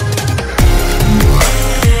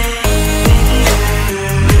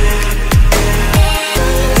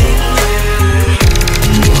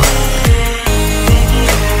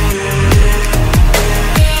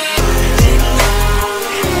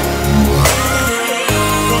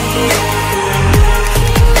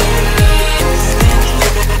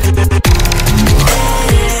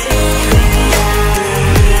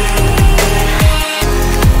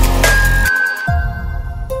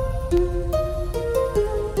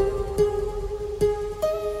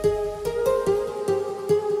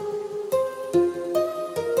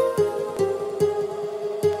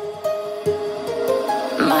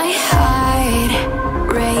 My heart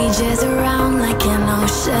rages around like an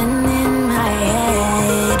ocean in my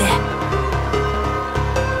head.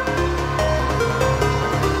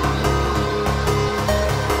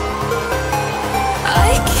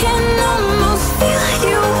 I can almost feel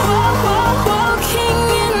you walking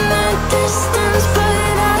in the distance,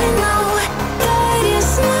 but I know that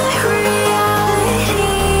it's not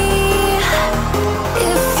reality.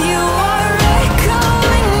 If you are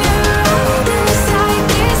echoing around inside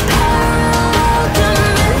these parallel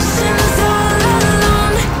dimensions all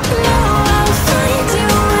alone, now I'll find you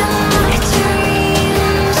in my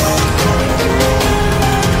dreams. I'll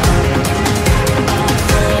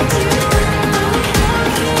find you in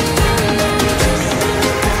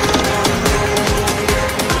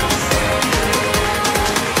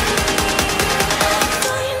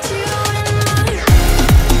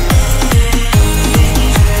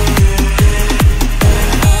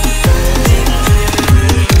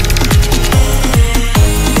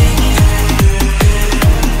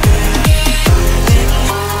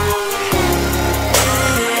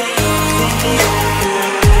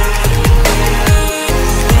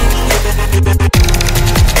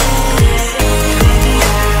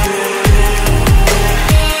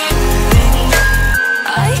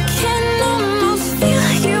I can almost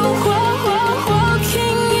feel you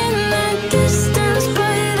walking in the distance,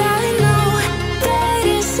 but I know that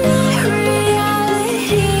it's not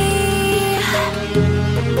reality.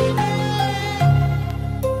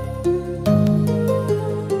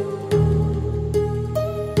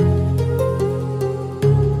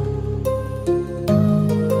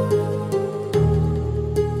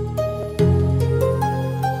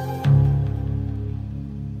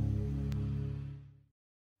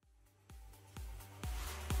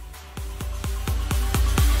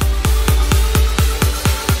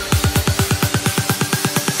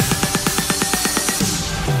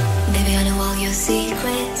 Baby, I know all your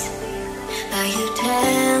secrets, but you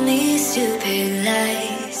tell me stupid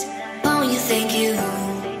lies. Oh, you think you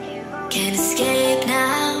can escape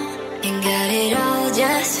now and got it all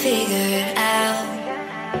just figured out.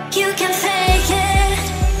 You can fake it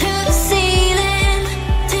to the ceiling,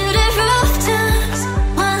 to the rooftops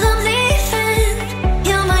while I'm leaving.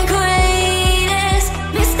 You're my greatest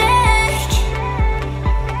mistake,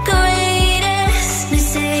 greatest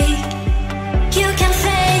mistake. You can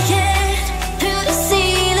fake it to the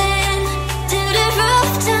ceiling, to the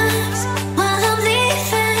rooftops while I'm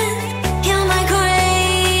leaving. You're my greatest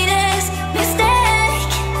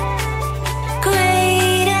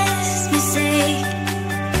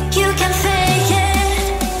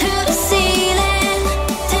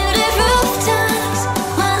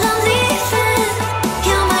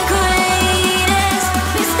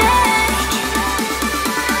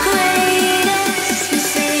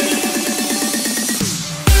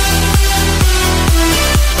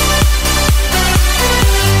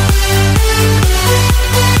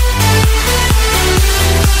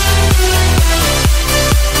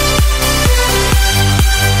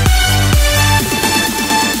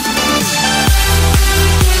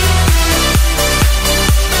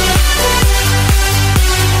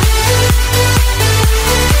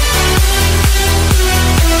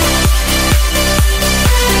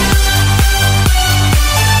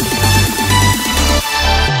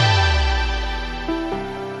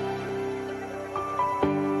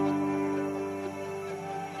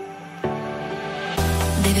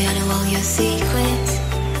Baby, I know all your secrets,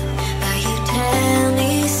 but you tell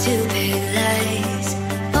me stupid lies.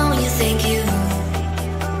 But when you think you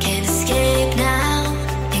can't escape now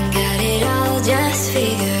and got it all just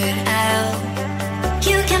figured out,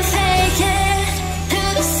 you can fake it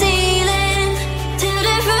through the ceiling, to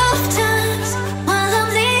the rooftops while I'm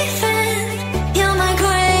leaving. You're my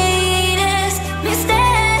greatest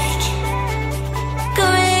mistake,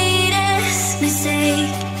 greatest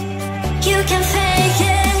mistake. You can fake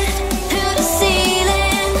it through the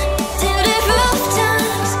ceiling, to the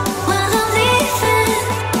rooftops while I'm leaving.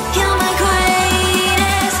 You're my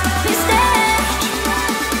greatest mistake,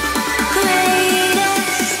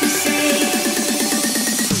 greatest mistake.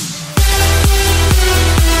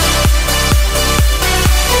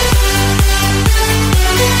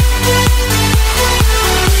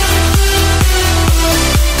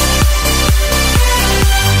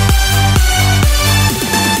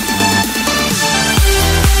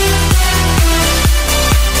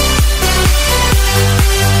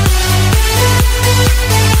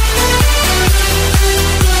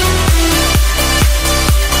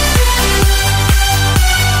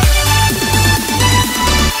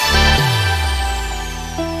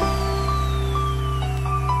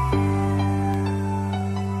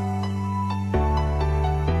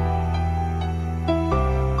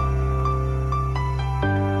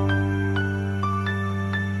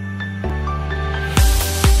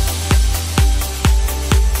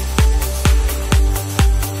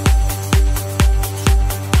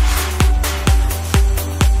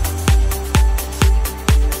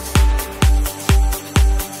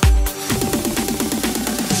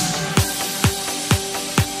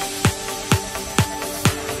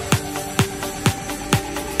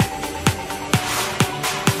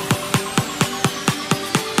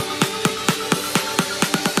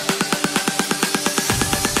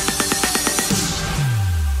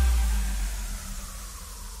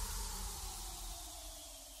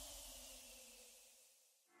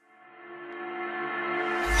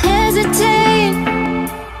 Hesitate,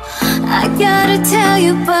 I gotta tell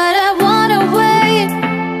you, but I wanna wait.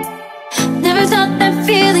 Never thought that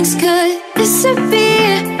feelings could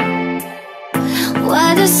disappear.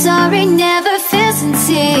 Why the sorry never feel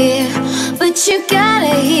sincere? But you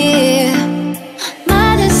gotta hear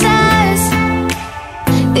my desires,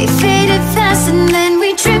 they faded fast and then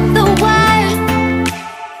we tripped the wire.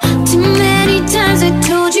 Too many times I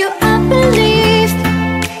told you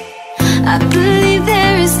I believe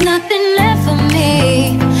there is nothing left for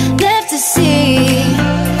me, left to see.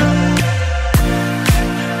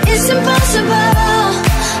 It's impossible,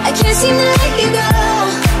 I can't seem to let you go.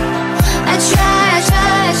 I try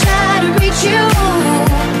to reach you.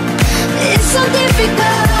 It's so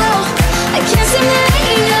difficult, I can't seem to let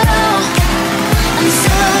you know. I'm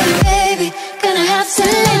sorry, baby, gonna have to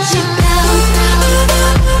let you go.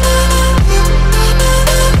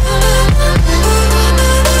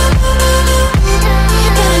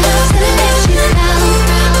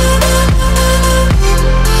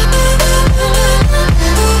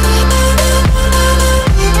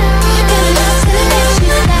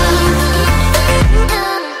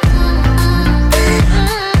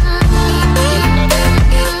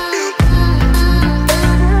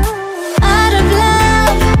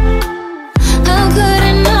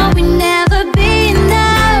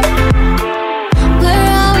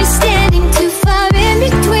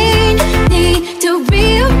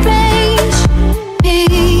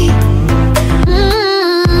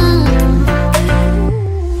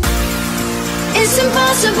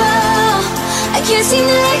 I can't seem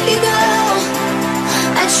to let you go.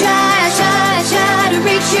 I try to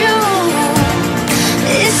reach you.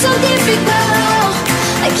 It's so difficult,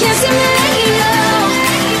 I can't seem to let you go.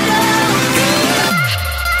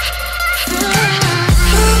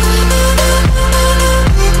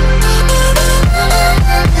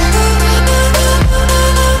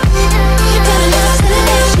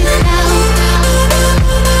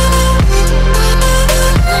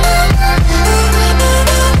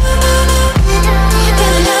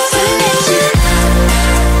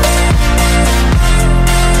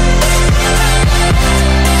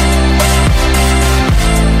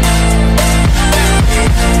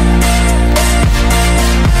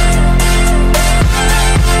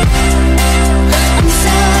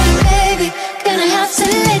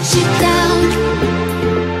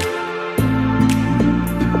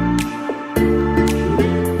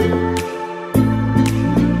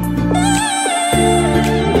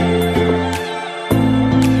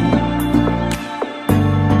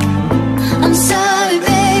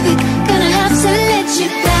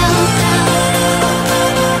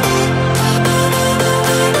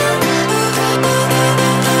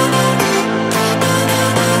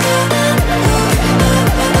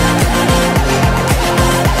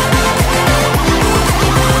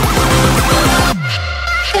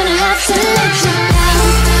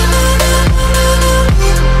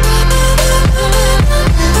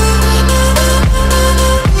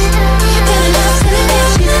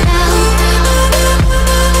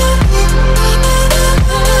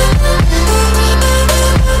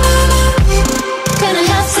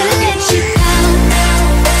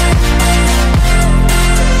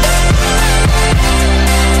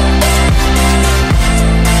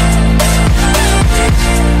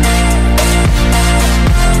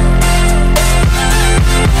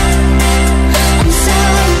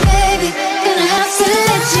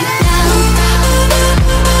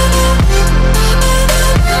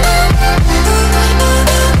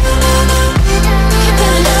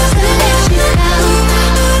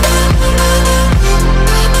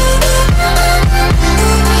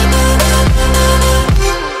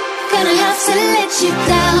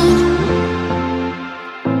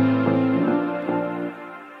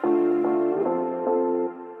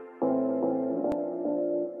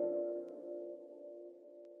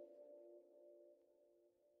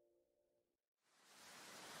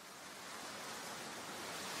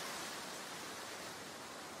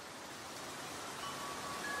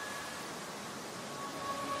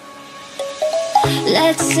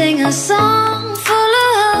 Let's sing a song full of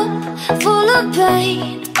hope, full of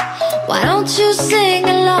pain. Why don't you sing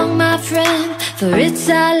along, my friend? For it's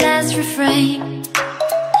our last refrain.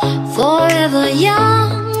 Forever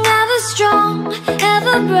young, ever strong,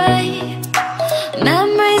 ever brave.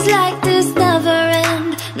 Memories like this never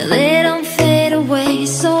end. No, they don't fade away.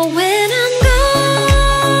 So when I'm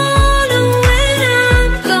gone, oh, when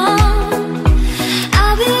I'm gone,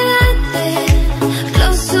 I'll be right there,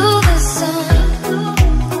 close to the sun.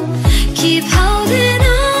 Keep holding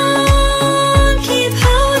on, keep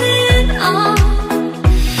holding on,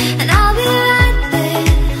 and I'll be right there,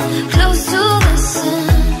 close to the sun,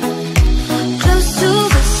 close to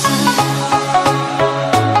the sun.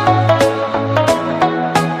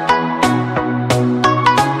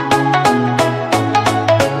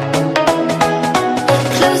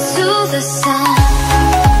 Close to the sun.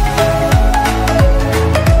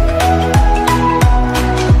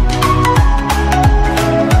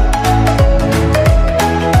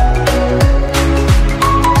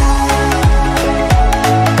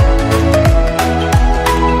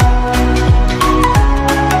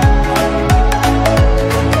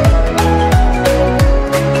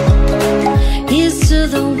 Here's to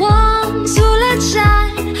the ones who let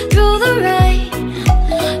shine through the rain,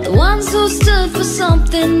 the ones who stood for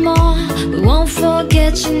something more. We won't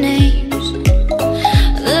forget your names.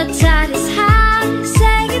 The tide is high,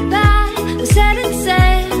 say goodbye, we're setting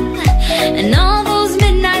sail, and all those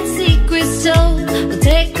midnight secrets told, we'll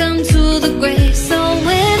take them to the grave. So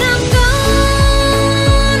when I'm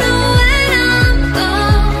gone, oh, when I'm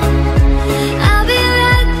gone, I'll be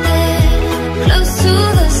right there, close to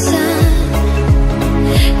the sun.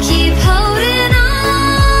 Keep holding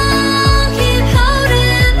on, keep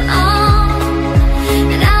holding on,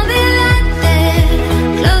 and I'll be right there,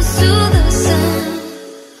 close to the sun,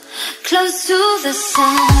 close to the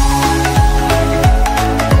sun.